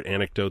favorite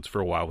anecdotes for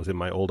a while was in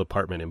my old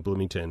apartment in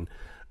Bloomington.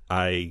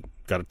 I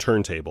got a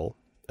turntable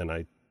and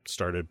I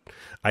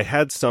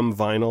had some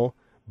vinyl,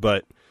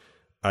 but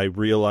I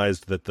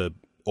realized that the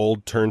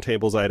old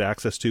turntables I had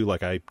access to,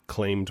 like I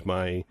claimed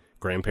my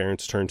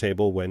grandparents'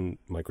 turntable when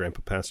my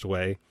grandpa passed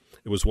away.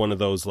 It was one of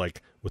those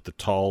like with the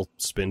tall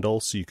spindle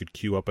so you could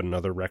queue up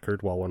another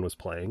record while one was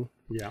playing.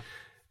 Yeah.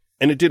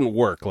 And it didn't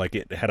work. Like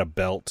it had a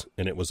belt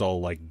and it was all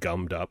like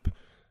gummed up.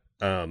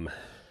 And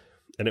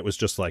it was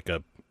just like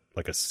a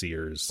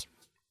Sears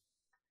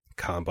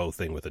combo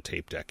thing with a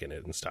tape deck in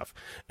it and stuff.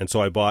 And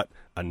so I bought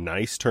a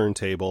nice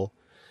turntable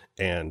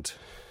and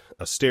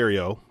a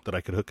stereo that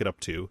I could hook it up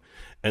to.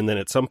 And then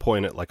at some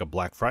point at like a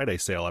Black Friday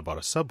sale, I bought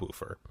a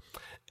subwoofer.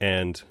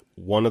 And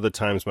one of the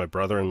times my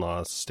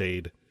brother-in-law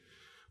stayed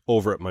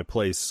over at my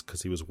place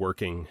because he was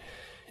working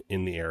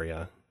in the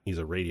area. He's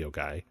a radio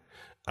guy.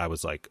 I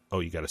was like,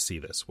 oh, you got to see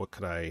this. What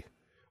could I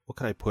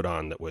put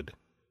on that would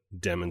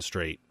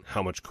demonstrate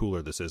how much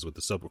cooler this is with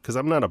the subwoofer? Because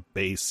I'm not a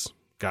bass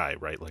guy,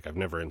 right? Like I've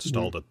never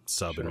installed a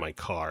sub in my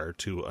car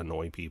to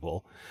annoy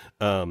people.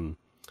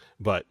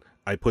 But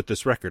I put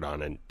this record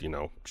on and,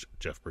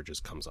 Jeff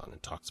Bridges comes on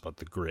and talks about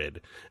the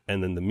grid.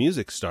 And then the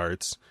music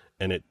starts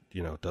and it,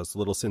 does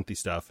little synthy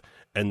stuff.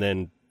 And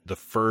then the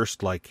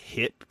first like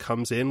hit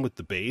comes in with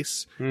the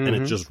bass and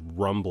it's just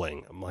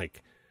rumbling. I'm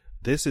like,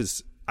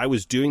 I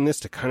was doing this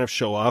to kind of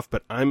show off,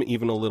 but I'm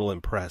even a little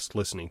impressed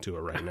listening to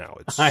it right now.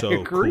 It's so I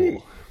agree.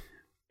 cool.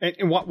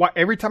 And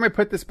every time I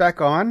put this back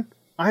on,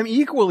 I'm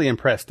equally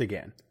impressed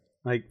again.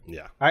 Like,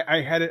 yeah,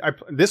 I had it.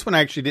 This one I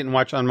actually didn't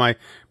watch on my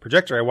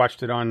projector. I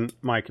watched it on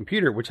my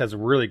computer, which has a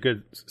really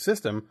good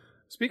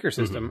speaker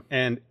system,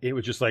 and it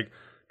was just like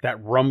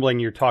that rumbling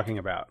you're talking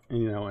about,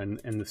 and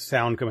the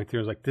sound coming through.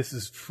 I was like, this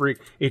is freak.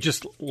 It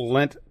just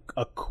lent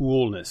a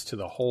coolness to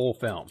the whole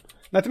film.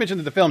 Not to mention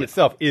that the film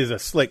itself is a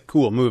slick,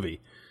 cool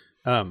movie.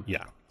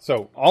 Yeah.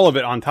 So all of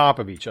it on top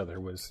of each other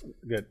was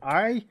good.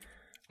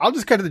 I'll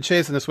just cut to the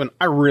chase on this one.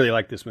 I really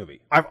like this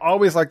movie. I've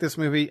always liked this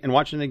movie, and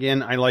watching it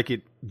again, I like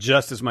it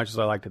just as much as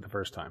I liked it the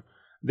first time.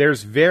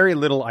 There's very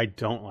little I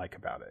don't like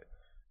about it.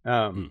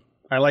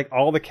 I like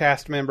all the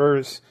cast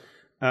members.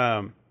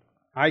 I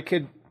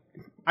can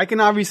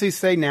obviously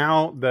say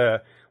now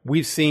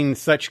we've seen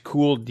such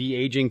cool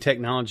de-aging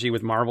technology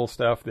with Marvel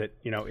stuff that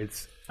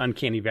it's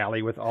uncanny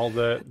valley with all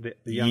the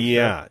young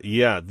stuff.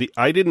 Yeah.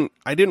 I didn't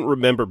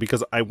remember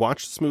because I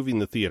watched this movie in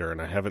the theater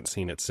and I haven't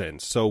seen it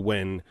since. So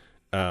when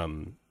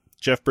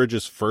Jeff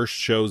Bridges first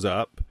shows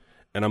up,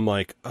 and I'm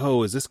like,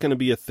 oh, is this going to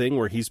be a thing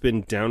where he's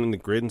been down in the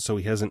grid and so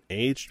he hasn't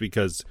aged?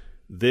 Because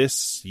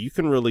you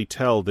can really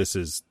tell this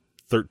is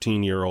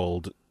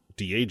 13-year-old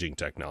de-aging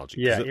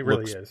technology. Yeah, it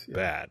really looks is.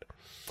 Bad.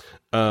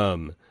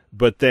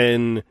 But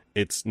then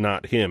it's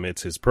not him,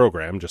 it's his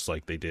program, just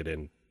like they did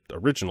in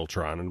original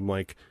Tron. And I'm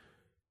like,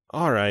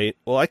 all right,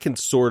 well, I can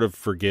sort of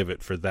forgive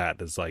it for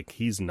that. It's like,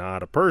 he's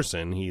not a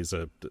person.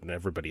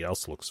 Everybody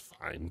else looks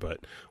fine,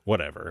 but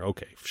whatever.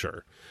 Okay,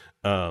 sure.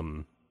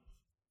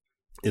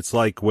 It's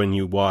like when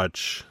you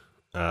watch,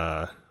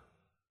 I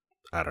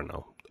don't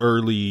know,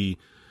 early,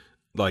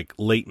 like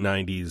late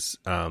 90s,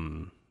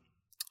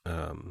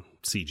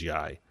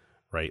 CGI,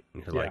 right?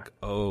 And you're like,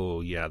 oh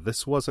yeah,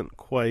 this wasn't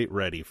quite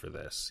ready for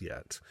this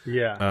yet.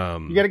 Yeah.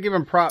 You got to give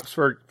them props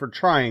for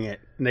trying it,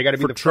 and they got to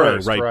be the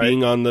first, right? Right?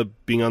 Being on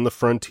the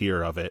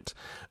frontier of it.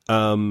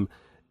 What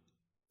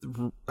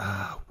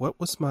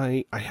was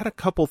I had a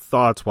couple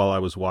thoughts while I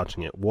was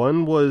watching it.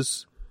 One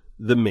was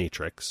The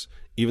Matrix.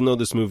 Even though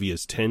this movie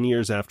is 10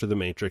 years after The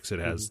Matrix, it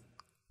has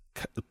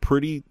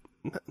pretty,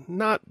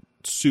 not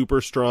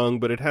super strong,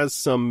 but it has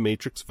some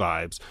Matrix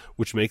vibes,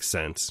 which makes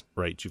sense,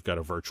 right? You've got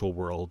a virtual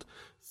world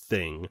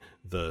thing.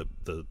 The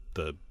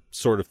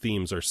sort of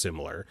themes are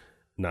similar,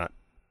 not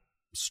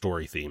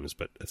story themes,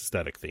 but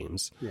aesthetic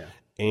themes. Yeah.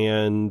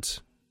 And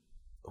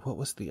what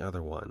was the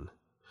other one?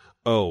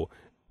 Oh,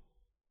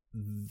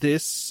 the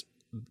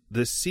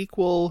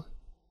sequel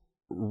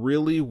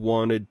really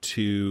wanted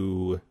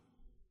to,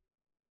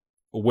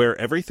 where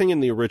everything in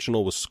the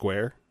original was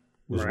square,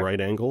 was right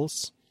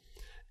angles,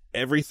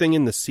 everything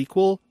in the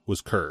sequel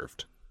was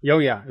curved. Oh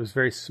yeah, it was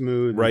very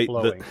smooth and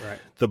flowing.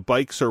 The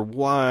bikes are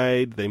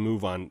wide, they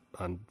move on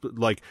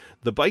like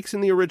the bikes in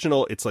the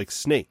original, it's like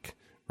Snake,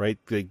 right?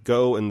 They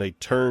go and they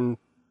turn,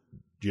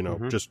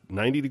 just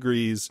 90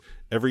 degrees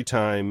every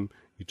time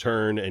you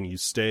turn, and you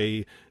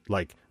stay,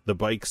 like the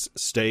bikes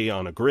stay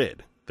on a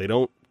grid. They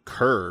don't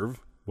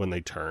curve when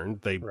they turn,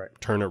 they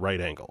turn at right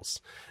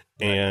angles.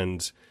 Right.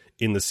 And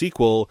in the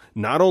sequel,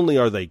 not only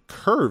are they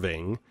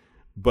curving,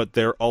 but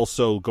they're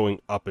also going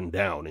up and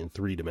down in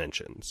 3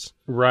 dimensions.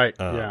 Right.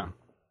 Yeah.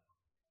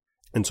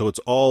 And so it's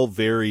all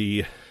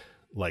very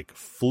like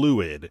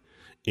fluid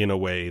in a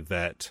way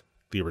that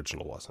the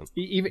original wasn't.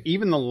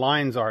 Even the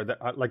lines are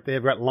that, like,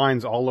 they've got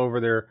lines all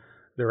over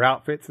their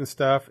outfits and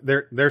stuff.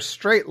 They're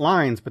straight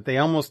lines, but they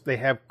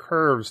have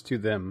curves to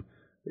them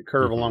that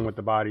curve along with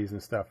the bodies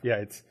and stuff.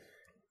 Yeah.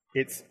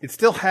 It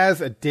still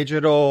has a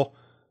digital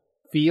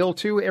feel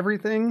to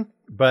everything,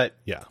 but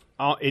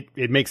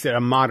it makes it a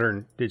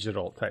modern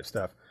digital type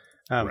stuff.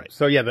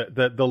 So yeah,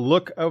 the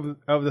look of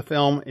the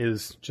film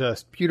is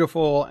just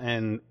beautiful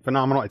and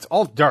phenomenal. It's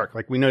all dark.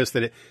 Like, we noticed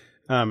that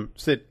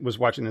Sid was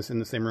watching this in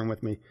the same room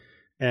with me,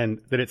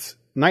 and that it's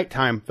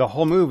nighttime the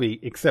whole movie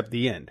except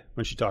the end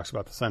when she talks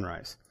about the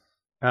sunrise.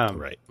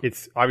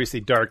 It's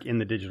obviously dark in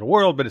the digital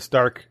world, but it's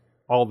dark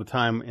all the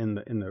time in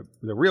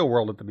the real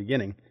world at the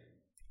beginning.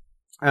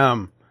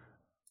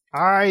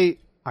 I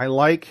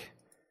like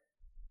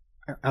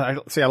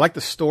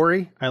the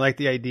story. I like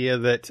the idea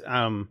that,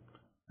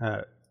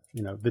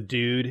 the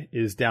dude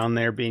is down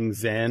there being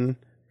Zen,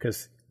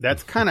 because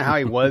that's kind of how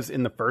he was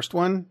in the first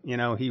one.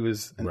 He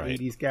was an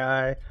 80s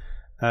guy,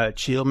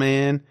 chill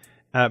man,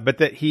 but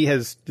that he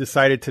has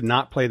decided to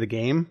not play the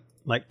game,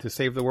 like to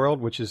save the world,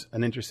 which is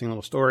an interesting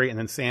little story. And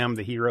then Sam,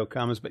 the hero,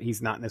 comes, but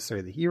he's not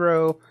necessarily the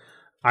hero.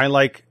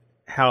 I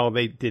how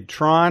they did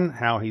Tron,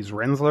 how he's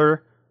Rensler.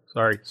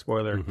 Sorry,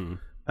 spoiler.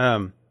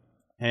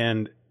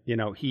 And,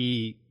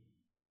 he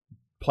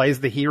plays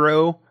the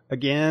hero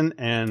again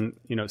and,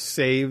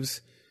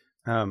 saves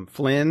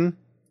Flynn,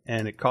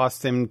 and it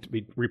costs him to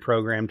be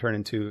reprogrammed, turned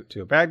into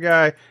a bad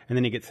guy. And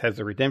then he has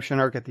a redemption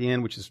arc at the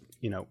end, which is,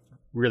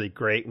 really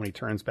great when he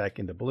turns back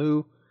into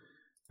blue.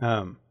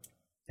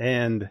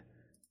 And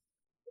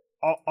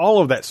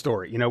all of that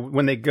story,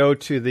 when they go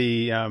to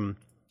the,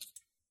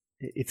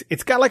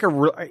 it's got like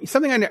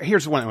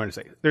here's what I want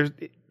to say. There's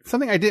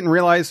something I didn't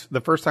realize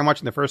the first time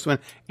watching the first one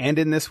and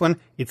in this one.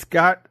 It's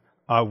got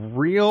a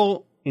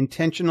real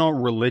intentional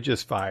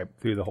religious vibe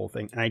through the whole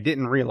thing, and I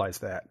didn't realize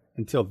that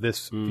until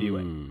this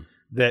viewing.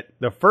 That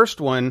the first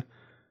one,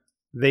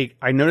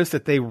 I noticed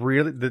that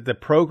the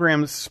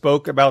programs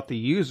spoke about the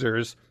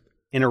users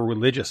in a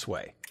religious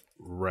way.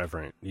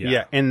 Reverent,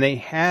 yeah. And they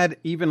had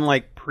even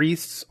like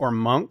priests or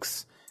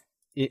monks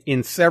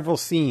in several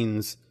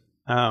scenes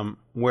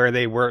where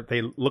they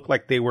looked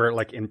like they were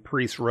like in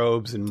priest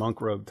robes and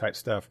monk robe type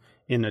stuff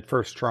in the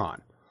first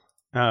Tron.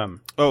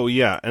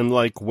 And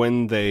like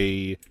when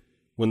they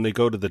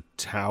go to the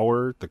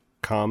tower, the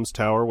comms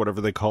tower,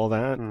 whatever they call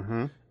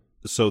that,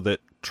 so that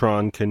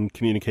Tron can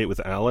communicate with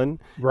Alan.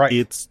 Right.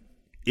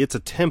 It's a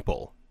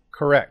temple.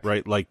 Correct.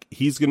 Right. Like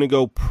he's going to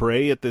go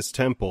pray at this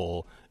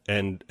temple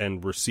and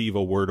receive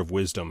a word of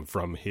wisdom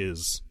from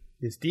his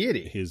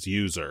deity, his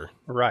user.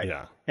 Right.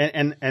 Yeah.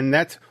 And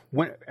that's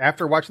when,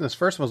 after watching this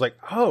first one, I was like,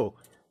 oh,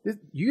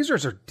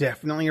 users are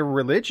definitely a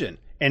religion.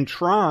 And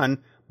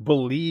Tron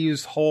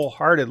believes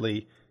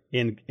wholeheartedly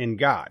in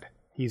God.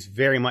 He's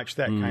very much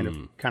that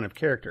kind of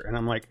character. And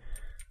I'm like,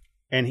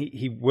 and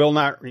he will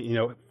not,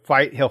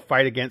 fight. He'll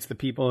fight against the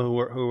people who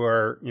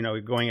are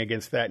going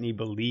against that. And he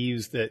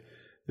believes that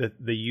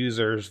the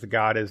users, the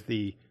God is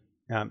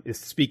is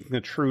speaking the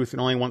truth and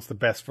only wants the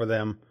best for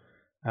them.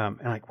 And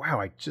like,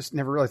 wow, I just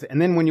never realized it.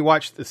 And then when you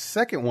watch the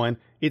second one,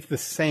 it's the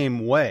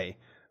same way.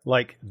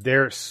 Like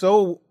they're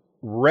so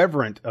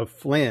reverent of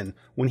Flynn.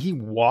 When he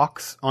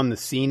walks on the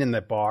scene in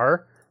the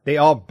bar, they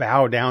all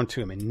bow down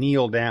to him and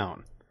kneel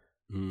down.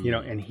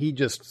 And he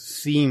just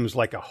seems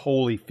like a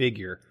holy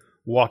figure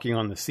walking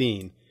on the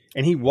scene.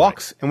 And he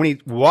walks, and when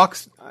he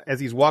walks, as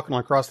he's walking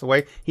across the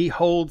way, he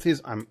holds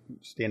I'm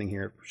standing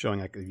here showing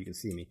like you can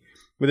see me,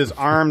 with his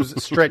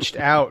arms stretched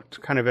out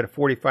kind of at a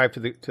 45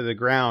 to the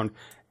ground,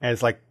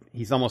 as like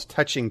he's almost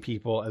touching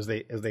people as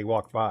they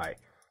walk by.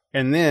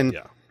 And then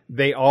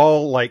they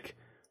all like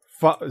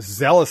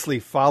zealously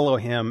follow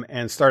him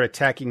and start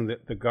attacking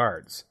the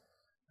guards.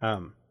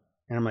 And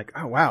I'm like,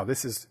 oh wow,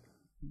 this is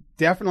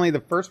definitely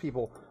the first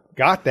people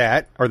got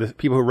that, or the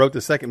people who wrote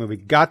the second movie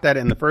got that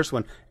in the first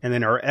one, and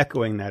then are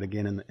echoing that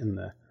again in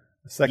the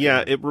second.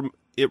 Yeah,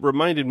 it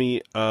reminded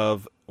me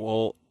of,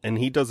 and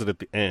he does it at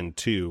the end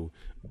too.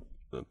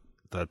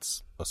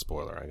 That's a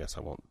spoiler. I guess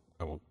I won't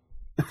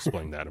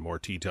explain that in more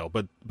detail.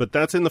 But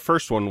that's in the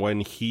first one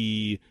when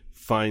he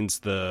finds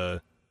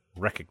the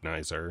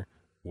Recognizer,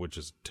 which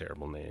is a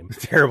terrible name.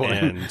 Terrible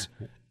name. And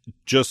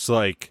just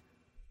like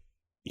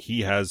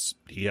he has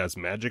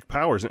magic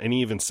powers, and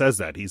he even says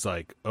that. He's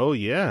like, oh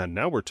yeah,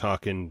 now we're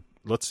talking,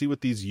 let's see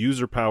what these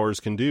user powers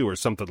can do, or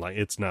something like.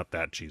 It's not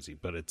that cheesy,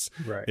 but it's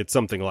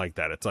something like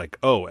that. It's like,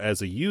 oh,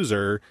 as a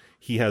user,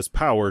 he has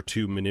power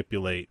to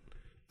manipulate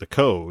the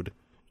code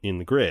in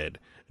the grid.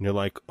 And you're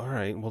like, all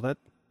right, well, that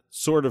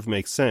sort of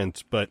makes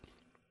sense, but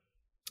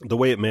the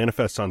way it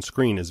manifests on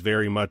screen is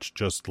very much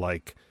just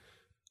like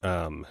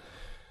a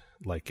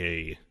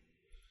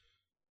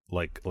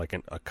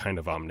kind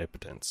of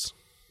omnipotence.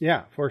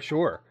 Yeah, for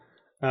sure.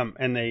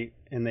 And they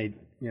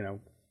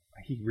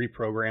he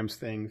reprograms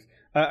things.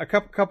 A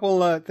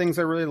couple things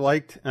I really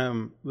liked,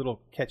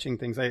 little catching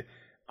things. I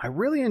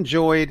really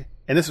enjoyed,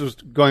 and this was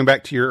going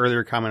back to your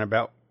earlier comment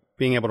about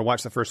being able to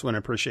watch the first one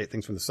and appreciate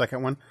things from the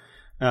second one.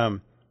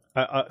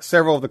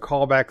 Several of the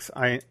callbacks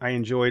I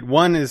enjoyed.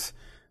 One is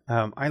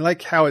I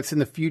like how it's in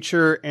the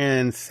future,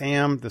 and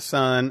Sam, the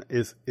son,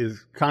 is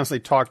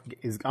constantly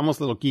is almost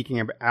a little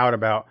geeking out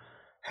about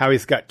how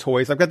he's got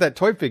toys. I've got that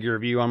toy figure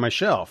of you on my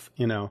shelf,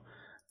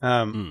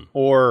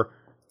 or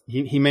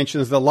he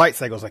mentions the light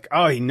cycles, like,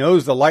 oh, he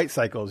knows the light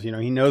cycles, he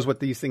knows what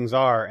these things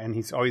are, and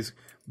he's always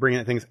bringing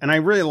up things. And I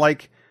really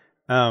like,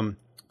 do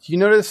you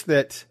notice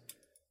that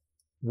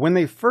when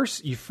you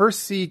first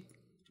see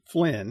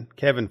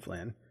Kevin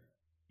Flynn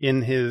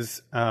in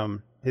his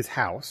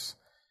house,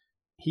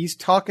 he's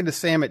talking to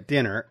Sam at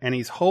dinner, and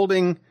he's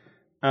holding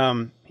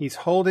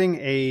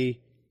a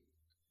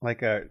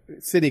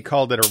Sidney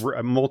called it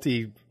a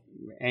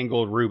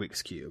multi-angled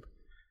Rubik's Cube.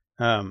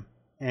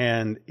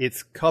 And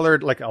it's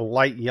colored like a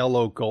light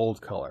yellow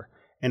gold color.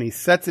 And he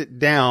sets it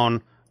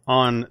down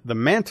on the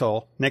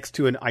mantle next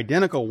to an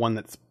identical one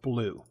that's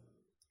blue.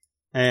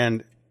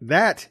 And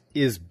that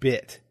is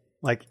Bit.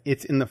 Like,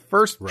 it's in the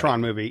first Tron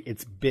movie,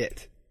 it's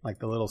Bit. Like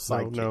the little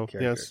sidekick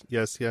character.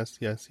 Yes.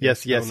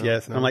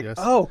 And I'm like,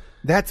 oh,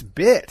 that's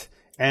Bit.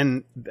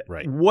 And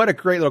what a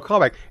great little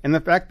callback. And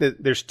the fact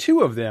that there's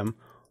two of them,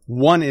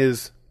 one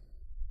is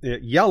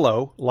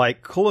yellow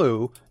like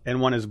Clue, and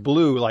one is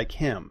blue like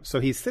him. So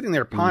he's sitting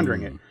there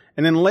pondering it.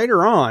 And then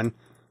later on,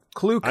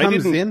 Clue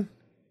comes in.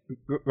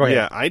 Go ahead.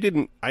 Yeah, I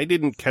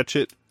didn't catch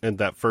it in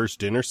that first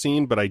dinner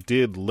scene, but I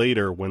did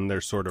later when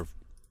they're sort of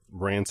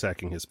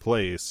ransacking his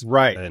place.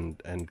 Right.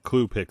 And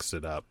Clue picks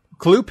it up.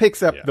 Clue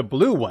picks up the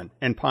blue one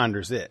and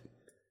ponders it.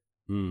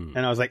 And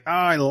I was like, oh,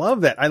 I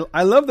love that.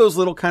 I love those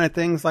little kind of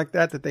things like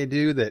that they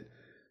do that,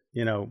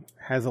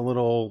 has a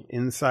little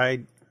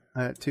inside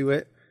to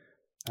it.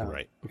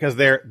 Right. Because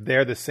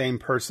they're the same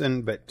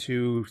person, but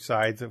two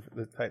sides of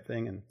the type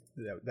thing. And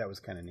that was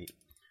kind of neat.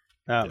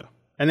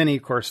 And And then,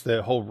 of course,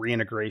 the whole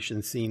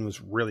reintegration scene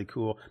was really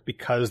cool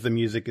because the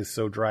music is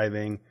so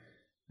driving.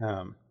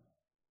 I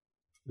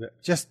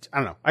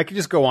don't know. I could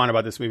just go on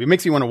about this movie. It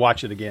makes me want to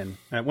watch it again.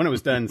 When it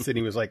was done,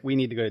 Sydney was like, we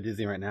need to go to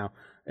Disney right now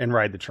and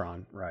ride the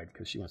Tron ride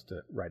because she wants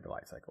to ride the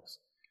light cycles.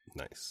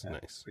 Nice.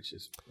 Which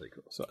is really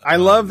cool. So I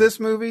love this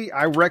movie.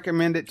 I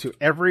recommend it to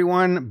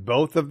everyone,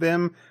 both of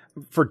them,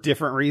 for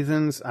different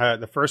reasons.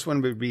 The first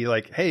one would be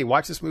like, hey,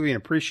 watch this movie and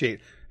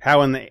appreciate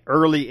how in the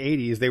early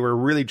 80s they were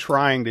really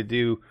trying to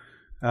do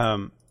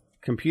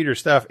computer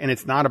stuff, and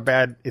it's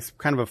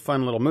kind of a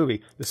fun little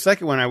movie. The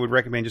second one I would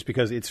recommend just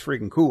because it's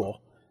freaking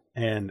cool,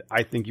 and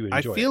I think you would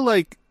enjoy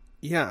it.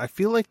 I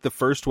feel like the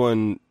first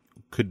one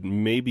could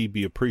maybe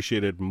be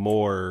appreciated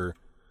more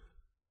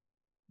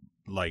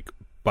like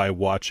by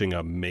watching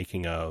a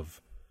making of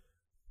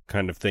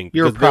kind of thing.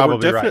 You're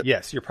probably right.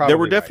 Yes, you're probably right. There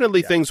were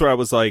definitely things where I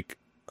was like,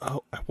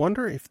 oh, I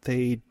wonder if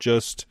they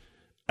just,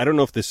 I don't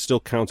know if this still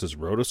counts as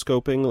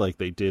rotoscoping like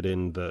they did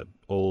in the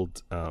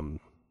old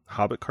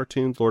Hobbit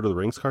cartoons, Lord of the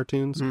Rings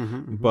cartoons,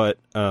 but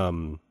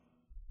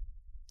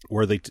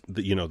where they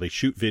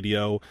shoot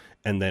video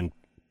and then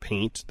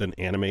paint, then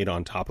animate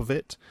on top of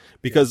it,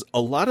 because a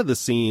lot of the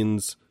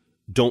scenes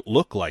don't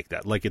look like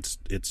that. Like it's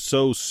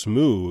so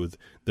smooth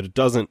that it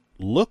doesn't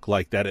look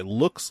like that. It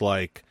looks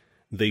like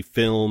they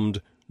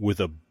filmed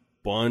with a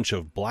bunch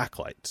of black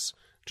lights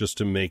just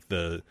to make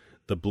the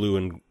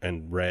blue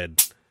and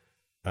red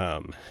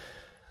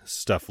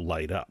stuff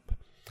light up.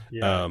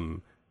 Yeah.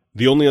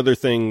 The only other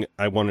thing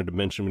I wanted to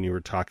mention when you were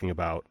talking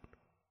about,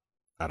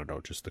 I don't know,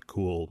 just the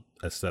cool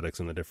aesthetics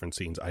in the different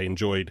scenes, I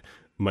enjoyed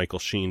Michael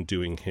Sheen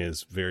doing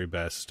his very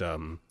best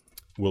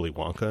Willy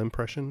Wonka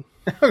impression.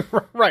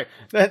 Right.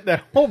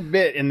 That whole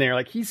bit in there,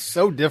 like he's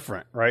so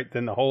different, right,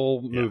 than the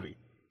whole movie.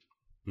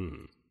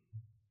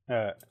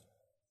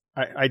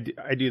 I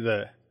do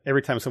the,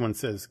 every time someone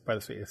says, by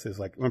the way, it says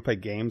like, I want to play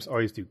games, I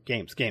always do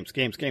games,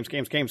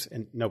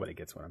 and nobody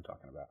gets what I'm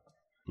talking about.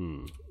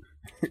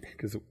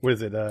 Because what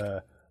is it?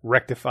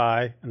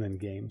 Rectify and then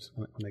games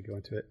when they go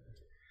into it.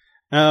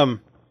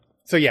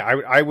 So yeah,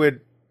 I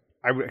would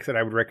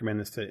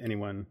recommend this to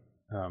anyone,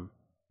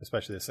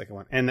 especially the second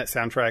one. And that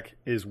soundtrack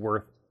is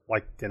worth,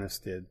 like Dennis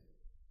did,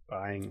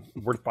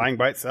 worth buying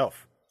by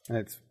itself, and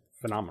it's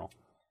phenomenal.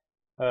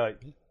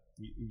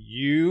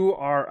 You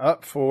are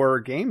up for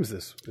games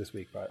this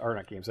week, or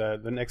not games? The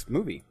next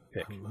movie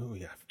pick.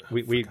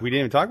 We didn't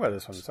even talk about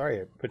this one.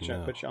 Sorry, I put you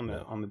on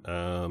the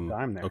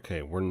dime there.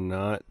 Okay, we're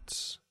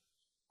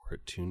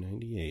at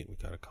 298. We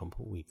got a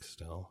couple weeks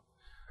still.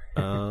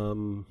 Have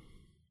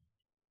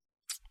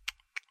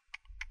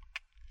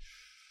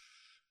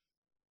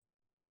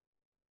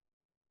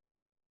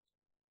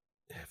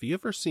you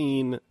ever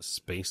seen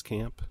Space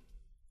Camp?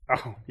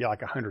 Oh, yeah,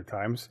 like 100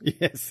 times.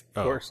 Yes,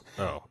 of course.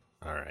 Oh,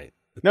 all right.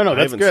 No,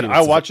 that's good.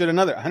 I'll watch it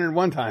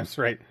 101 times,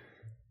 right?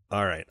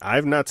 All right.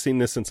 I've not seen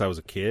this since I was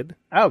a kid.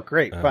 Oh,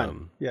 great.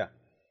 Fun. Yeah.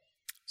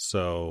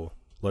 So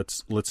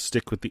let's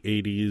stick with the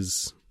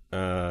 80s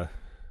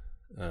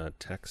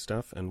tech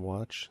stuff and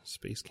watch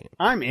Space Camp.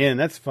 I'm in.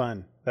 That's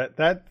fun.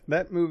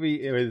 That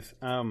movie, it was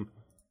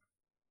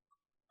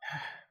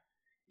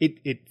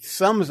it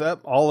sums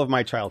up all of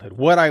my childhood,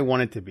 what I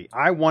wanted to be.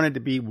 I wanted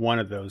to be one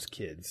of those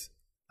kids.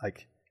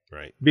 Like,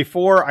 right.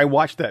 Before I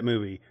watched that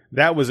movie,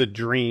 that was a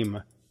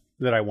dream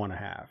that I want to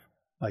have.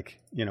 Like,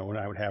 when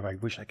I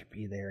wish I could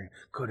be there and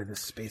go to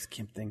this Space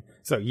Camp thing.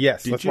 So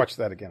yes, let's watch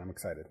that again. I'm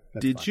excited.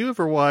 Did you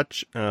ever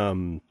watch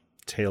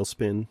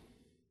Tailspin?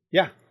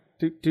 Yeah.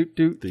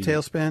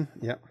 Tailspin.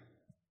 Yep.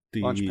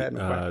 The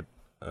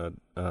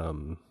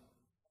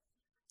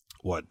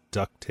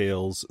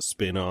DuckTales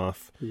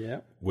spin-off? Yeah.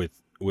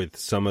 With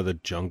some of the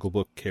Jungle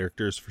Book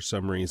characters for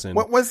some reason.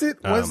 What was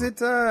it? Was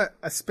it a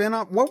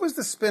spin-off? What was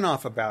the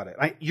spin-off about it?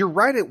 You're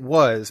right, it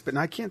was, but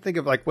I can't think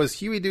of, was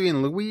Huey, Dewey,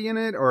 and Louie in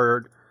it,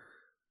 or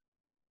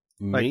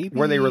maybe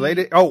were they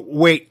related? Oh,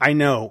 wait, I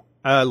know.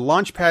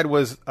 Launchpad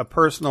was a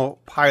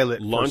personal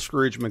pilot for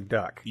Scrooge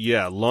McDuck.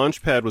 Yeah,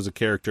 Launchpad was a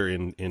character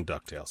in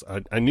DuckTales.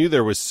 I knew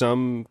there was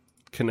some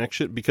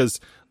connection because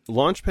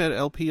Launchpad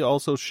LP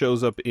also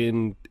shows up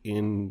in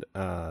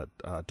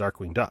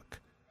Darkwing Duck.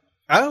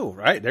 Oh,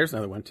 right. There's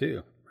another one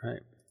too.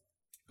 Right.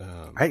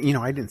 I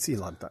didn't see a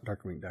lot of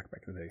Darkwing Duck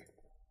back in the day.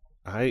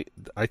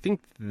 I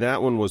think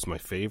that one was my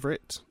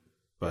favorite,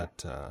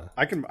 but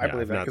I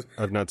believe that.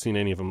 I've not seen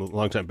any of them in a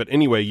long time. But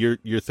anyway,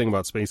 your thing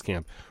about Space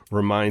Camp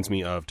reminds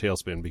me of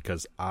Tailspin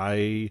because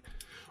I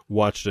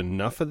watched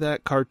enough of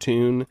that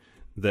cartoon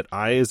that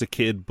I, as a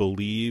kid,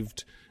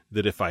 believed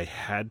that if I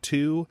had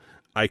to,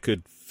 I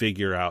could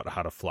figure out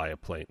how to fly a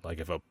plane.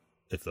 Like if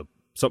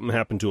something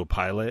happened to a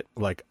pilot,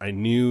 like I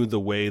knew the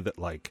way that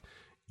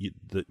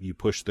you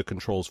push the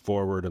controls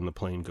forward and the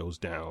plane goes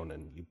down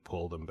and you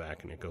pull them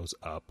back and it goes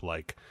up.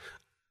 Like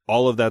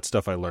all of that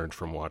stuff I learned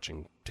from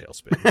watching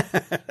Tailspin.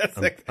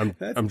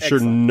 I'm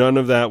sure none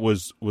of that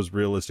was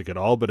realistic at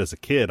all, but as a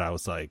kid I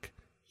was like,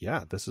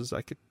 yeah,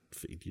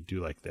 you do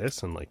like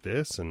this and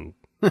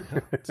yeah,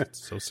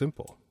 it's so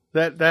simple.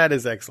 That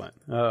is excellent.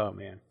 Oh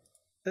man.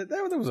 That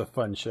was a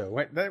fun show.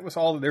 Right? That was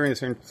all during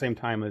the same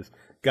time as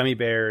Gummy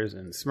Bears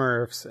and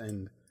Smurfs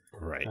and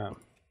right.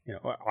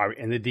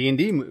 And the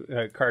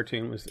D&D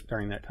cartoon was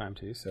during that time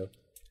too. So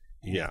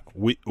yeah,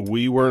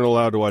 we weren't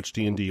allowed to watch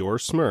D&D or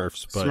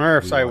Smurfs, but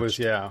Smurfs I was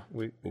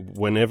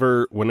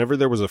whenever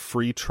there was a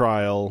free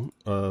trial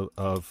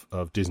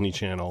of Disney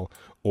Channel,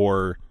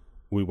 or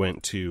we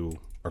went to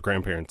our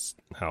grandparents'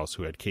 house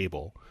who had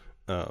cable,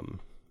 and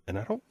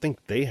I don't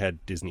think they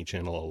had Disney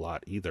Channel a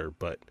lot either,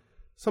 but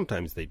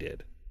sometimes they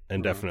did,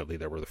 and definitely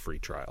there were the free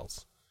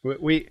trials.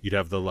 You'd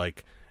have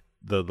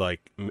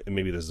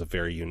maybe this is a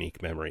very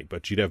unique memory,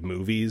 but you'd have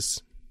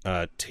movies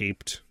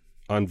taped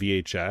on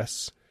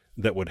VHS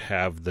that would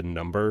have the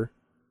number,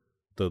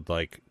 the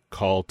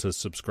call to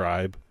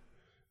subscribe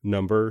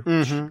number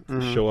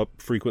show up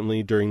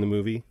frequently during the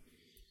movie.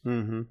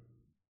 Mm-hmm.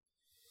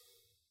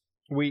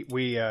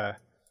 We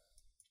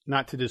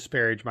not to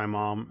disparage my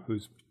mom,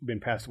 who's been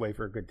passed away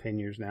for a good 10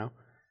 years now,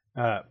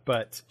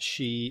 but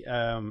she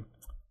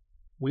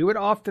we would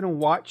often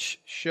watch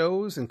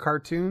shows and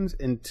cartoons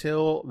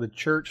until the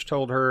church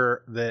told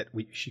her that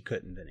she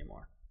couldn't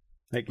anymore.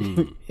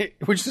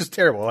 Which is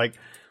terrible. Like,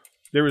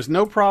 there was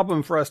no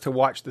problem for us to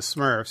watch the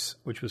Smurfs,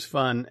 which was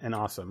fun and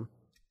awesome,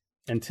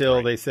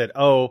 until they said,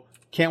 "Oh,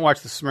 can't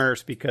watch the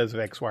Smurfs because of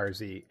X, Y, or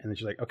Z." And then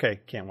she's like, "Okay,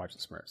 can't watch the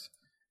Smurfs."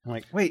 I'm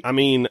like, "Wait." I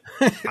mean,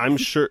 I'm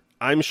sure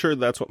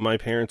that's what my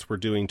parents were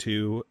doing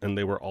too, and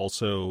they were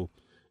also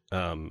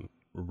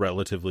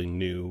relatively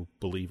new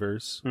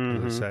believers,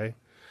 as I say.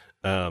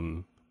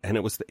 And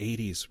it was the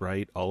 80s,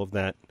 right? All of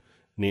that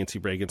Nancy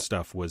Reagan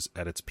stuff was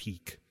at its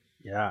peak.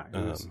 Yeah,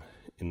 it was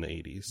in the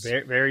 80s.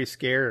 Very, very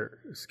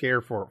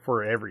scare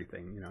for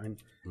everything,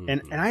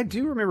 And I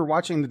do remember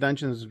watching the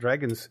Dungeons and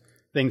Dragons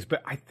things,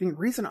 but I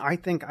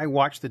think I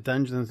watched the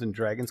Dungeons and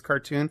Dragons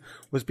cartoon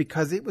was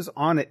because it was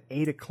on at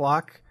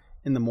 8:00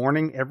 in the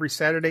morning every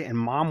Saturday, and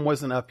Mom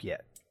wasn't up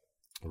yet.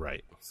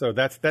 Right. So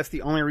that's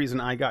the only reason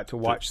I got to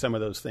watch some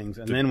of those things,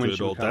 and then when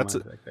she would come on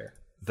back there.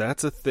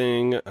 That's a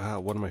thing.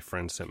 One of my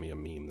friends sent me a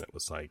meme that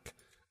was like,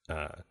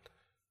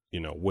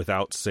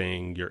 without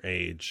saying your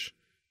age,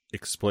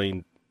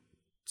 explain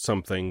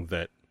something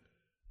that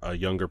a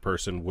younger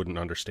person wouldn't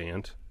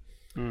understand.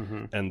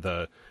 Mm-hmm.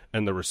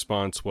 And the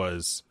response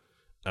was,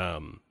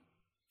 the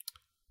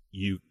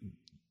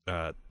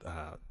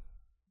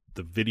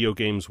video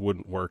games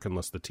wouldn't work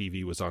unless the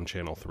TV was on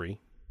channel 3.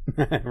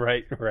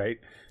 Right.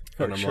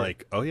 And I'm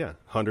like, oh yeah,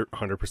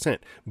 100%.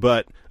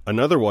 But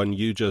another one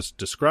you just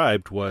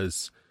described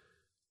was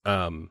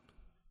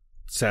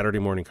Saturday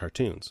morning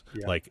cartoons.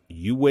 Yeah. Like,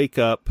 you wake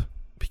up,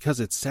 because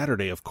it's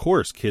Saturday, of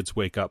course kids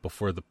wake up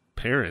before the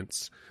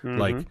parents. Mm-hmm.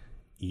 Like,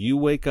 you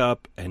wake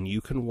up and you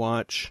can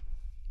watch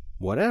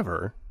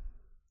whatever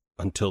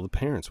until the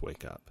parents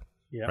wake up.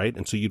 Yeah. Right?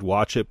 And so you'd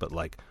watch it, but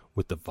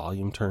with the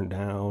volume turned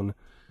down.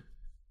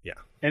 Yeah.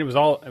 And it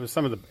was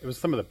some of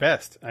the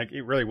best. Like,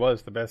 it really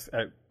was the best.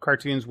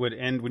 Cartoons would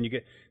end when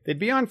they'd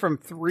be on from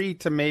 3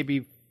 to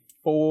maybe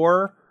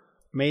 4,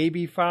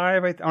 maybe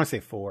 5. I want to say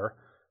 4.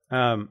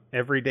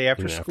 Every day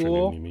after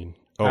school. You mean?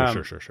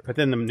 Oh, sure. But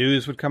then the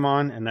news would come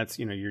on, and that's,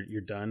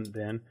 you're done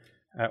then.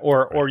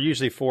 Or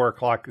usually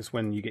 4:00 is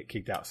when you get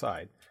kicked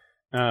outside.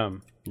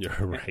 You're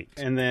right.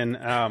 And then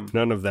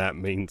none of that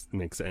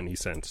makes any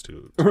sense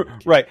to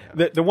right.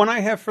 The one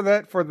I have for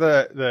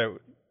the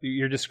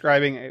you're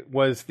describing it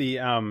was the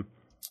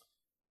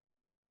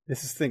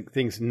this is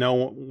things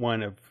no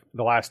one of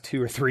the last 2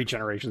 or 3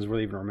 generations will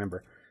even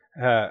remember.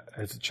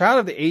 As a child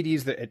of the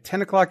 80s, at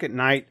 10:00 at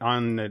night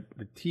on the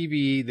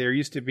TV, there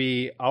used to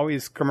be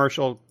always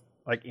commercial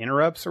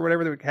interrupts or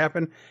whatever that would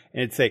happen,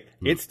 and it'd say,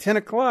 "It's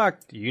 10:00.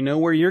 Do you know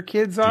where your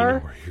kids are?" Do you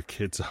know where your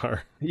kids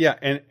are? Yeah,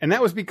 and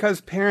that was because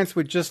parents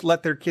would just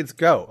let their kids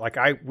go.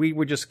 We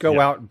would just go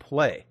out and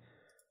play.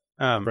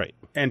 Right.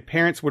 And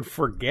parents would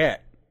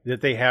forget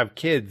that they have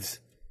kids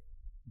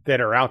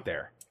that are out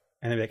there,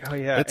 and they'd be like, "Oh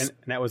yeah," and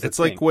that was. It's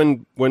like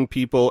when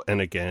people,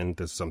 and again,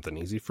 this is something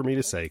easy for me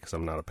to say because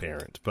I'm not a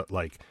parent, but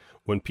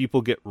when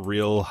people get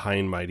real high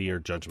and mighty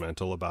or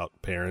judgmental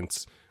about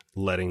parents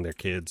letting their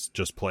kids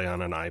just play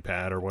on an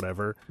iPad or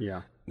whatever.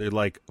 Yeah. They're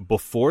like,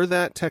 before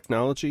that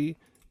technology,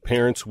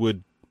 parents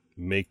would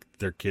make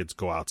their kids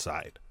go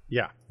outside.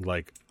 Yeah.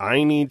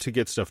 I need to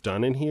get stuff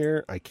done in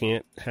here. I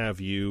can't have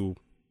you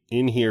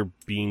in here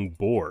being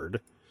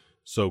bored.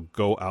 So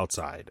go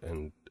outside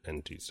and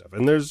do stuff.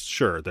 And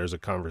there's a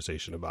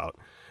conversation about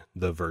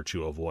the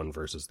virtue of one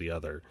versus the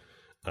other.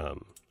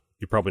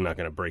 You're probably not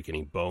going to break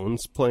any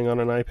bones playing on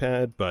an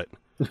iPad, but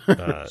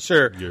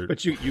sure.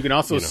 But you can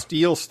also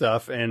steal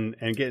stuff and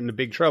get into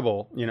big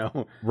trouble.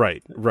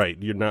 Right.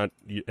 You're not,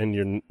 and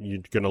you're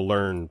going to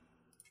learn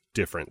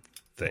different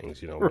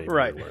things. Maybe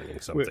right. You're learning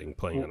something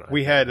playing on an iPad.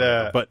 We had,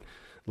 but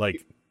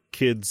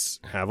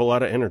kids have a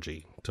lot of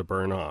energy to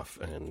burn off,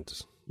 and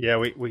yeah,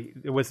 I can't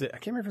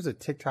remember if it was a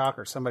TikTok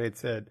or somebody had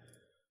said,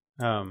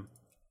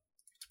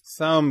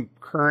 some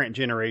current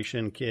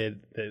generation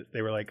kid that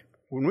they were like,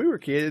 when we were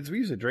kids, we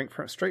used to drink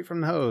straight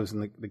from the hose,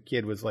 and the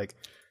kid was like,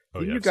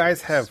 "Do you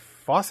guys have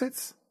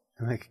faucets?"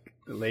 And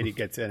the lady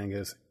gets in and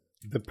goes,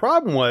 "The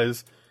problem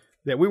was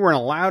that we weren't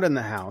allowed in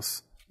the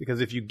house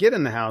because if you get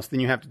in the house, then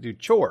you have to do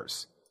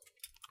chores.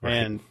 Right.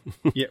 And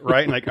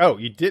right. And like, oh,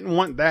 you didn't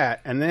want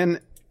that. And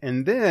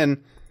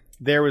then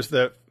there was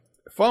the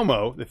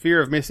FOMO, the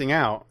fear of missing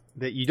out,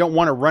 that you don't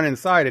want to run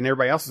inside and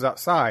everybody else is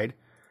outside.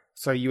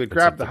 So you would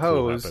grab the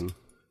hose,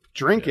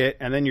 drink it,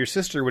 and then your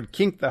sister would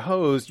kink the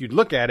hose. You'd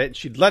look at it, and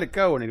she'd let it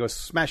go, and it goes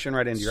smashing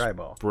right into your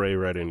eyeball. Spray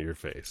right into your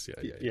face.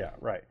 Yeah,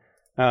 right.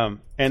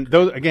 And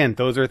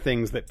those are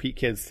things that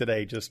kids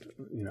today just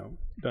don't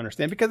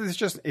understand because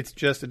it's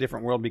just a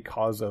different world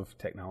because of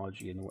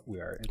technology and what we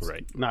are.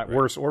 It's not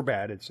worse or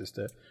bad. It's just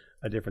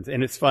a difference,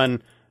 and it's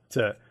fun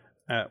to.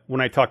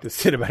 When I talk to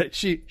Sid about it,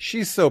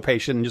 she's so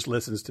patient and just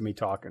listens to me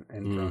talk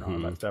and all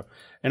that stuff.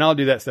 And I'll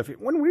do that stuff.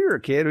 When we were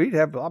a kid, we'd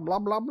have blah blah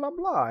blah blah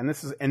blah, and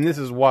this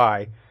is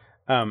why.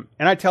 And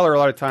I tell her a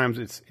lot of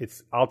times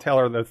I'll tell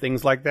her the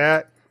things like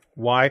that.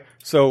 Why?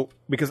 So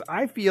because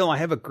I feel I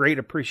have a great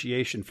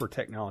appreciation for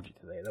technology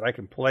today that I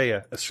can play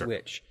a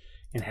Switch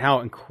and how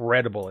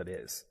incredible it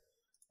is,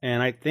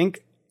 and I think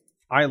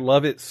I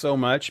love it so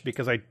much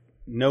because I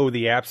know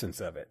the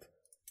absence of it,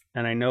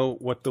 and I know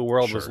what the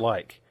world was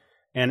like.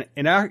 And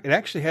it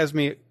actually has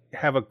me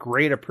have a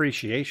great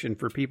appreciation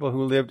for people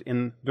who lived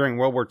during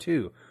World War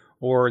II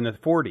or in the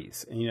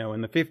 40s,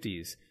 in the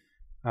 50s,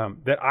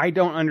 that I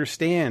don't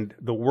understand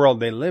the world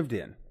they lived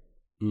in.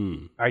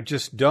 I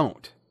just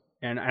don't.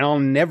 And I'll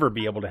never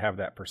be able to have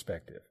that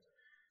perspective.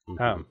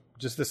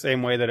 Just the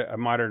same way that a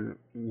modern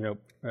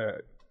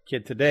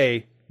kid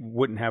today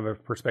wouldn't have a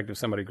perspective of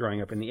somebody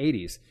growing up in the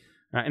 80s.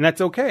 And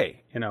that's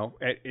okay.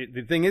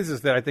 The thing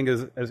is that I think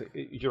as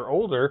you're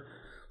older,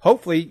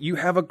 hopefully you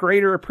have a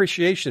greater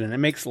appreciation and it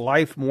makes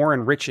life more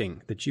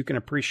enriching that you can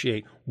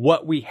appreciate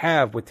what we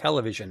have with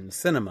television and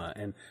cinema.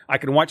 And I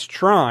can watch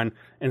Tron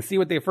and see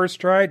what they first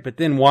tried, but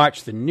then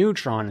watch the new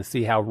Tron and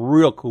see how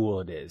real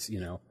cool it is,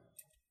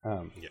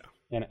 and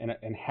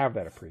have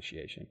that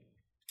appreciation.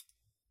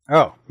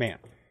 Oh man,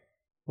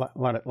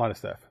 lot of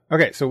stuff.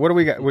 Okay. So what do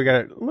we got? We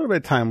got a little bit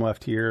of time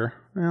left here.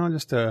 Well,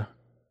 just a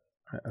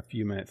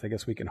few minutes. I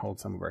guess we can hold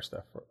some of our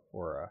stuff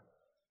for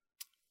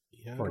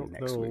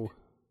next week.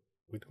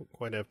 We don't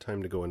quite have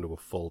time to go into a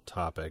full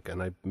topic,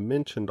 and I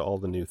mentioned all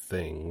the new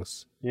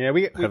things. Yeah,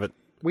 we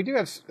do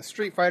have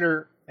Street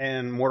Fighter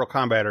and Mortal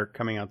Kombat are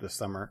coming out this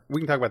summer.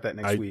 We can talk about that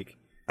next week.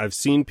 I've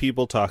seen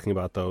people talking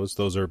about those.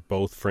 Those are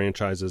both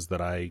franchises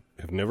that I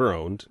have never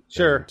owned.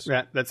 Sure,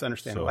 that's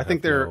understandable. So I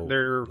think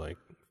they're like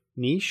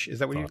niche. Is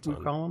that what you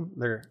call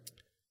them?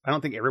 I don't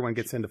think everyone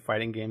gets into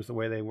fighting games the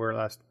way they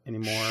were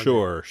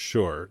anymore.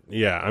 Sure.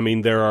 Yeah, I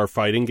mean there are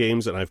fighting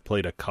games, and I've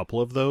played a couple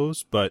of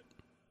those, but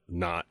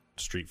not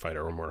Street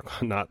Fighter or Mortal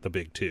Kombat, not the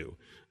big two.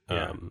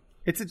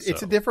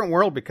 It's a different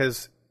world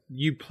because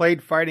you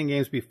played fighting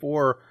games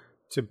before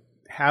to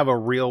have a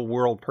real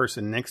world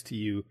person next to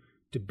you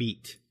to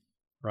beat,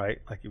 right?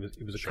 Like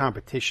it was a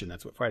competition.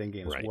 That's what fighting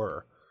games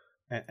were.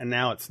 And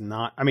now it's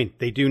not. I mean,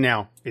 they do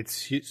now. It's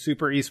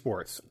super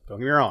esports. Don't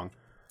get me wrong.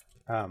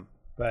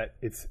 But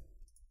it's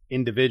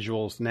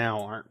individuals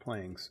now aren't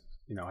playing.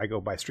 I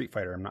go buy Street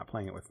Fighter. I'm not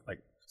playing it with like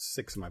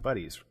 6 of my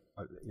buddies.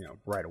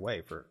 Right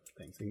away for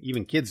things. And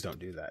even kids don't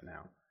do that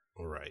now.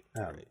 Right.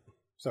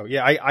 So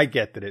yeah, I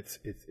get that it's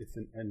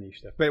a niche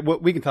stuff,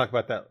 but we can talk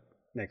about that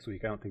next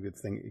week. I don't think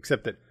it's thing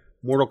except that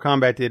Mortal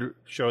Kombat did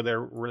show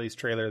their release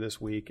trailer this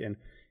week, and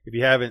if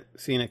you haven't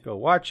seen it, go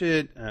watch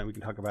it. We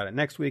can talk about it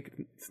next week.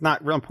 It's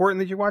not real important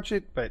that you watch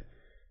it, but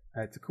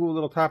it's a cool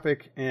little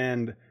topic.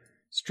 And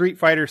Street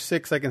Fighter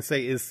 6, I can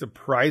say, is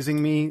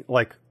surprising me,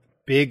 like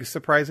big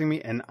surprising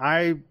me. And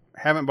I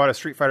haven't bought a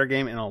Street Fighter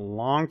game in a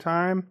long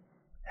time.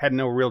 Had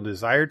no real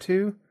desire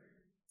to.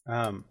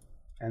 And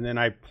then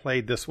I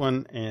played this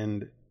one,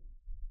 and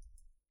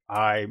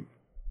I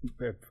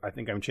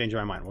think I'm changing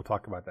my mind. We'll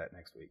talk about that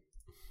next week.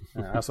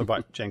 I also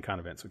bought Gen Con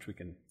events, which we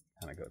can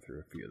kind of go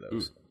through a few of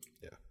those.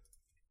 Yeah.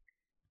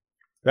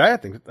 But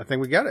I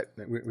think we got it.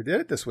 We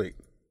did it this week.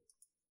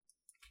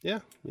 Yeah.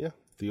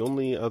 The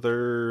only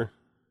other,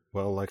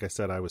 well, like I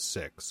said, I was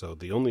sick, so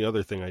the only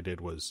other thing I did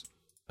was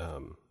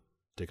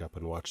dig up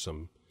and watch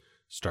some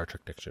Star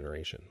Trek Next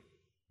Generation.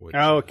 Which,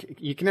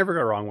 you can never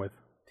go wrong with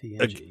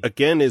TNG.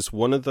 Again, is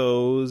one of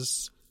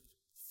those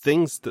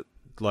things that,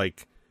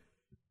 like,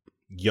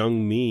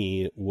 young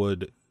me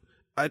would...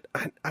 I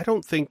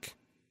don't think...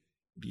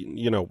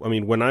 I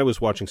mean, when I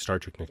was watching Star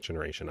Trek Next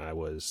Generation, I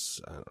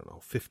was,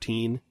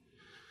 15.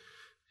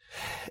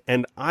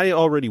 And I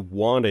already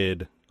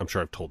wanted... I'm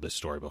sure I've told this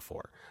story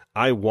before.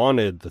 I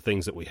wanted the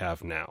things that we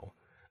have now.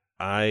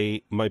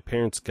 My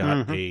parents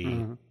got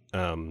a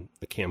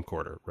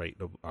camcorder, right?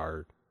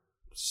 Our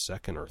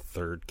second or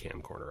third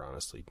camcorder,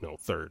 honestly. No,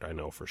 third, I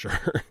know for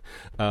sure.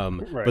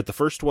 Right. But the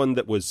first one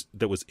that was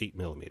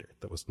 8mm,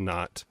 that was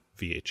not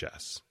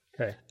VHS.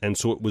 Okay. And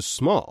so it was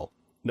small.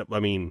 I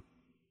mean,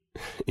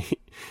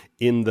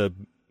 in the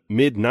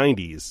mid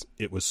 90s,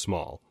 it was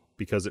small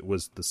because it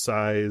was the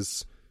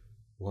size.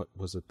 What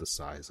was it the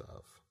size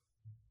of?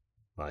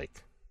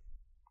 Like,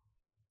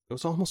 it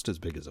was almost as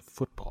big as a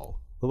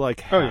football.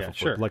 Like half a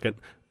foot,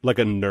 like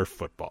a Nerf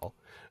football.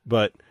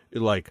 But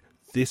like,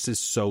 this is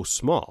so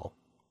small.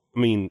 I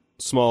mean,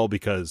 small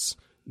because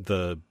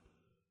the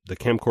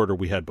camcorder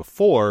we had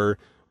before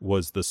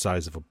was the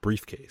size of a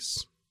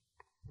briefcase.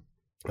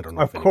 I don't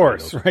know. Of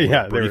course, right?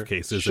 Yeah,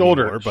 briefcase is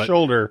shoulder anymore, but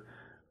shoulder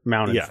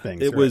mounted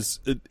things. It was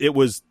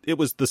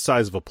the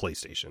size of a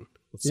PlayStation.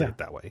 Let's say it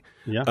that way.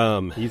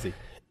 Yeah, easy.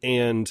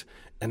 And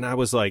I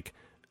was like,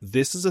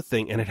 this is a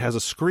thing, and it has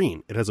a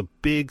screen. It has a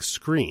big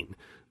screen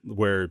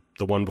where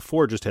the one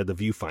before just had the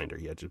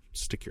viewfinder. You had to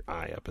stick your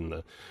eye up in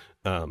the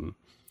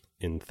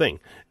in thing,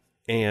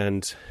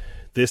 and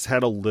this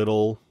had a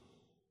little,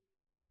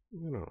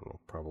 I don't know,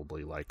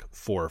 probably like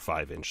 4 or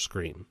 5 inch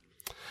screen.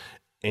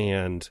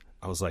 And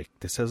I was like,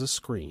 this has a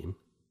screen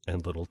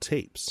and little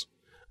tapes.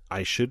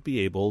 I should be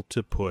able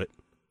to put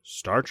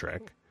Star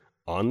Trek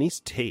on these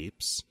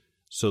tapes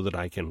so that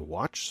I can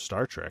watch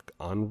Star Trek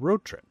on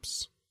road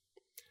trips.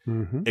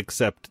 Mm-hmm.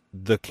 Except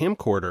the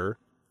camcorder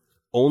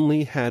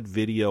only had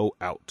video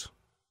out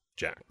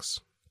jacks.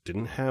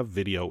 Didn't have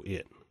video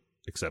in,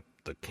 except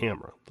the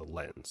camera, the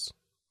lens.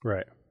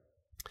 Right.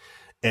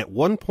 At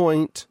one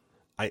point,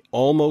 I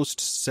almost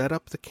set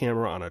up the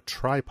camera on a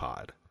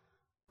tripod,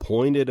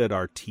 pointed at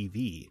our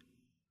TV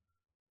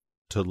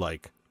to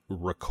like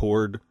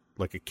record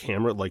like a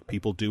camera like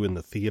people do in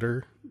the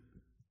theater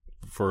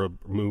for a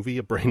movie,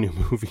 a brand new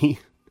movie.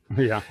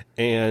 Yeah.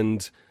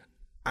 And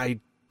I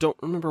don't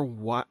remember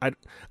why.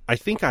 I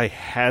think I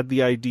had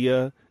the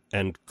idea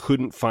and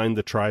couldn't find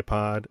the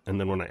tripod. And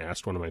then when I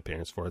asked one of my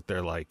parents for it,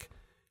 they're like,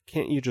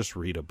 can't you just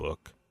read a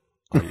book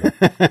on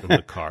in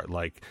the car?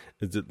 Like,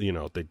 you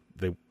know, they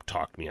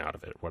talked me out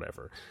of it,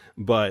 whatever.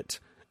 But,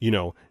 you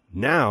know,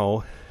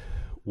 now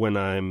when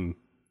I'm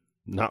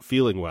not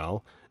feeling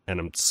well and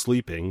I'm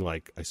sleeping,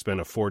 like I spent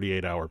a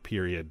 48-hour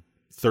period,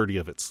 30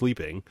 of it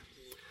sleeping,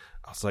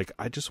 I was like,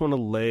 I just want to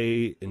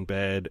lay in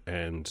bed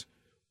and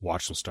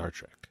watch some Star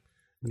Trek.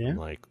 Yeah. I'm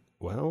like,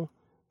 well,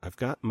 I've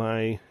got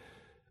my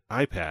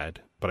iPad,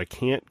 but I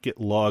can't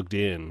get logged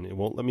in. It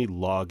won't let me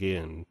log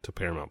in to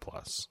Paramount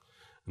Plus.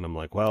 And I'm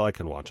like, well, I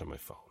can watch on my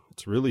phone.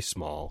 It's really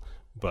small,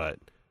 but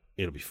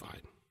it'll be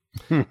fine.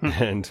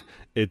 And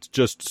it's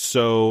just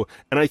so,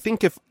 and I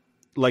think if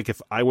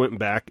I went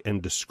back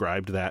and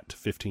described that to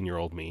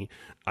 15-year-old me,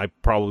 I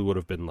probably would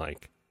have been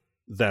like,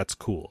 that's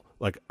cool.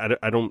 Like, I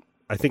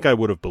think I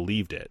would have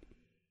believed it.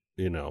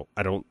 You know,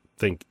 I don't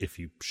think if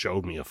you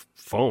showed me a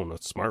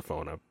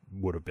smartphone, I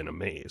would have been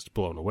amazed,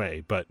 blown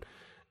away, but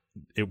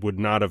it would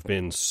not have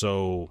been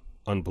so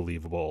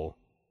unbelievable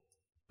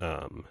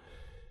to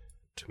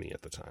me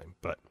at the time.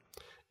 But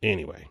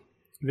anyway,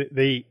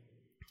 the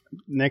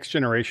next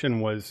generation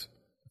was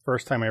the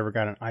first time I ever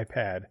got an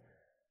iPad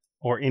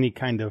or any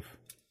kind of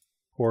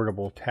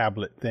portable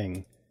tablet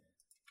thing.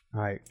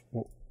 I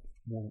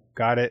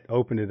got it,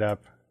 opened it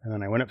up, and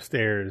then I went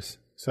upstairs,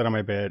 sat on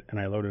my bed, and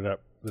I loaded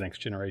up the next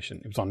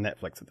generation. It was on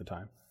Netflix at the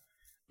time.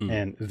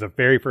 And it was the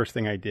very first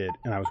thing I did.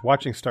 And I was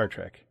watching Star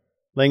Trek,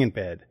 laying in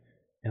bed,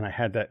 and I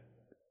had that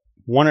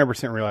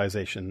 100%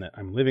 realization that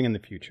I'm living in the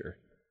future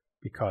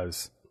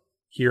because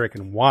here I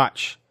can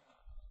watch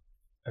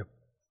a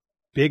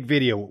big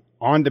video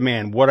on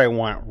demand, what I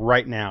want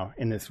right now,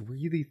 in this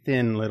really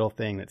thin little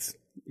thing that's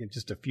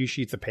just a few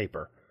sheets of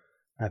paper.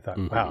 And I thought,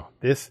 wow,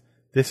 this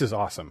is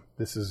awesome.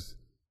 This is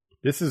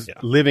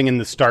living in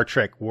the Star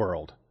Trek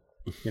world,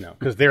 you know,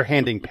 because they're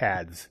handing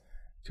pads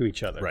to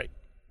each other. Right.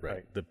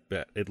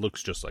 It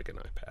looks just like an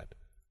iPad.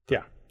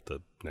 The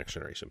next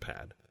generation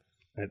pad.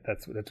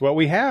 That's what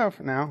we have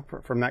now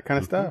from that kind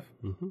of stuff.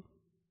 Mm-hmm.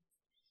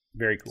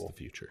 Very cool. It's the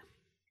future.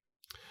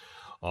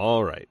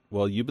 All right.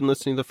 Well, you've been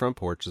listening to The Front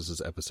Porch. This is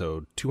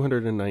episode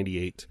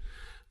 298.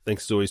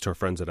 Thanks as always to our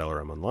friends at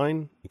LRM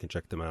Online. You can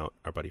check them out.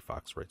 Our buddy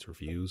Fox writes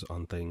reviews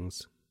on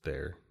things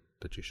there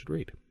that you should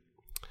read.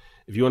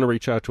 If you want to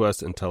reach out to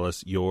us and tell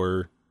us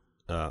your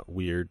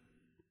weird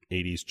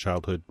 80s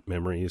childhood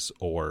memories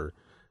or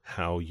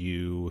how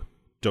you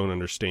don't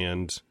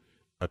understand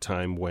a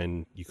time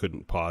when you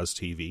couldn't pause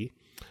TV,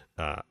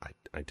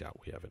 I doubt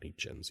we have any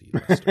Gen Z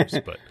listeners,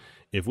 but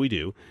if we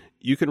do,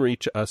 you can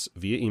reach us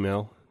via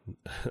email.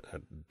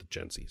 The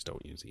Gen Zs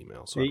don't use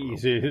email, so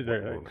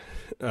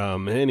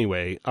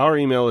anyway, our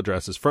email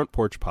address is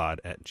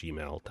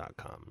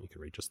frontporchpod@gmail.com. You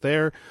can reach us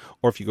there,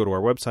 or if you go to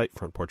our website,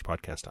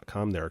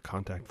 frontporchpodcast.com, there are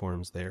contact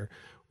forms there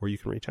where you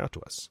can reach out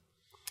to us.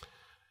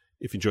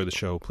 If you enjoy the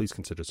show, please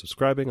consider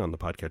subscribing on the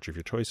podcatcher of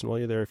your choice, and while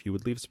you're there, if you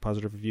would leave us a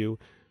positive review,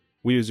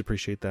 we always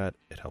appreciate that.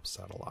 It helps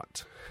us out a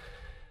lot.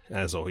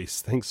 As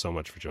always, thanks so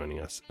much for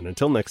joining us, and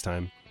until next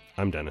time,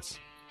 I'm Dennis.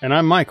 And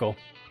I'm Michael.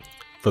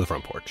 For The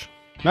Front Porch.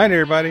 Night,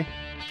 everybody.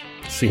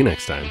 See you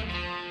next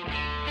time.